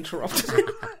immediately interrupted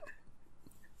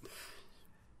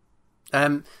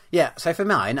him. So for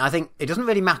mine, I think it doesn't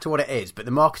really matter what it is, but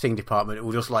the marketing department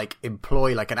will just like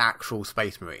employ like an actual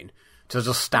Space Marine to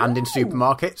just stand in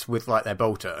supermarkets with like their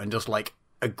bolter and just like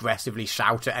aggressively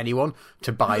shout at anyone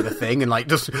to buy the thing and like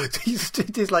just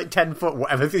he's like 10 foot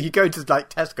whatever, you go to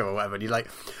like Tesco or whatever and you're like,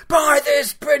 buy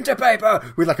this printer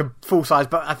paper with like a full size,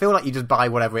 but I feel like you just buy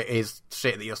whatever it is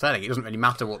shit that you're selling. It doesn't really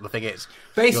matter what the thing is.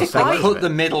 Basically put the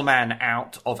middleman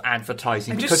out of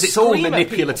advertising because it's all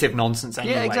manipulative nonsense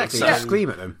anyway. Yeah, exactly. So... Just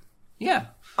scream at them. Yeah.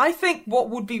 I think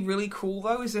what would be really cool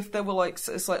though is if there were like,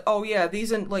 it's like, oh yeah,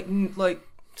 these are like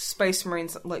Space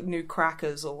Marines, like new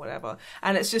crackers or whatever,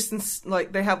 and it's just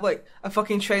like they have like a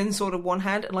fucking chainsaw to one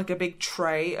hand and like a big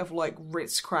tray of like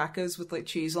Ritz crackers with like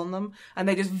cheese on them, and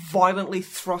they just violently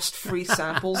thrust free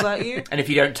samples at you. And if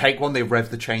you don't take one, they rev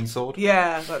the chainsaw.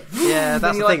 Yeah, that's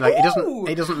the thing. Like it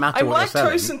doesn't matter what you're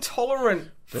selling. I'm lactose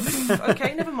intolerant.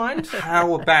 Okay, never mind.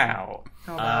 How about?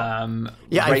 I'm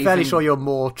fairly sure you're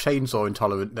more chainsaw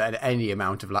intolerant than any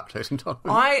amount of lactose intolerant.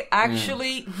 I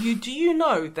actually, do you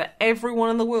know that everyone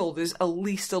in the world is at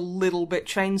least a little bit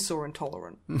chainsaw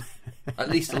intolerant? At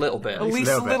least a little bit. At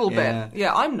least a little bit.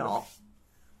 Yeah, I'm not.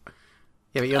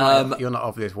 Yeah, but you're not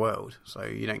of this world, so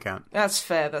you don't count. That's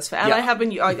fair. And I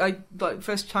haven't. I like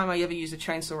first time I ever used a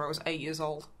chainsaw, I was 8 years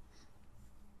old.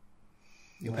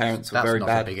 Your parents were very bad.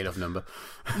 That's not a big enough number.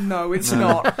 No, it's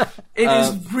not. It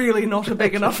is really not a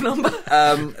big enough number.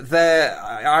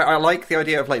 I like the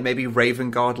idea of like maybe Raven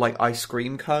Guard like ice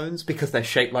cream cones because they're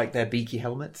shaped like their beaky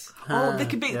helmets. Oh, they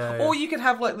could be, or you could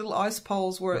have like little ice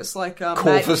poles where it's like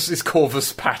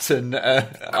Corvus pattern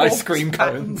ice cream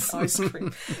cones. Ice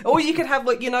cream. Or you could have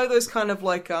like those kind of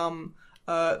like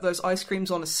those ice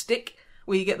creams on a stick.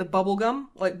 Where you get the bubble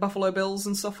gum, like Buffalo Bills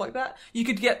and stuff like that. You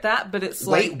could get that, but it's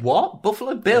like... Wait, what?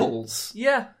 Buffalo Bills?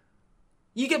 Yeah.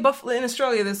 You get Buffalo... In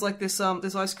Australia, there's like this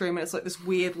ice cream, and it's like this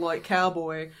weird, like,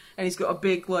 cowboy, and he's got a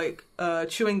big, like,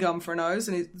 chewing gum for a nose,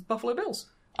 and it's Buffalo Bills.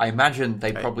 I imagine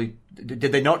they probably... Did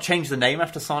they not change the name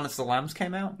after Silence of the Lambs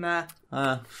came out? Nah.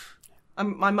 I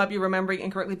might be remembering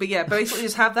incorrectly, but yeah, basically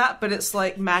just have that, but it's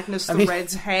like Magnus the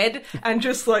Red's head, and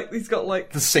just like, he's got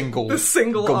like... The single the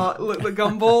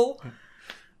gumball.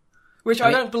 Which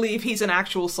I don't believe he's an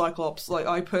actual Cyclops. Like,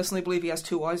 I personally believe he has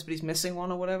 2 eyes, but he's missing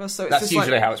one or whatever. So it's that's just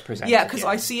usually like, how it's presented. Yeah, because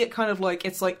I see it kind of like,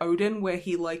 it's like Odin, where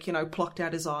he like, plucked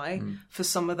out his eye for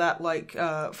some of that, like,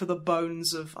 for the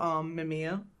bones of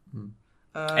Mimir.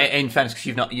 In fairness, because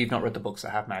you've not read the books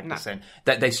that have Magnus in,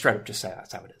 they straight up just say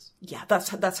that's how it is. Yeah,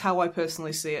 that's how I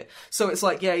personally see it. So it's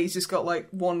like, yeah, he's just got like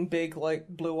one big like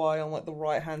blue eye on like the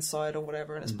right hand side or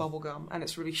whatever, and it's bubblegum, and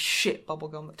it's really shit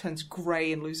bubblegum that turns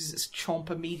grey and loses its chomp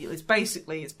immediately.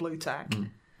 It's blue tack.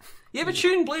 You ever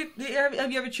chewed blue?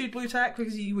 Have you ever chewed blue tack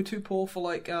because you were too poor for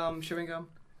like chewing gum?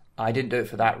 I didn't do it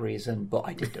for that reason, but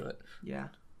I did do it. Yeah.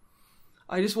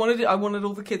 I just wanted it. I wanted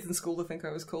all the kids in school to think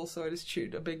I was cool, so I just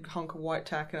chewed a big hunk of white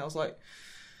tack, and I was like,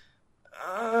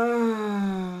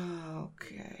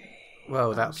 okay.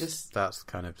 Well, that's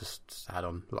kind of just sad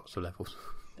on lots of levels.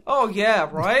 Oh yeah,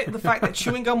 right. The fact that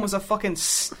chewing gum was a fucking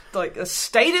like a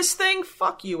status thing.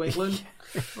 Fuck you, England.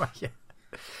 Right, yeah.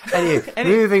 Anyway,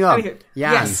 moving on. Jan.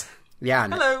 Yes.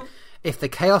 Jan. Hello. If the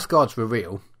Chaos Gods were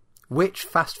real, which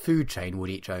fast food chain would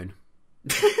each own?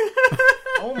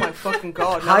 Oh my fucking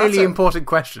god! Highly important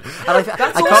question. And I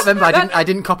can't remember. I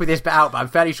didn't copy this bit out, but I'm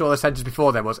fairly sure the sentence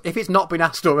before there was, "If it's not been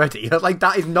asked already." Like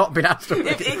that has not been asked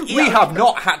already. We have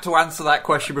not had to answer that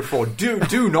question before.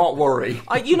 Do not worry.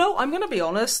 I'm going to be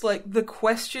honest. Like the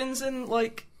questions in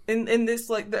in this,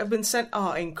 like, that have been sent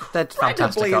are That's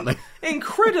fantastic, aren't they?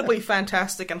 incredibly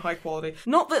fantastic and high quality.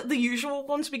 Not that the usual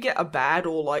ones we get are bad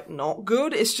or, like, not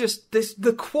good. It's just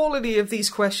the quality of these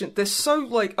questions. They're so,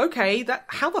 like, okay,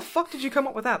 how the fuck did you come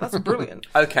up with that? That's brilliant.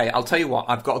 Okay, I'll tell you what.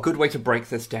 I've got a good way to break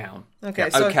this down. Okay,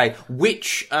 so... Okay,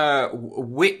 which of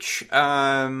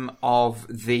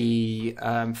the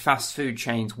fast food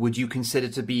chains would you consider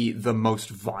to be the most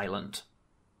violent?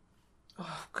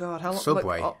 Oh, God. How long?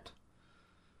 Subway.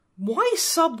 Why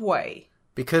Subway?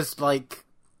 Because, like,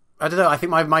 I don't know, I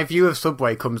think my view of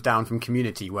Subway comes down from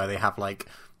Community, where they have, like,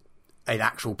 an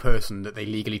actual person that they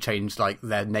legally changed, like,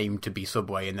 their name to be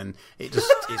Subway, and then it's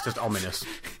just ominous.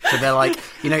 So they're, like,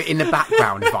 you know, in the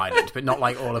background violent, but not,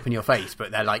 like, all up in your face,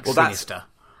 but they're, like, sinister.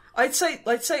 I'd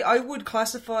say I would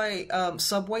classify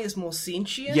Subway as more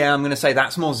sentient. Yeah, I'm going to say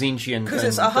that's more Zinchian. Because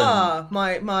it's,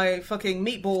 my fucking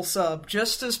meatball sub,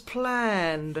 just as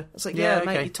planned. It's like, yeah,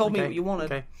 mate, you told me what you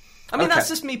wanted. Okay. I mean, that's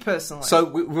just me personally. So,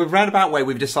 we're roundabout way,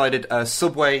 we've decided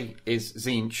Subway is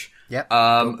Zinch. Yep.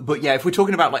 But yeah, if we're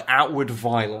talking about, like, outward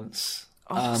violence...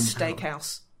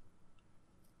 steakhouse.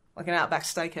 Like an Outback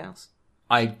Steakhouse.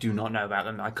 I do not know about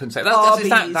them. I couldn't say.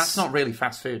 That's not really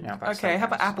fast food now. Okay, how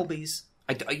about Applebee's?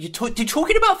 You're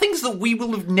talking about things that we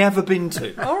will have never been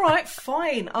to. All right,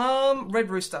 fine. Red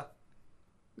Rooster.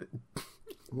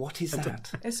 What is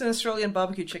that? It's an Australian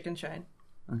barbecue chicken chain.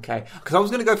 Okay, because I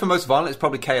was going to go for most violent. It's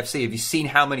probably KFC. Have you seen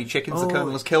how many chickens the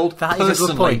Colonel has killed? That is a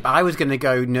good point. I was going to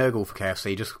go Nurgle for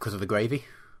KFC just because of the gravy.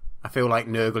 I feel like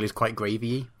Nurgle is quite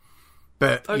gravy-y.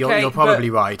 But you're probably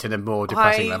right in a more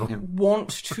depressing level. I want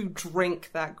to drink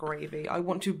that gravy. I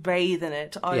want to bathe in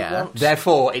it.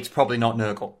 Therefore, it's probably not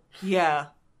Nurgle. Yeah.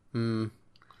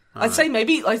 I'd say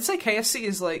KFC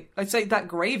is like... I'd say that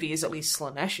gravy is at least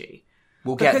Slaneshi.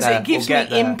 We'll get there. Because it gives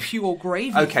me impure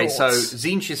gravy Okay, thoughts. So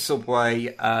Zinch is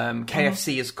Subway,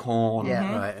 KFC is Corn.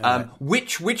 Yeah, right.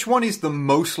 Which one is the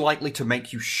most likely to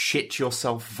make you shit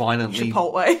yourself violently?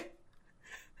 Chipotle.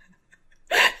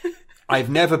 I've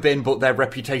never been, but their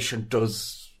reputation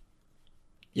does...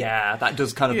 Yeah, that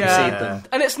does kind of precede them.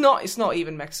 And it's not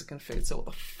even Mexican food, so what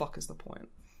the fuck is the point?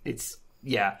 It's...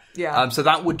 Yeah. Yeah. So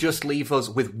that would just leave us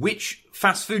with which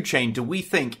fast food chain do we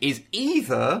think is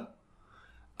either...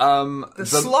 the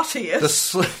sluttiest.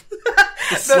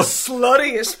 The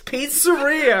sluttiest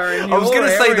pizzeria in your I was going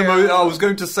to say area. I was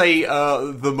going to say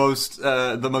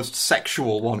the most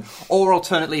sexual one, or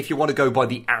alternately, if you want to go by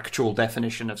the actual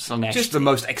definition of Slanesh, the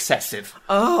most excessive.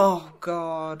 Oh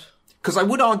God. Because I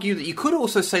would argue that you could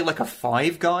also say like a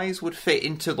Five Guys would fit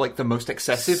into like the most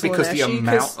excessive because the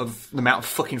amount of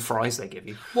fucking fries they give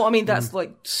you. Well, I mean that's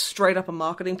like straight up a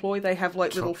marketing ploy. They have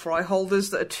like little fry holders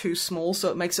that are too small,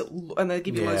 so it makes it, and they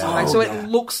give you loads of fries, so it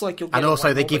looks like you'll get. And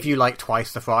also they give you like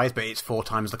twice the fries, but it's 4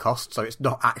 times the cost, so it's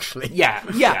not actually.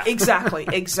 Yeah, exactly.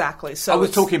 So I was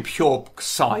talking pure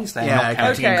size there, not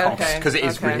counting cost, because it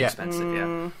is really expensive.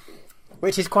 Yeah.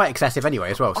 Which is quite excessive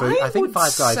anyway as well. So I think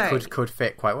Five Guys could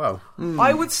fit quite well.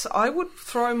 I would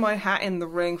throw my hat in the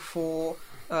ring for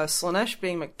Slanesh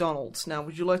being McDonald's. Now,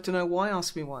 would you like to know why?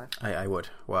 Ask me why. I would.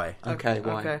 Why? Okay,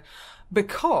 why? Okay.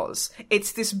 Because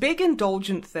it's this big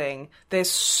indulgent thing. There's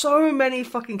so many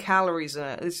fucking calories in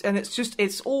it.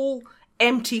 It's all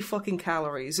empty fucking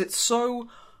calories. It's so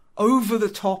over the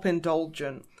top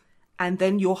indulgent. And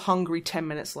then you're hungry 10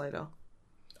 minutes later.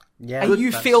 Yeah, and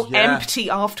you feel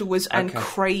empty afterwards and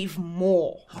crave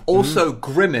more. Also,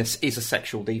 Grimace is a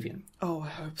sexual deviant. Oh, I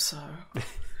hope so.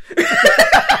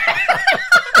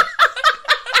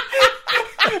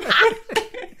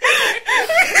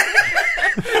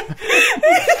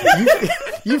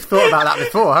 You've thought about that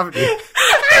before, haven't you?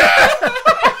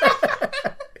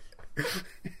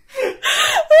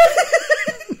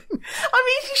 I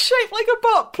mean, he's shaped like a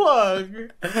butt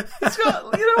plug. It's got,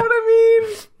 you know what I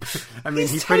mean? I mean,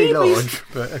 he's pretty large,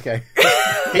 but okay.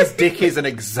 His dick is an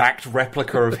exact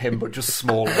replica of him, but just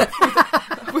smaller.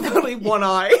 With only one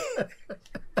eye.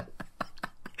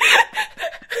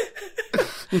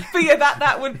 But yeah,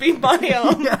 that would be my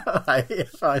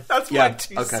fine. That's my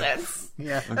 2 cents.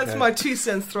 Yeah, that's my 2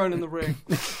 cents thrown in the ring.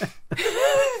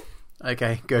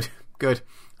 Okay, good.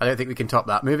 I don't think we can top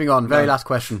that. Moving on, very last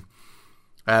question.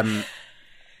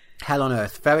 Hell on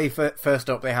Earth. Very first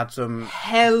up, they had some...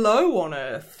 Hello on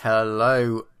Earth.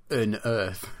 Hello on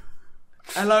Earth.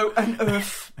 Hello on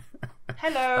Earth.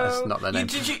 Hello. That's not their name.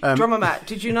 Drummer Matt,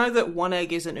 did you know that one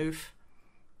egg is an oof?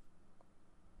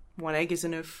 One egg is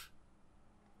an oof.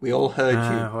 We all heard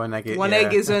you. One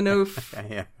egg is an oof.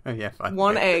 Yeah, fine.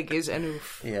 One egg is an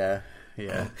oof. Yeah.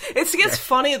 It gets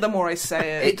funnier the more I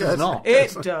say it. It does not.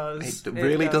 It does. It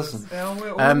really doesn't.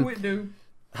 What do we do?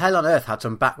 Hell on Earth had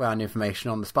some background information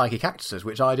on the spiky cactuses,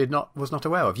 which I was not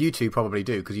aware of. You two probably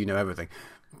do, because you know everything.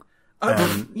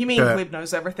 You mean Glib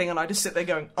knows everything, and I just sit there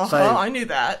going, I knew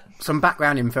that. Some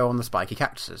background info on the spiky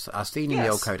cactuses, as seen in the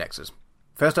old codexes.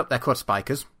 First up, they're called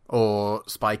spikers, or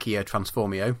Spikia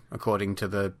transformio, according to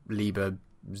the Liber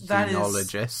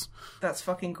xenologists. That's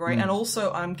fucking great. And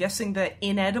also, I'm guessing they're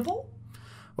inedible?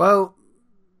 Well,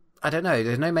 I don't know.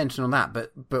 There's no mention on that,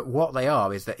 but what they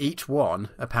are is that each one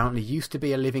apparently used to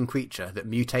be a living creature that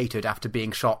mutated after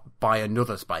being shot by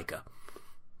another spiker.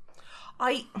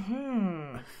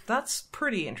 That's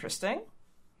pretty interesting.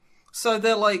 So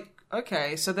they're like,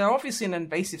 okay, so they're obviously an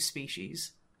invasive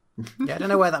species. Yeah, I don't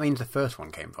know where that means the first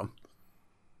one came from.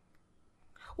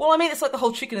 Well, I mean, it's like the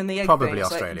whole chicken and the egg Probably thing.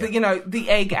 Australia. Like, the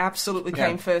egg absolutely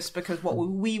came first because what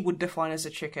we would define as a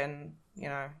chicken,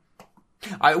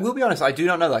 I will be honest, I do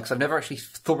not know that because I've never actually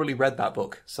thoroughly read that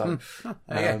book. So,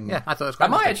 yeah, I thought it was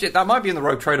quite that might be in the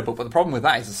Rogue Trader book, but the problem with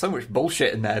that is there's so much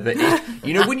bullshit in there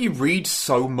that when you read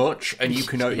so much and you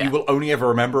you will only ever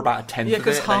remember about a tenth of it. Yeah,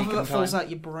 because half of it falls out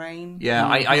your brain. Yeah,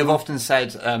 I have often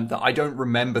said that I don't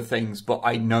remember things, but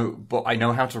I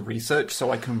know how to research, so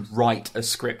I can write a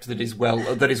script that is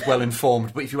well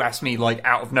informed. But if you ask me like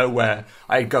out of nowhere,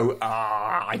 I go,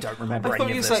 I don't remember any of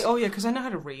this. I thought you'd say, oh yeah, because I know how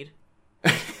to read.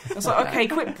 It's like, okay,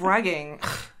 quit bragging.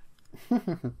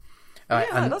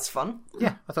 That's fun.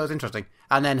 Yeah, I thought it was interesting.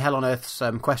 And then Hell on Earth's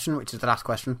question, which is the last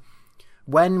question.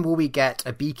 When will we get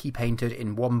a Beaky painted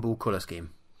in Womble colour scheme?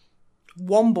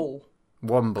 Womble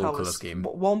colour scheme.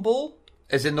 Womble?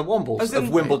 As in the Wombles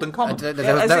of Wimbledon Common. There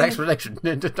was no explanation.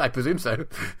 I presume so.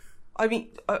 I mean...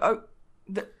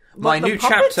 My new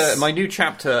chapter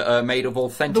made of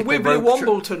authentically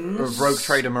Rogue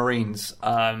Trader Marines,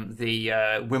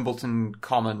 the Wimbledon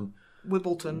Common,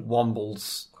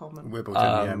 Wombles Common,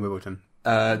 Wimbledon,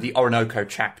 the Orinoco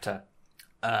chapter.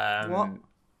 What?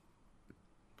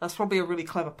 That's probably a really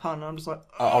clever pun. I'm just like,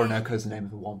 Orinoco is the name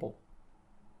of the Womble.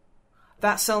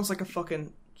 That sounds like a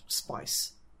fucking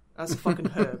spice. That's a fucking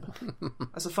herb.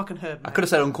 That's a fucking herb. I could have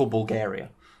said Uncle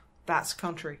Bulgaria. That's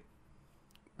country.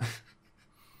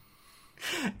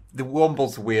 The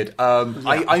Womble's weird.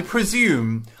 I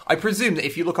presume that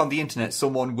if you look on the internet,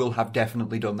 someone will have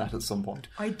definitely done that at some point.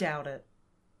 I doubt it.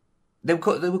 They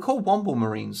were called Womble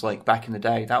Marines, like back in the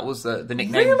day. That was the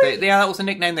nickname. Really? That was the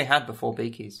nickname they had before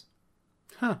Beakies.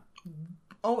 Huh.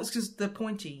 Oh, it's because they're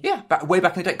pointy. Yeah, way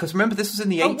back in the day. Because remember, this was in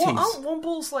the 80s. Aren't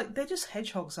Wombles like they're just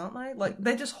hedgehogs, aren't they? Like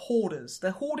they're just hoarders. They're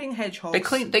hoarding hedgehogs.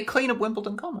 They clean up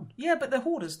Wimbledon Common. Yeah, but they're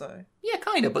hoarders though. Yeah,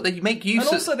 kind of. But they make use.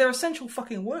 And also, they're essential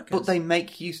fucking workers. But they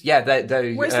make use. Yeah,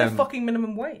 they. Where's their fucking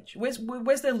minimum wage? Where's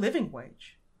their living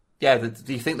wage? Yeah,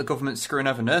 do you think the government's screwing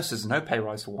over nurses? No pay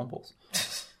rise for Wombles.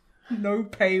 No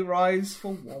pay rise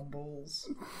for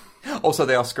Wombles. Also,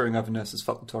 they are screwing over nurses.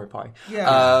 Fuck the Tory pie.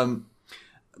 Yeah.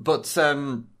 But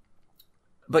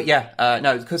yeah,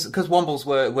 no, because Wombles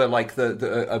were like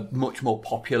a much more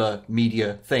popular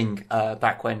media thing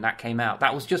back when that came out.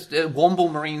 That was just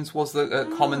Womble Marines was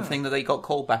the common thing that they got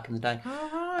called back in the day.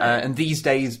 And these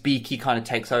days, Beaky kind of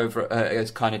takes over, has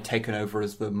kind of taken over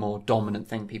as the more dominant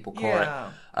thing people call it.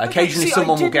 Occasionally,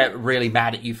 someone will get really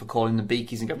mad at you for calling them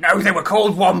Beakies and go, "No, they were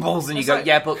called Wombles," and you go,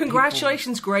 "Yeah, but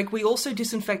congratulations, Greg. We also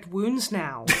disinfect wounds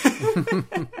now."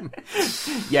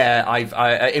 Yeah,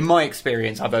 I in my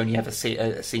experience, I've only ever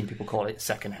seen people call it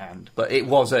secondhand, but it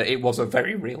was a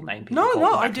very real name.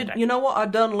 No, I did. You know what? I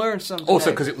done learn something.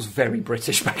 Also, because it was very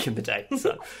British back in the day,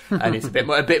 so, and it's a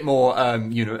bit more,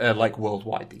 like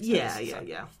worldwide these days.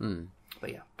 Yeah.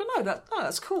 But yeah. But no,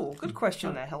 that's cool. Good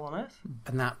question there, Hell on Earth.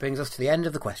 And that brings us to the end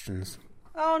of the questions.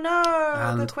 Oh no,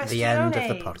 and the end of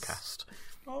the podcast.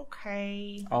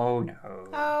 Okay. Oh no.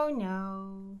 Oh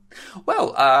no.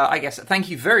 Well, I guess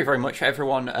thank you very, very much,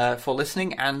 everyone, for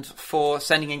listening and for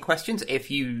sending in questions.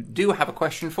 If you do have a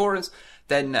question for us,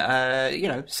 then,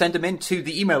 send them in to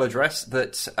the email address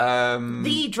that...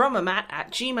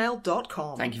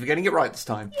 thedrummermat@gmail.com. Thank you for getting it right this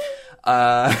time.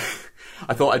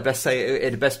 I thought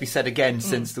it'd best be said again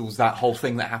since there was that whole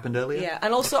thing that happened earlier. Yeah,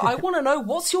 and also I want to know,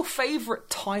 what's your favourite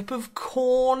type of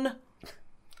corn?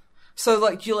 So,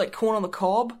 like, do you like corn on the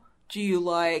cob? Do you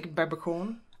like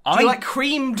peppercorn? Do you like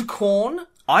creamed corn?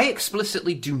 I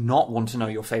explicitly do not want to know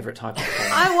your favourite type of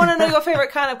corn. I want to know your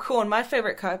favourite kind of corn. My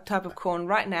favourite type of corn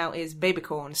right now is baby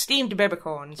corn, steamed baby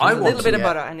corn with a little bit of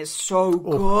butter, and it's so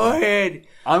good.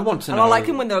 I want to know. And I like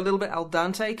them when they're a little bit al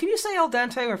dente. Can you say al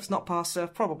dente, or if it's not pasta?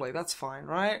 Probably, that's fine,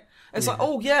 right? It's like,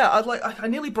 I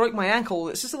nearly broke my ankle.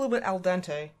 It's just a little bit al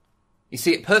dente. You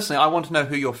see, personally, I want to know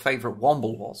who your favourite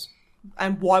Womble was.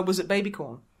 And why was it baby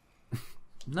corn?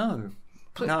 No.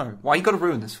 No. Why you got to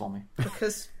ruin this for me?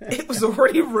 Because it was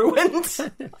already ruined.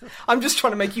 I'm just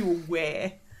trying to make you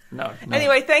aware. No.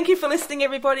 Anyway, thank you for listening,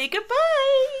 everybody.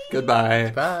 Goodbye.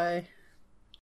 Goodbye. Bye.